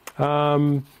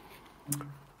 Alan,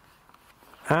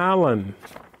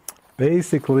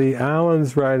 basically,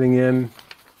 Alan's writing in,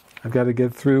 I've got to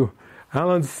get through.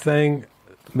 Alan's saying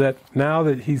that now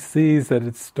that he sees that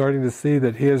it's starting to see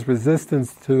that he has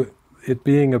resistance to it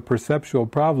being a perceptual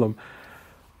problem.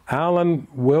 Alan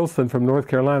Wilson from North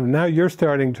Carolina, now you're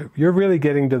really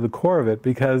getting to the core of it,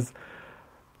 because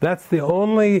that's the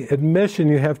only admission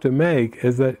you have to make,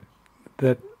 is that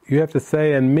you have to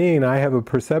say and mean, I have a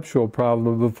perceptual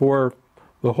problem, before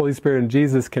the Holy Spirit and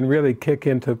Jesus can really kick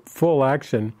into full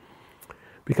action.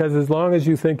 Because as long as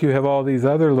you think you have all these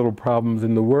other little problems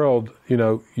in the world,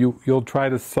 you'll try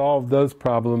to solve those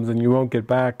problems and you won't get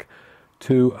back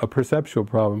to a perceptual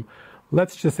problem.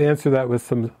 Let's just answer that with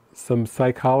some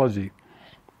psychology.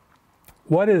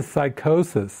 What is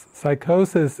psychosis?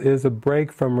 Psychosis is a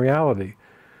break from reality.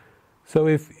 So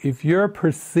if you're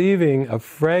perceiving a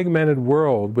fragmented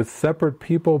world with separate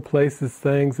people, places,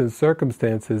 things, and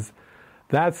circumstances,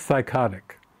 that's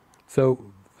psychotic.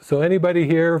 So anybody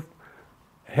here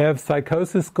have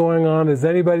psychosis going on? Does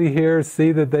anybody here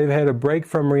see that they've had a break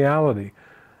from reality?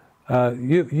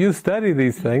 You study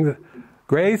these things.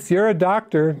 Grace, you're a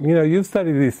doctor. You've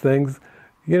studied these things.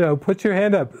 Put your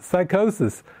hand up.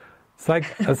 Psychosis.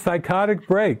 A psychotic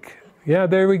break. Yeah,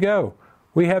 there we go.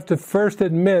 We have to first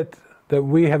admit that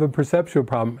we have a perceptual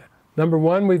problem. Number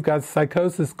one, we've got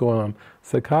psychosis going on.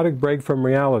 Psychotic break from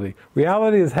reality.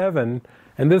 Reality is heaven,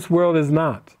 and this world is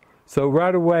not. So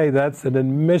right away, that's an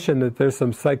admission that there's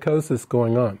some psychosis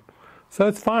going on. So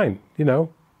it's fine,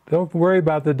 Don't worry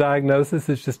about the diagnosis,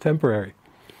 it's just temporary.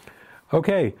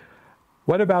 Okay,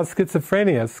 what about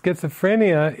schizophrenia?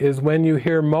 Schizophrenia is when you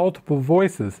hear multiple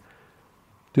voices.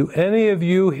 Do any of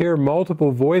you hear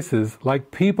multiple voices,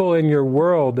 like people in your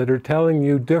world that are telling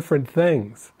you different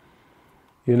things?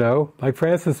 Like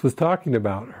Frances was talking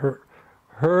about.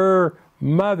 Her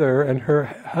mother and her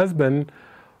husband,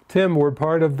 Tim, were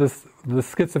part of the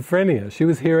schizophrenia. She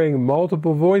was hearing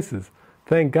multiple voices.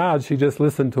 Thank God she just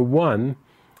listened to one,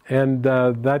 and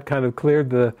that kind of cleared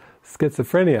the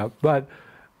schizophrenia. But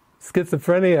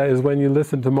schizophrenia is when you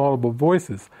listen to multiple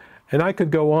voices. And I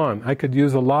could go on. I could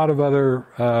use a lot of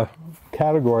other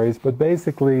categories, but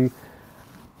basically,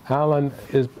 Alan,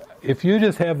 if you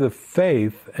just have the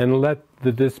faith and let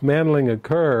the dismantling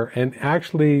occur and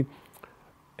actually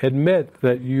admit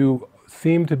that you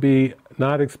seem to be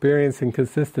not experiencing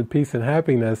consistent peace and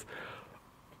happiness,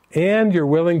 and you're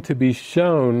willing to be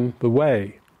shown the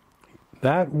way,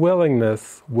 that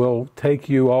willingness will take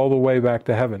you all the way back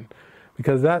to heaven.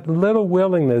 Because that little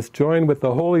willingness joined with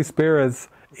the Holy Spirit's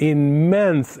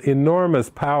immense, enormous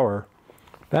power,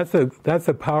 that's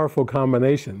a powerful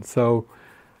combination. So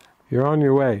you're on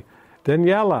your way.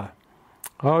 Daniela.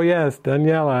 Oh yes,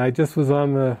 Daniela, I just was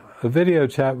on a video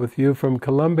chat with you from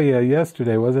Colombia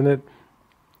yesterday, wasn't it?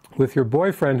 With your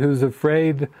boyfriend who's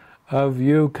afraid of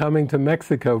you coming to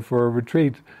Mexico for a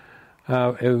retreat.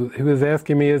 He was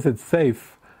asking me, is it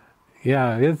safe?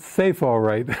 Yeah, it's safe all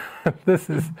right. This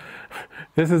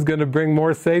is going to bring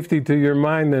more safety to your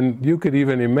mind than you could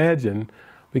even imagine,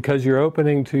 because you're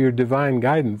opening to your divine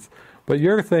guidance. But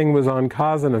your thing was on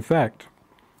cause and effect.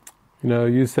 You know,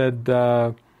 you said,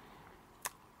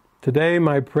 today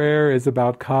my prayer is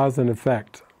about cause and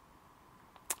effect.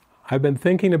 I've been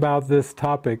thinking about this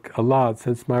topic a lot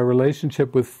since my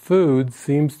relationship with food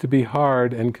seems to be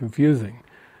hard and confusing.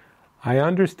 I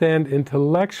understand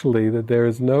intellectually that there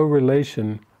is no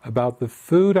relation about the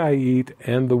food I eat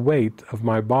and the weight of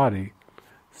my body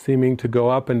seeming to go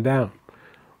up and down,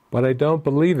 but I don't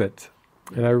believe it,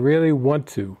 and I really want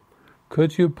to.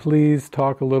 Could you please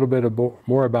talk a little bit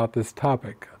more about this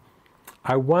topic?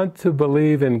 I want to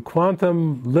believe in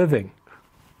quantum living.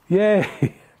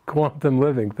 Yay! Quantum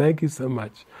living. Thank you so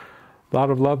much. A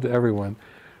lot of love to everyone.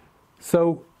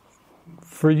 So,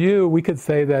 for you, we could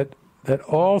say that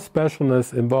all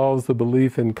specialness involves the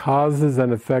belief in causes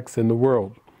and effects in the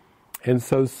world. And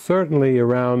so certainly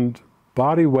around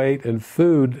body weight and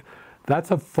food,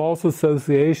 that's a false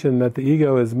association that the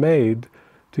ego has made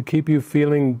to keep you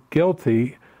feeling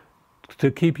guilty, to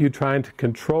keep you trying to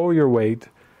control your weight.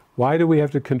 Why do we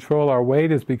have to control our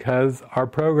weight? Is because our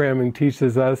programming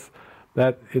teaches us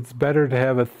that it's better to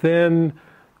have a thin,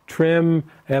 trim,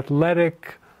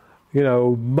 athletic,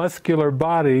 muscular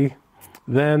body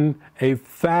than a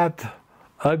fat,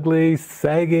 ugly,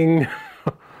 sagging,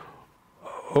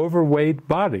 overweight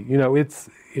body. It's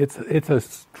a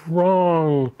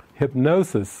strong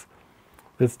hypnosis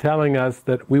that's telling us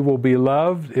that we will be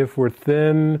loved if we're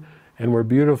thin and we're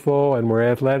beautiful and we're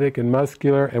athletic and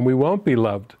muscular, and we won't be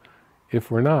loved if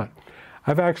we're not.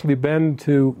 I've actually been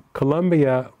to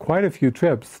Colombia quite a few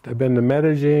trips. I've been to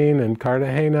Medellin and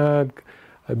Cartagena,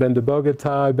 I've been to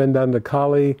Bogota, I've been down to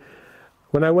Cali.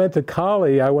 When I went to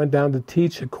Cali, I went down to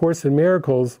teach A Course in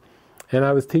Miracles, and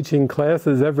I was teaching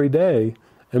classes every day,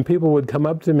 and people would come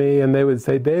up to me and they would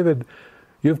say, David,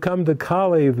 you've come to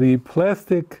Cali, the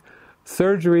plastic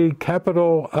surgery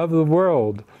capital of the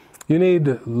world. You need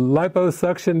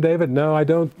liposuction, David? No, I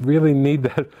don't really need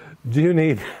that. Do you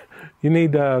need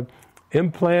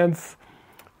implants?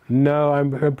 No,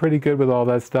 I'm pretty good with all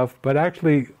that stuff. But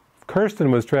actually,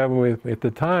 Kirsten was traveling with me at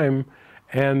the time,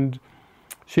 and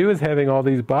she was having all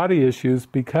these body issues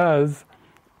because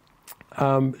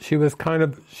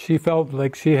she felt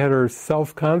like she had her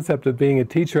self-concept of being a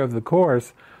teacher of the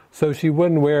Course, so she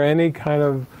wouldn't wear any kind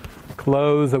of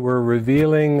clothes that were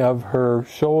revealing of her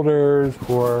shoulders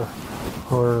or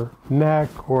her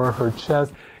neck or her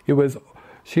chest. She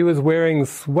was wearing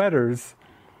sweaters,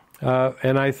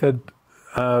 and I said,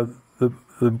 the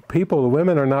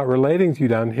women are not relating to you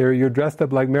down here. You're dressed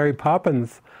up like Mary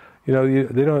Poppins. They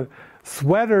don't.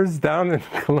 Sweaters down in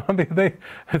Colombia,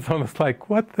 it's almost like,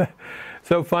 what the?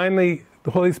 So finally, the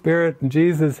Holy Spirit and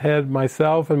Jesus had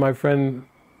myself and my friend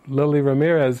Lily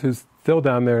Ramirez, who's still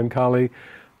down there in Cali,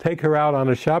 take her out on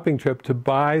a shopping trip to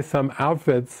buy some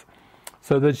outfits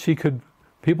so that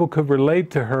people could relate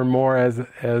to her more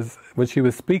as when she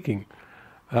was speaking.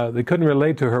 They couldn't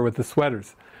relate to her with the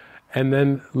sweaters. And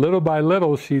then little by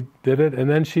little she did it, and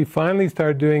then she finally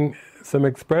started doing some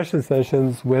expression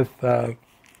sessions with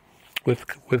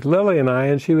Lily and I,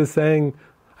 and she was saying,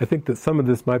 I think that some of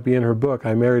this might be in her book,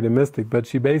 I Married a Mystic, but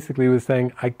she basically was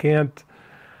saying, I can't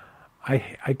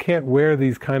wear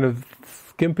these kind of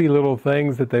skimpy little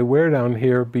things that they wear down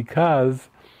here because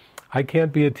I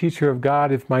can't be a teacher of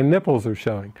God if my nipples are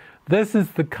showing. This is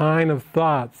the kind of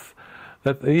thoughts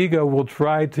that the ego will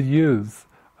try to use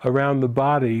around the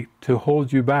body to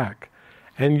hold you back.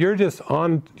 And you're just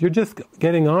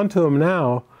getting onto them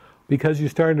now because you're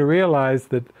starting to realize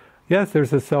that yes,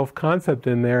 there's a self-concept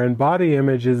in there, and body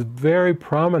image is very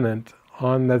prominent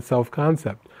on that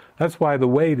self-concept. That's why the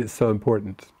weight is so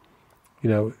important,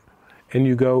 and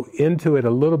you go into it a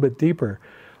little bit deeper.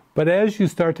 But as you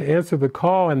start to answer the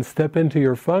call and step into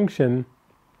your function,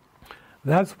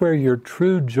 that's where your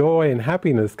true joy and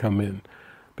happiness come in,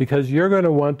 because you're going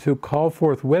to want to call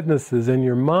forth witnesses in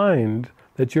your mind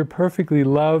that you're perfectly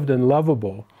loved and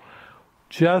lovable,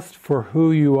 just for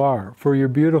who you are, for your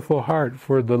beautiful heart,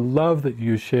 for the love that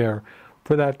you share,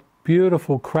 for that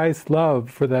beautiful Christ love,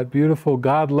 for that beautiful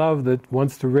God love that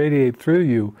wants to radiate through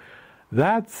you.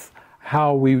 That's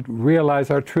how we realize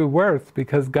our true worth,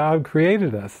 because God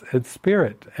created us. It's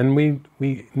spirit, and we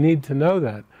need to know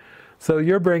that. So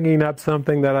you're bringing up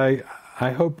something that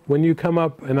I hope when you come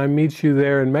up and I meet you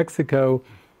there in Mexico,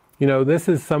 this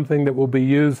is something that will be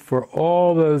used for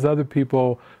all those other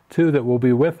people too that will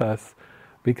be with us,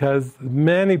 because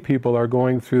many people are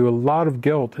going through a lot of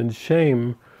guilt and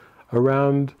shame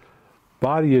around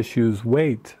body issues,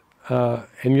 weight,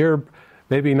 and you're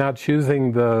maybe not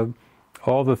choosing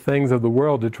all the things of the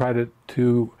world to try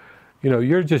to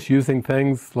you're just using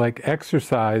things like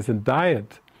exercise and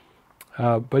diet,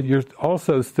 but you're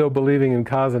also still believing in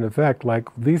cause and effect, like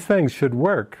these things should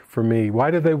work for me. Why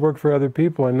do they work for other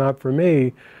people and not for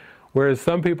me? Whereas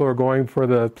some people are going for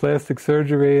the plastic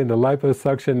surgery and the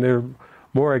liposuction. They're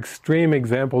more extreme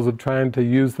examples of trying to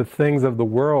use the things of the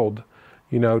world,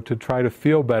 to try to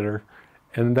feel better.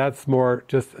 And that's more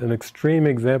just an extreme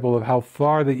example of how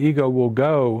far the ego will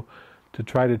go to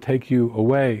try to take you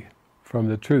away from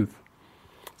the truth.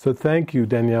 So thank you,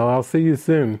 Danielle. I'll see you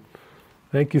soon.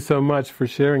 Thank you so much for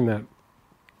sharing that.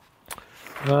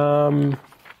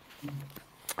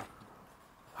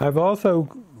 I've also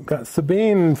got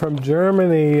Sabine from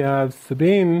Germany.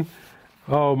 Sabine,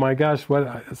 oh my gosh,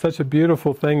 such a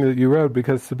beautiful thing that you wrote,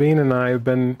 because Sabine and I have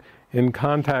been in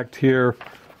contact here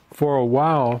for a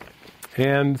while.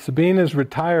 And Sabine is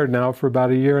retired now for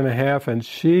about 1.5 years, and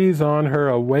she's on her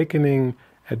awakening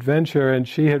adventure, and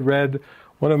she had read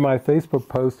one of my Facebook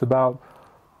posts about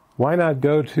why not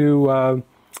go to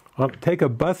take a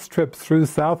bus trip through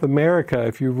South America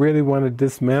if you really want to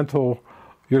dismantle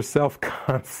your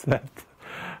self-concept.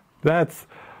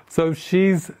 So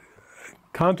she's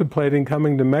contemplating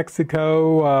coming to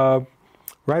Mexico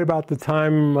right about the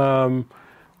time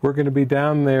we're going to be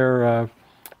down there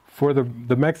for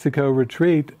the Mexico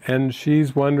retreat, and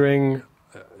she's wondering,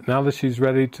 now that she's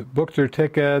ready to book her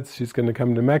tickets, she's going to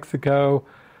come to Mexico.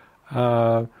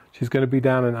 She's going to be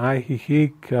down in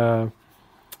Ajijic.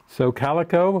 So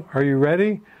Calico, are you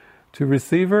ready to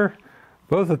receive her?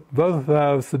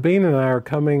 Both Sabine and I are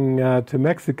coming to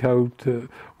Mexico.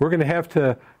 We're going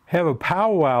to have a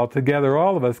powwow together,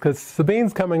 all of us, because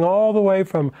Sabine's coming all the way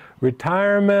from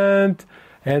retirement,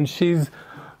 and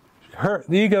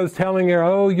the ego's telling her,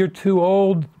 oh, you're too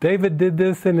old. David did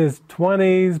this in his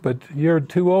 20s, but you're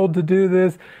too old to do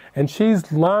this. And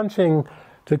she's launching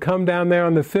to come down there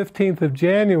on the 15th of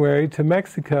January to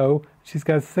Mexico. She's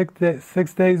got 6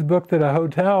 days booked at a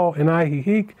hotel in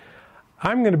Ajijic.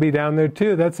 I'm going to be down there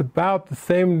too. That's about the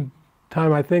same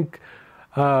time. I think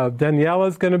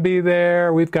Daniela's going to be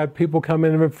there. We've got people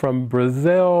coming from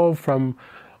Brazil, from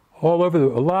all over,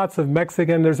 lots of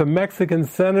Mexican. There's a Mexican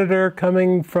senator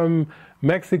coming from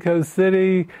Mexico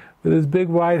City with his big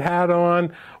white hat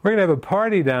on. We're going to have a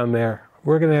party down there.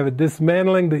 We're going to have a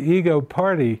dismantling the ego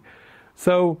party.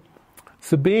 So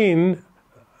Sabine,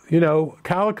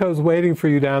 Calico's waiting for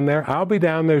you down there. I'll be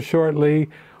down there shortly.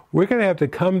 We're going to have to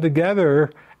come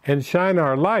together and shine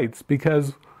our lights,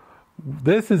 because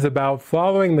this is about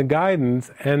following the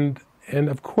guidance, and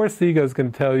of course the ego is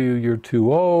going to tell you you're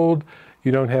too old,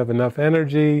 you don't have enough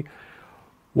energy.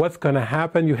 What's going to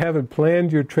happen? You haven't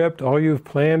planned your trip. All you've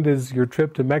planned is your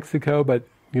trip to Mexico, but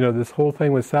this whole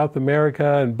thing with South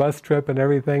America and bus trip and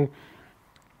everything.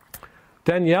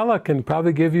 Daniela can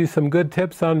probably give you some good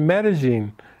tips on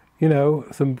Medellin.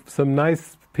 Some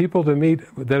nice people to meet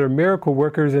that are miracle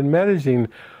workers in Medellin.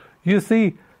 You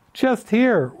see, just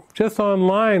here, just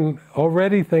online,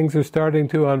 already things are starting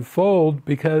to unfold,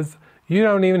 because you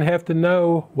don't even have to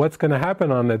know what's going to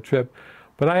happen on that trip.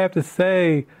 But I have to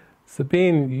say,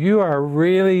 Sabine, you are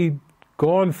really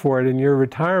going for it in your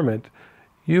retirement.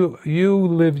 You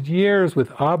lived years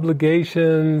with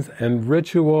obligations and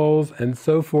rituals and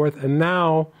so forth, and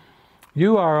now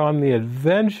you are on the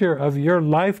adventure of your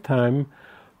lifetime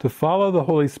to follow the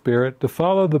Holy Spirit, to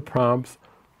follow the prompts,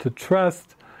 to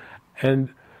trust, and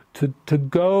to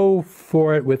go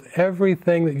for it with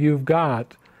everything that you've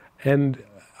got. And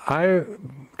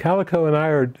Calico and I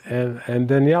and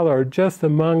Daniela are just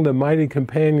among the mighty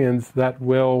companions that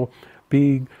will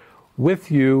be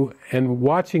with you and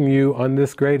watching you on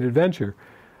this great adventure.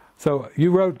 So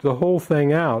you wrote the whole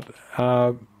thing out.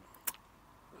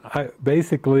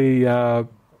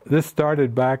 This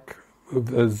started back,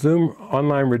 a Zoom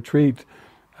online retreat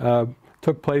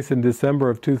took place in December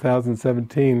of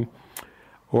 2017,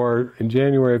 or in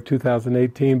January of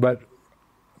 2018, but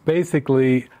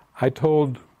basically I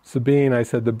told Sabine, I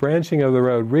said, the branching of the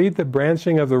road, read the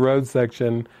branching of the road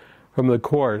section from the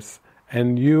Course,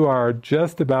 and you are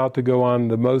just about to go on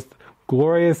the most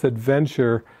glorious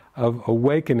adventure of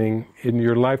awakening in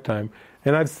your lifetime.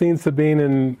 And I've seen Sabine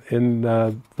in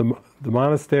the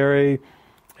monastery,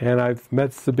 and I've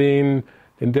met Sabine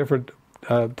in different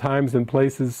times and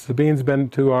places. Sabine's been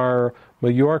to our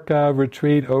Mallorca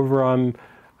retreat over on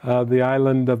the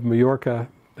island of Mallorca,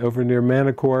 over near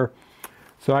Manacor.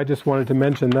 So I just wanted to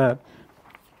mention that.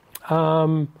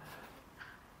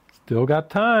 Still got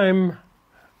time.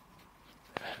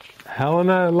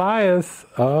 Helena Elias,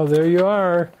 oh, there you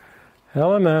are.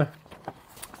 Helena,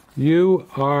 you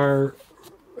are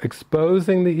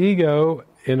exposing the ego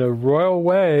in a royal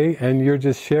way, and you're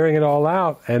just sharing it all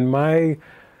out. And my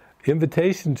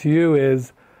invitation to you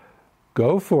is,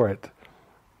 go for it.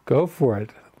 Go for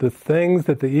it. The things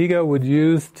that the ego would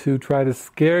use to try to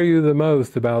scare you the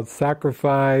most about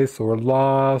sacrifice or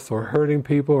loss or hurting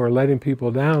people or letting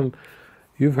people down.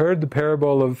 You've heard the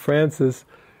parable of Francis.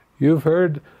 You've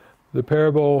heard the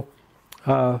parable,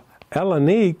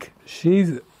 Elenique,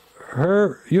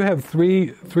 you have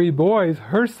three boys.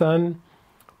 Her son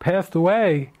passed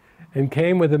away and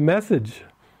came with a message.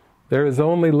 There is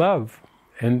only love.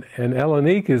 And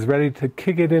Elenique is ready to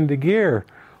kick it into gear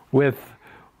with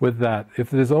that. If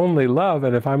there's only love,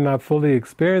 and if I'm not fully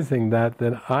experiencing that,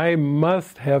 then I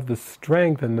must have the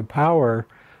strength and the power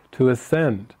to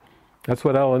ascend. That's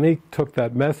what Elenique took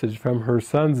that message from her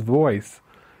son's voice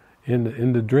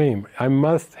in the dream. I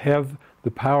must have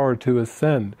the power to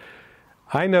ascend.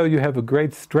 I know you have a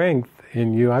great strength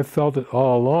in you. I've felt it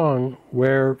all along,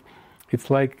 where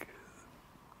it's like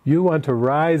you want to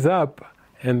rise up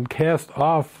and cast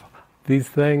off these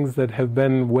things that have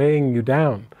been weighing you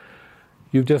down.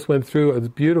 You just went through a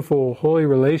beautiful holy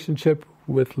relationship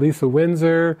with Lisa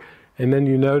Windsor, and then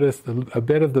you noticed a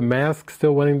bit of the mask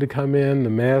still wanting to come in, the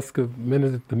mask of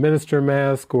the minister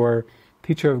mask or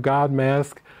teacher of God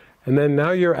mask, and then now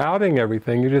you're outing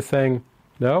everything. You're just saying,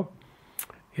 no,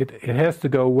 it has to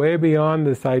go way beyond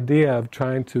this idea of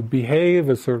trying to behave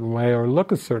a certain way or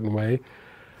look a certain way.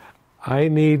 I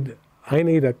need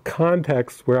a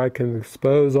context where I can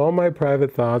expose all my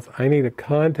private thoughts. I need a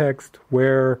context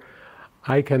where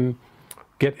I can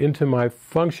get into my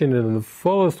function in the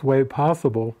fullest way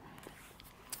possible.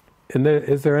 And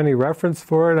is there any reference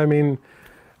for it? I mean,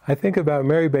 I think about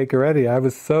Mary Baker Eddy. I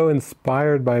was so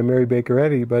inspired by Mary Baker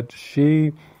Eddy, but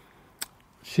she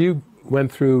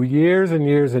went through years and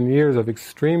years and years of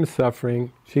extreme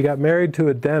suffering. She got married to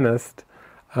a dentist.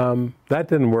 That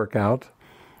didn't work out.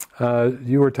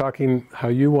 You were talking how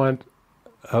you want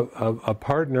a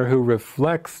partner who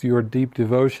reflects your deep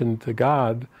devotion to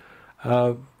God.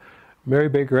 Mary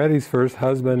Baker Eddy's first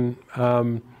husband,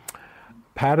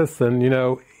 Pattison,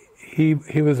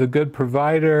 he was a good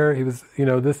provider. He was,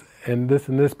 this and this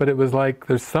and this, but it was like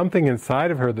there's something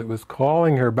inside of her that was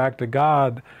calling her back to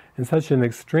God in such an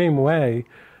extreme way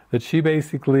that she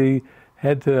basically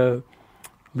had to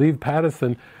leave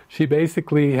Pattison. She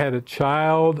basically had a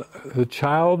child. The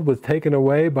child was taken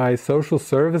away by social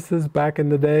services back in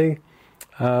the day,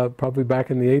 probably back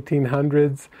in the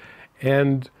 1800s,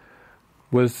 and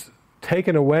was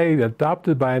taken away,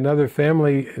 adopted by another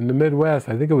family in the Midwest.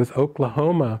 I think it was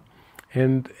Oklahoma.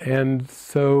 And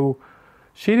so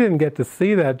she didn't get to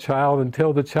see that child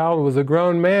until the child was a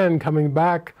grown man coming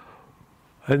back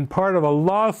and part of a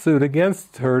lawsuit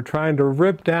against her, trying to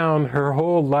rip down her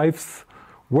whole life's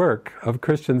work of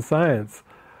Christian Science.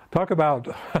 Talk about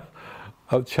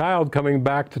a child coming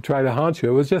back to try to haunt you.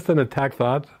 It was just an attack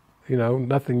thought,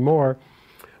 nothing more.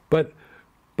 But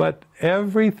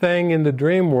everything in the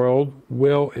dream world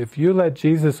will, if you let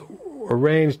Jesus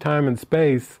arrange time and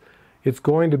space, it's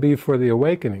going to be for the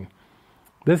awakening.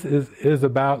 This is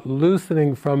about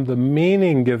loosening from the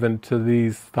meaning given to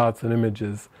these thoughts and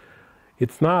images.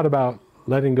 It's not about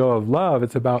letting go of love,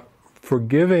 it's about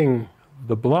forgiving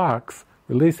the blocks,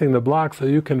 releasing the blocks so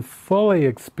you can fully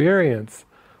experience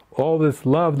all this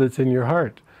love that's in your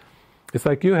heart. It's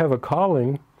like you have a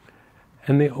calling,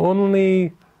 and the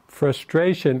only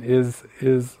frustration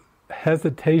is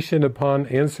hesitation upon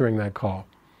answering that call.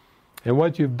 And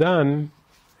what you've done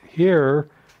here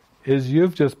is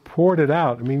you've just poured it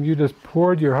out. I mean, you just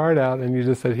poured your heart out and you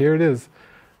just said, here it is.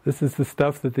 This is the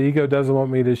stuff that the ego doesn't want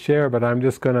me to share, but I'm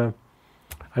going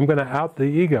to out the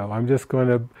ego. I'm just going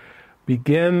to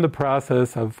begin the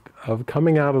process of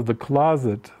coming out of the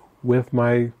closet with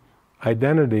my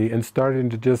identity and starting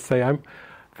to just say,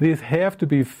 these have to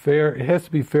be fair. It has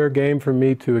to be fair game for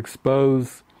me to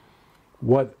expose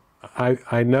what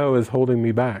I know is holding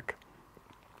me back.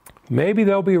 Maybe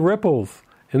there'll be ripples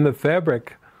in the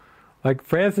fabric, like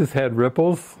Frances had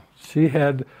ripples. She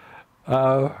had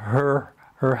her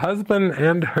husband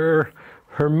and her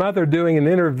mother doing an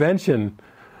intervention,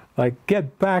 like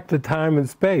get back to time and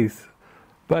space.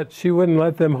 but she wouldn't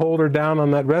let them hold her down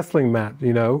on that wrestling mat,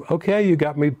 you know. Okay, you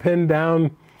got me pinned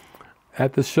down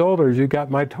at the shoulders, you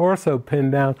got my torso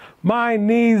pinned down. My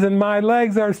knees and my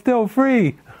legs are still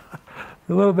free.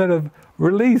 A little bit of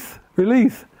release.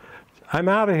 I'm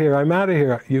out of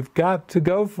here. You've got to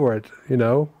go for it, you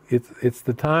know. It's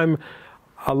the time.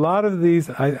 A lot of these,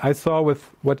 I saw with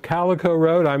what Calico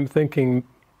wrote, I'm thinking,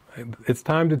 it's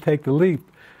time to take the leap.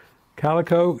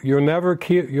 Calico, you'll never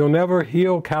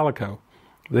heal Calico.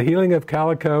 The healing of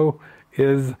Calico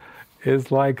is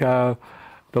like the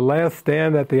last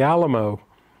stand at the Alamo.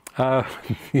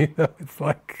 You know, it's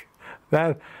like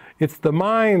that. It's the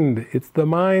mind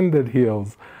that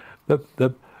heals.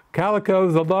 The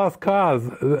Calico's a lost cause.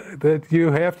 That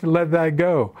you have to let that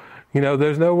go. You know,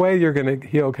 there's no way you're going to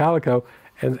heal Calico.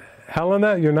 And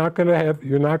Helena, you're not going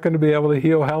to be able to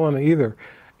heal Helena either.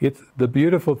 It's the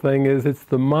beautiful thing is it's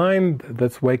the mind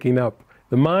that's waking up.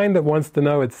 The mind that wants to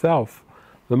know itself.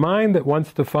 The mind that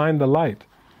wants to find the light.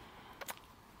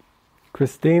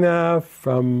 Christina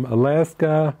from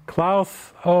Alaska.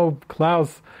 Klaus,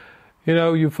 you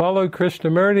know, you followed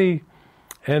Krishnamurti,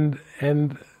 and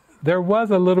there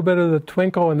was a little bit of the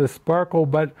twinkle and the sparkle,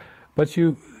 but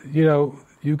you know,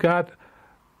 you got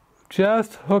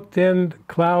just hooked in,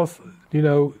 Klaus. You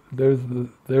know,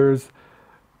 there's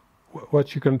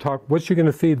what you're going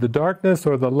to feed, the darkness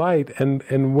or the light,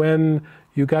 and when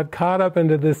you got caught up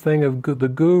into this thing of the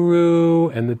guru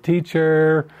and the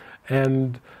teacher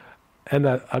and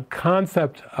a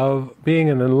concept of being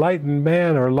an enlightened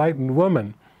man or enlightened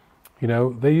woman, you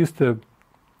know, they used to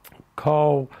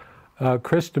call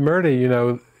Krishnamurti, you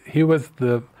know, he was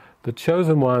the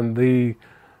chosen one, the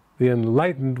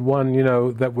enlightened one, you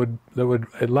know, that would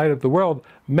light up the world.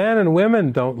 Men and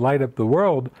women don't light up the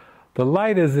world. The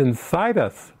light is inside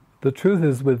us. The truth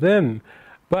is within.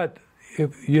 But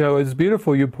if, you know, it's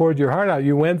beautiful. You poured your heart out.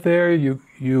 You went there.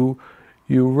 You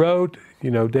wrote.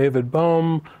 You know, David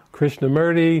Bohm,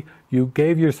 Krishnamurti. You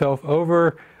gave yourself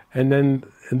over, and then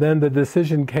the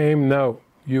decision came. No,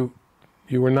 you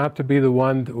were not to be the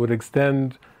one that would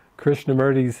extend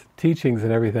Krishnamurti's teachings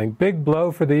and everything. Big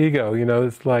blow for the ego, you know,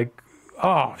 it's like,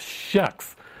 oh,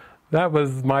 shucks. That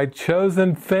was my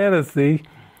chosen fantasy,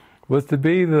 was to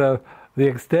be the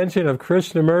extension of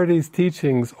Krishnamurti's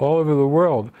teachings all over the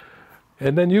world.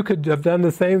 And then you could have done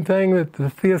the same thing that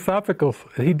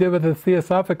he did with the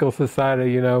Theosophical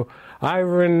Society, you know. I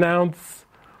renounce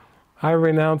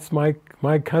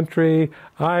my country,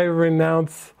 I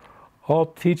renounce all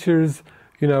teachers,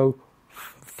 you know.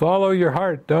 Follow your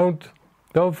heart. Don't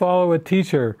follow a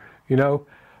teacher, you know.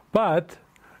 But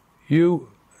your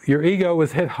ego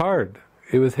was hit hard.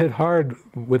 It was hit hard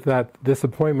with that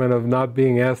disappointment of not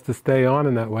being asked to stay on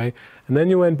in that way. And then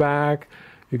you went back,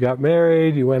 you got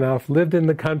married, you went off, lived in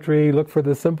the country, looked for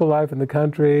the simple life in the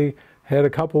country, had a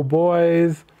couple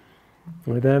boys,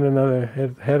 and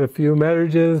then had a few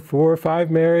marriages, 4 or 5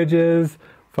 marriages,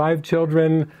 5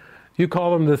 children. You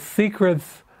call them the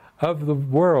secrets of the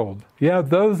world. Yeah,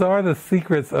 those are the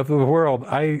secrets of the world.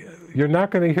 You're not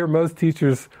going to hear most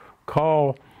teachers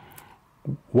call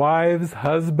wives,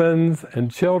 husbands,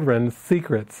 and children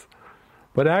secrets.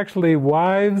 But actually,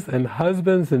 wives and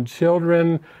husbands and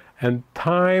children and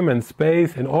time and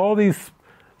space and all these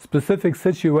specific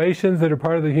situations that are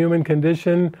part of the human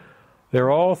condition,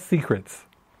 they're all secrets.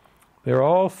 They're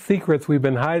all secrets we've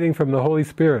been hiding from the Holy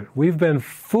Spirit. We've been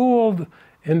fooled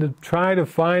into trying to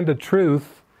find the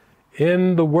truth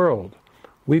in the world.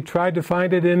 We tried to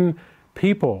find it in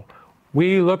people.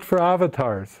 We looked for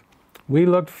avatars. We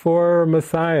looked for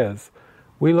messiahs.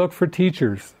 We looked for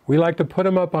teachers. We like to put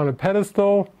them up on a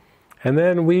pedestal, and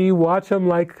then we watch them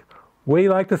like we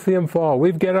like to see them fall.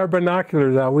 We get our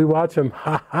binoculars out. We watch them.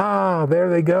 Ha ha! There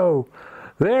they go.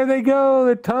 There they go.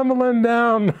 They're tumbling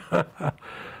down.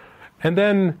 And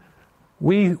then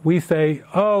we say,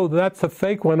 oh, that's a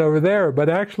fake one over there. But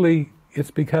actually,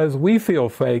 it's because we feel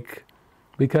fake,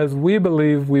 because we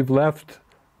believe we've left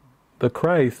the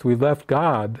Christ, we've left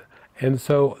God, and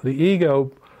so the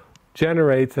ego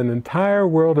generates an entire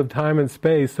world of time and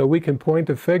space so we can point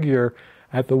a figure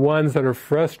at the ones that are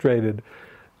frustrated.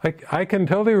 Like, I can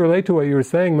totally relate to what you were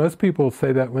saying. Most people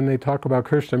say that when they talk about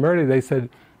Krishnamurti, they said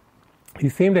he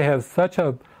seemed to have such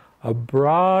a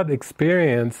broad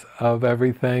experience of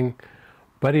everything,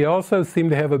 but he also seemed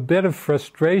to have a bit of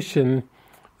frustration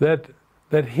that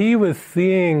he was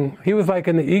seeing. He was like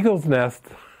in the eagle's nest,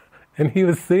 and he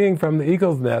was seeing from the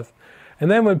eagle's nest.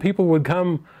 And then when people would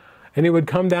come, and he would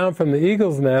come down from the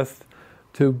eagle's nest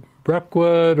to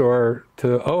Brookwood or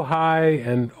to Ojai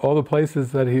and all the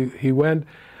places that he went,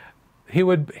 he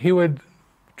would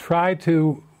try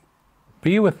to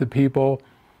be with the people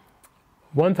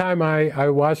One time I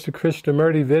watched a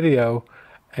Krishnamurti video,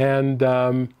 and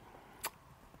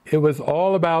it was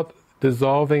all about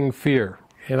dissolving fear.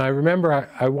 And I remember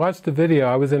I watched the video.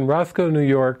 I was in Roscoe, New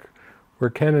York, where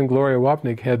Ken and Gloria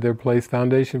Wapnick had their place,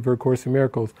 Foundation for A Course in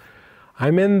Miracles.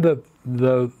 I'm in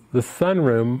the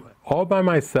sunroom all by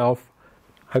myself.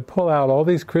 I pull out all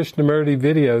these Krishnamurti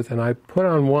videos, and I put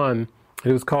on one.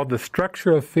 It was called The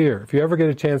Structure of Fear. If you ever get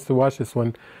a chance to watch this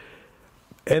one.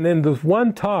 And in this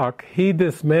one talk, he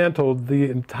dismantled the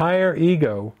entire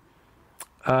ego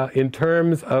in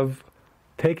terms of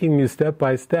taking you step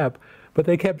by step. But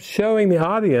they kept showing the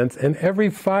audience, and every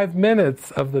 5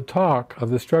 minutes of the talk of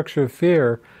The Structure of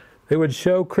Fear, they would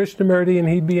show Krishnamurti, and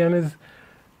he'd be on his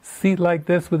seat like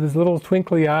this with his little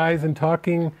twinkly eyes and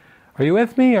talking, "Are you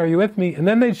with me? Are you with me?" And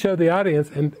then they'd show the audience,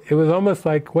 and it was almost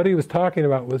like what he was talking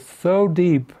about was so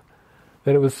deep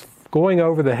that it was going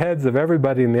over the heads of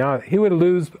everybody in the audience. He would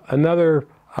lose another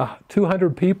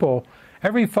 200 people.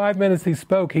 Every 5 minutes he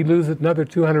spoke, he'd lose another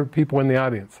 200 people in the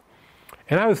audience.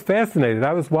 And I was fascinated.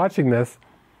 I was watching this,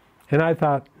 and I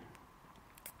thought,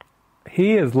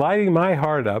 he is lighting my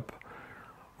heart up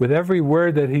with every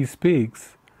word that he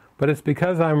speaks, but it's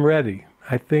because I'm ready.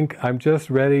 I think I'm just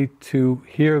ready to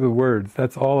hear the words.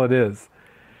 That's all it is.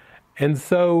 And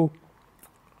so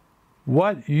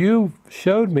what you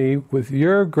showed me was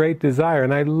your great desire,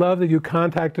 and I love that you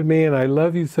contacted me, and I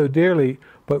love you so dearly,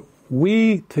 but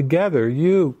we together,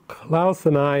 you, Klaus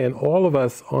and I, and all of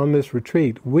us on this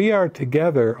retreat, we are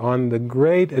together on the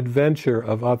great adventure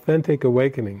of authentic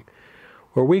awakening,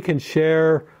 where we can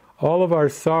share all of our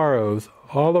sorrows,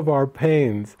 all of our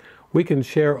pains, we can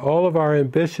share all of our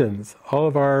ambitions, all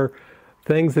of our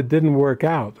things that didn't work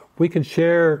out. We can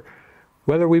share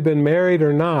whether we've been married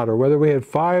or not, or whether we had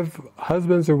 5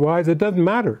 husbands or wives. It doesn't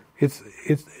matter. It's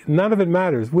none of it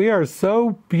matters. We are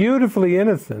so beautifully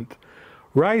innocent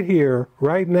right here,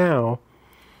 right now,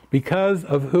 because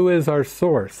of who is our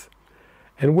source.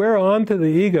 And we're on to the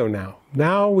ego now.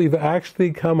 Now we've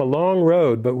actually come a long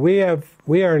road, but we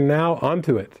are now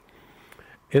onto it,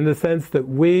 in the sense that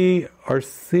we are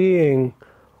seeing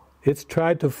it's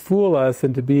tried to fool us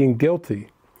into being guilty,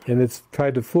 and it's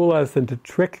tried to fool us and to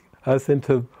trick us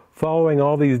into following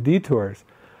all these detours.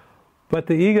 But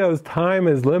the ego's time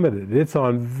is limited. It's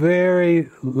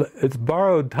it's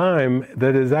borrowed time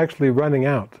that is actually running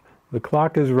out. The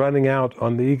clock is running out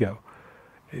on the ego.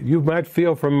 You might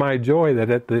feel from my joy that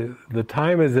at the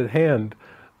time is at hand.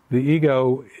 The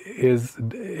ego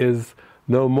is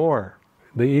no more.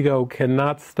 The ego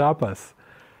cannot stop us.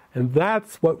 And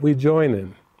that's what we join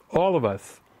in, all of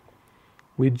us.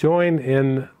 We join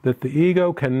in that the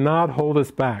ego cannot hold us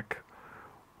back.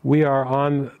 We are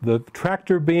on the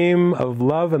tractor beam of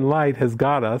love and light has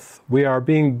got us. We are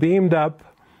being beamed up,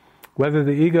 whether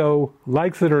the ego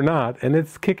likes it or not, and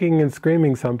it's kicking and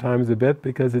screaming sometimes a bit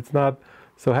because it's not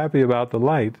so happy about the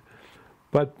light.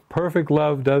 But perfect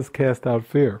love does cast out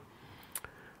fear.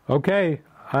 Okay,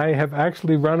 I have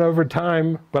actually run over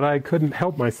time, but I couldn't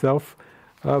help myself.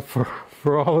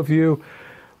 For all of you,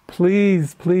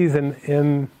 please,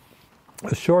 in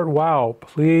a short while,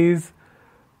 please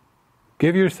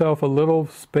give yourself a little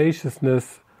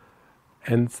spaciousness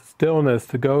and stillness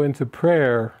to go into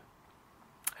prayer.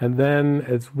 And then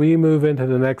as we move into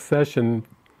the next session,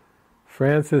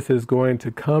 Francis is going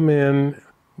to come in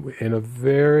a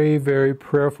very, very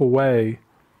prayerful way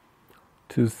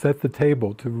to set the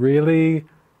table, to really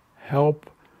help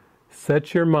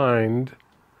set your mind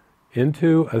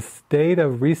into a state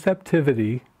of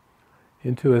receptivity,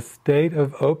 into a state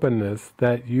of openness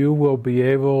that you will be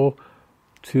able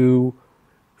to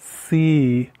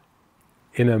see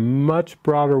in a much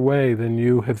broader way than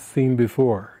you have seen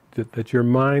before. That your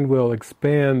mind will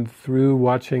expand through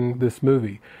watching this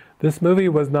movie. This movie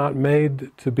was not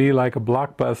made to be like a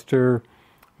blockbuster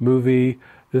movie.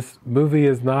 This movie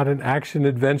is not an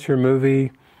action-adventure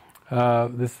movie.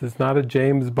 This is not a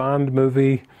James Bond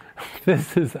movie.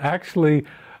 This is actually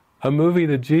a movie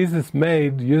that Jesus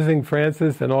made using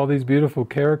Francis and all these beautiful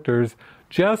characters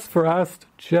just for us,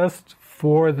 just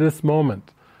for this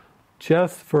moment,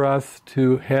 just for us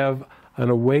to have an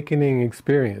awakening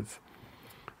experience.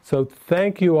 So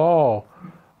thank you all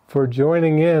for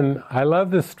joining in. I love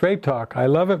this straight talk. I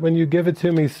love it when you give it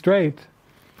to me straight.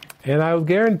 And I'll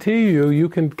guarantee you, you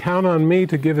can count on me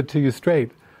to give it to you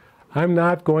straight. I'm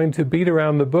not going to beat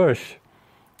around the bush.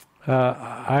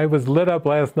 I was lit up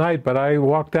last night, but I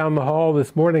walked down the hall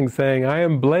this morning saying, I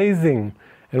am blazing,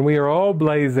 and we are all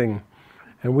blazing,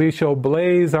 and we shall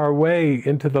blaze our way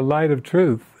into the light of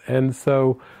truth. And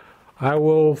so I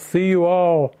will see you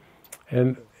all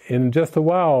in just a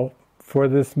while for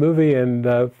this movie,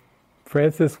 and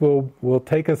Francis will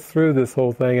take us through this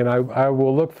whole thing, and I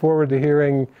will look forward to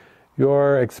hearing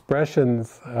your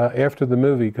expressions after the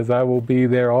movie, because I will be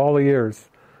there all ears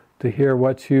to hear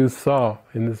what you saw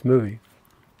in this movie.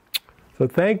 So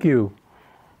thank you.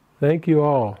 Thank you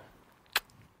all.